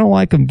 I don't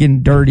like them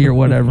getting dirty or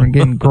whatever and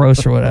getting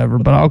gross or whatever,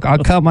 but I'll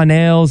cut my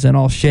nails and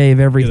I'll shave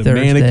every Get a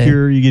Thursday.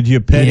 manicure, you get you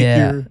a pedicure.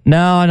 Yeah.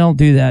 No, I don't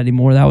do that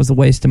anymore. That was a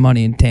waste of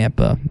money in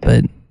Tampa,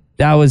 but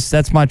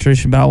that's my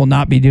tradition, but I will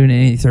not be doing it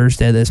any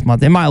Thursday this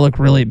month. It might look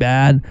really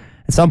bad.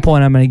 At some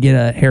point, I'm going to get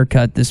a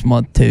haircut this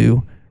month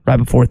too, right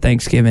before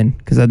Thanksgiving,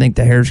 because I think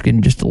the hair's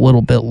getting just a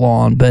little bit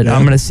long, but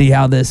I'm going to see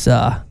how this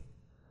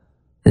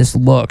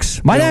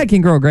looks. My dad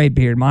can grow a great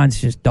beard. Mine's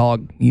just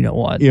dog, you know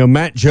what.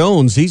 Matt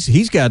Jones,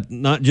 he's got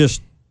not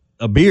just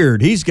a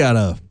beard, he's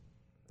got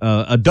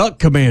a duck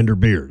commander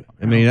beard.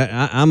 I mean,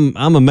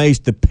 I'm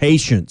amazed the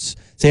patience.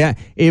 See,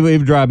 it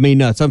would drive me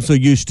nuts. I'm so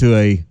used to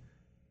a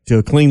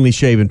cleanly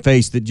shaven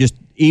face that just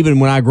even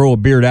when I grow a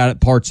beard out at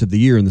parts of the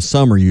year in the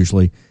summer,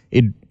 usually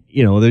it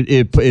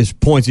is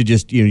points that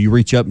just you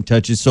reach up and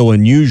touch. It's so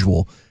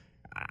unusual.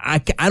 I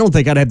don't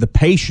think I'd have the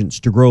patience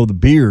to grow the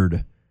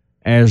beard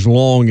as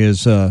long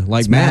as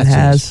like Matt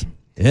has.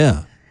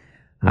 Yeah.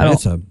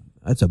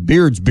 That's a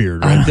beard's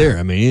beard right there.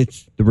 I mean,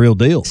 it's the real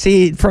deal.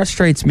 See, it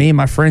frustrates me.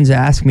 My friends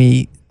ask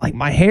me, like,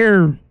 my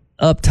hair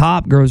up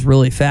top grows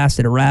really fast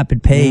at a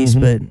rapid pace,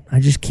 but I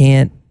just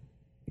can't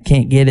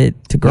get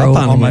it to grow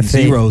on my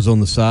face. Zeros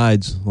on the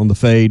sides, on the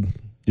fade,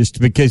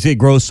 just because it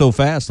grows so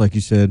fast, like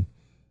you said.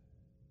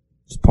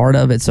 It's part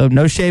of it. So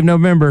No Shave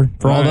November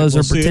for all those who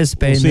are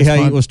participating. We'll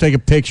see let's take a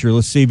picture.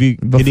 Let's see if you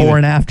before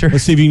and after.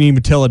 Let's see if you can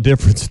even tell a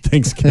difference at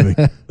Thanksgiving.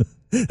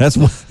 That's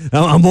what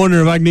I'm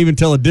wondering if I can even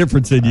tell a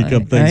difference in you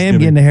come Thanksgiving. I am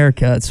getting a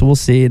haircut, so we'll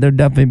see. There'll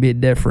definitely be a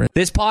difference.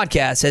 This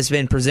podcast has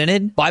been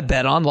presented by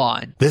Bet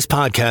Online. This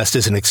podcast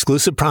is an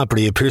exclusive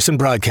property of Pearson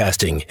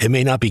Broadcasting. It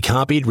may not be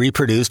copied,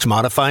 reproduced,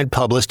 modified,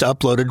 published,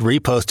 uploaded,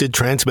 reposted,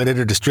 transmitted,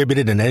 or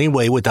distributed in any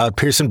way without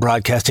Pearson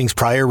Broadcasting's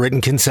prior written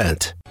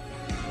consent.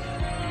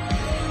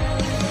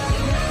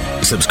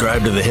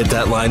 Subscribe to the Hit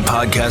That Line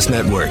Podcast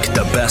Network,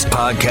 the best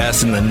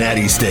podcast in the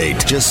Natty State.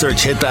 Just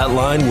search Hit That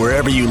Line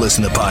wherever you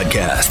listen to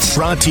podcasts.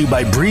 Brought to you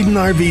by Breeden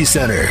RV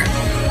Center.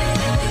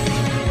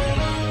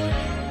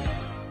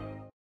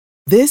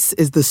 This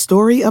is the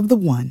story of the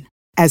one.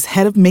 As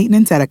head of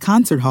maintenance at a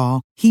concert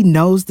hall, he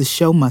knows the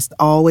show must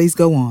always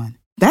go on.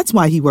 That's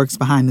why he works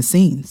behind the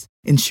scenes,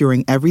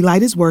 ensuring every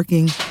light is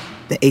working,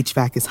 the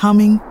HVAC is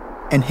humming,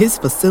 and his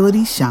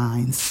facility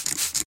shines.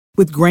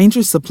 With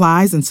Grainger's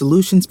supplies and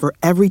solutions for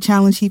every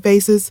challenge he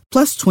faces,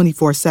 plus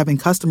 24/7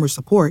 customer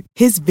support,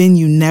 his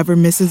venue never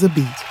misses a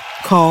beat.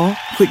 Call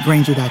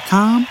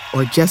quickgrainger.com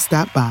or just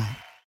stop by.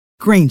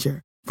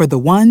 Grainger, for the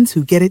ones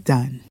who get it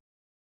done.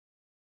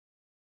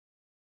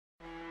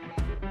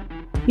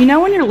 You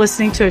know when you're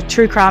listening to a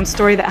true crime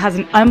story that has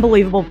an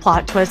unbelievable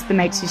plot twist that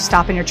makes you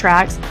stop in your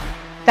tracks?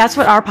 That's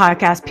what our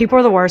podcast, People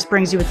Are the Worst,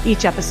 brings you with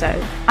each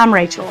episode. I'm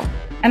Rachel.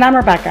 And I'm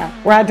Rebecca.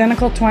 We're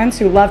identical twins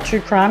who love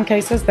true crime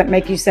cases that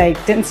make you say,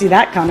 didn't see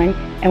that coming,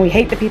 and we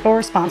hate the people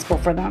responsible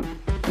for them.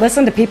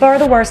 Listen to People Are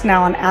the Worst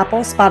now on Apple,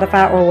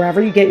 Spotify, or wherever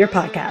you get your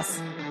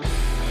podcasts.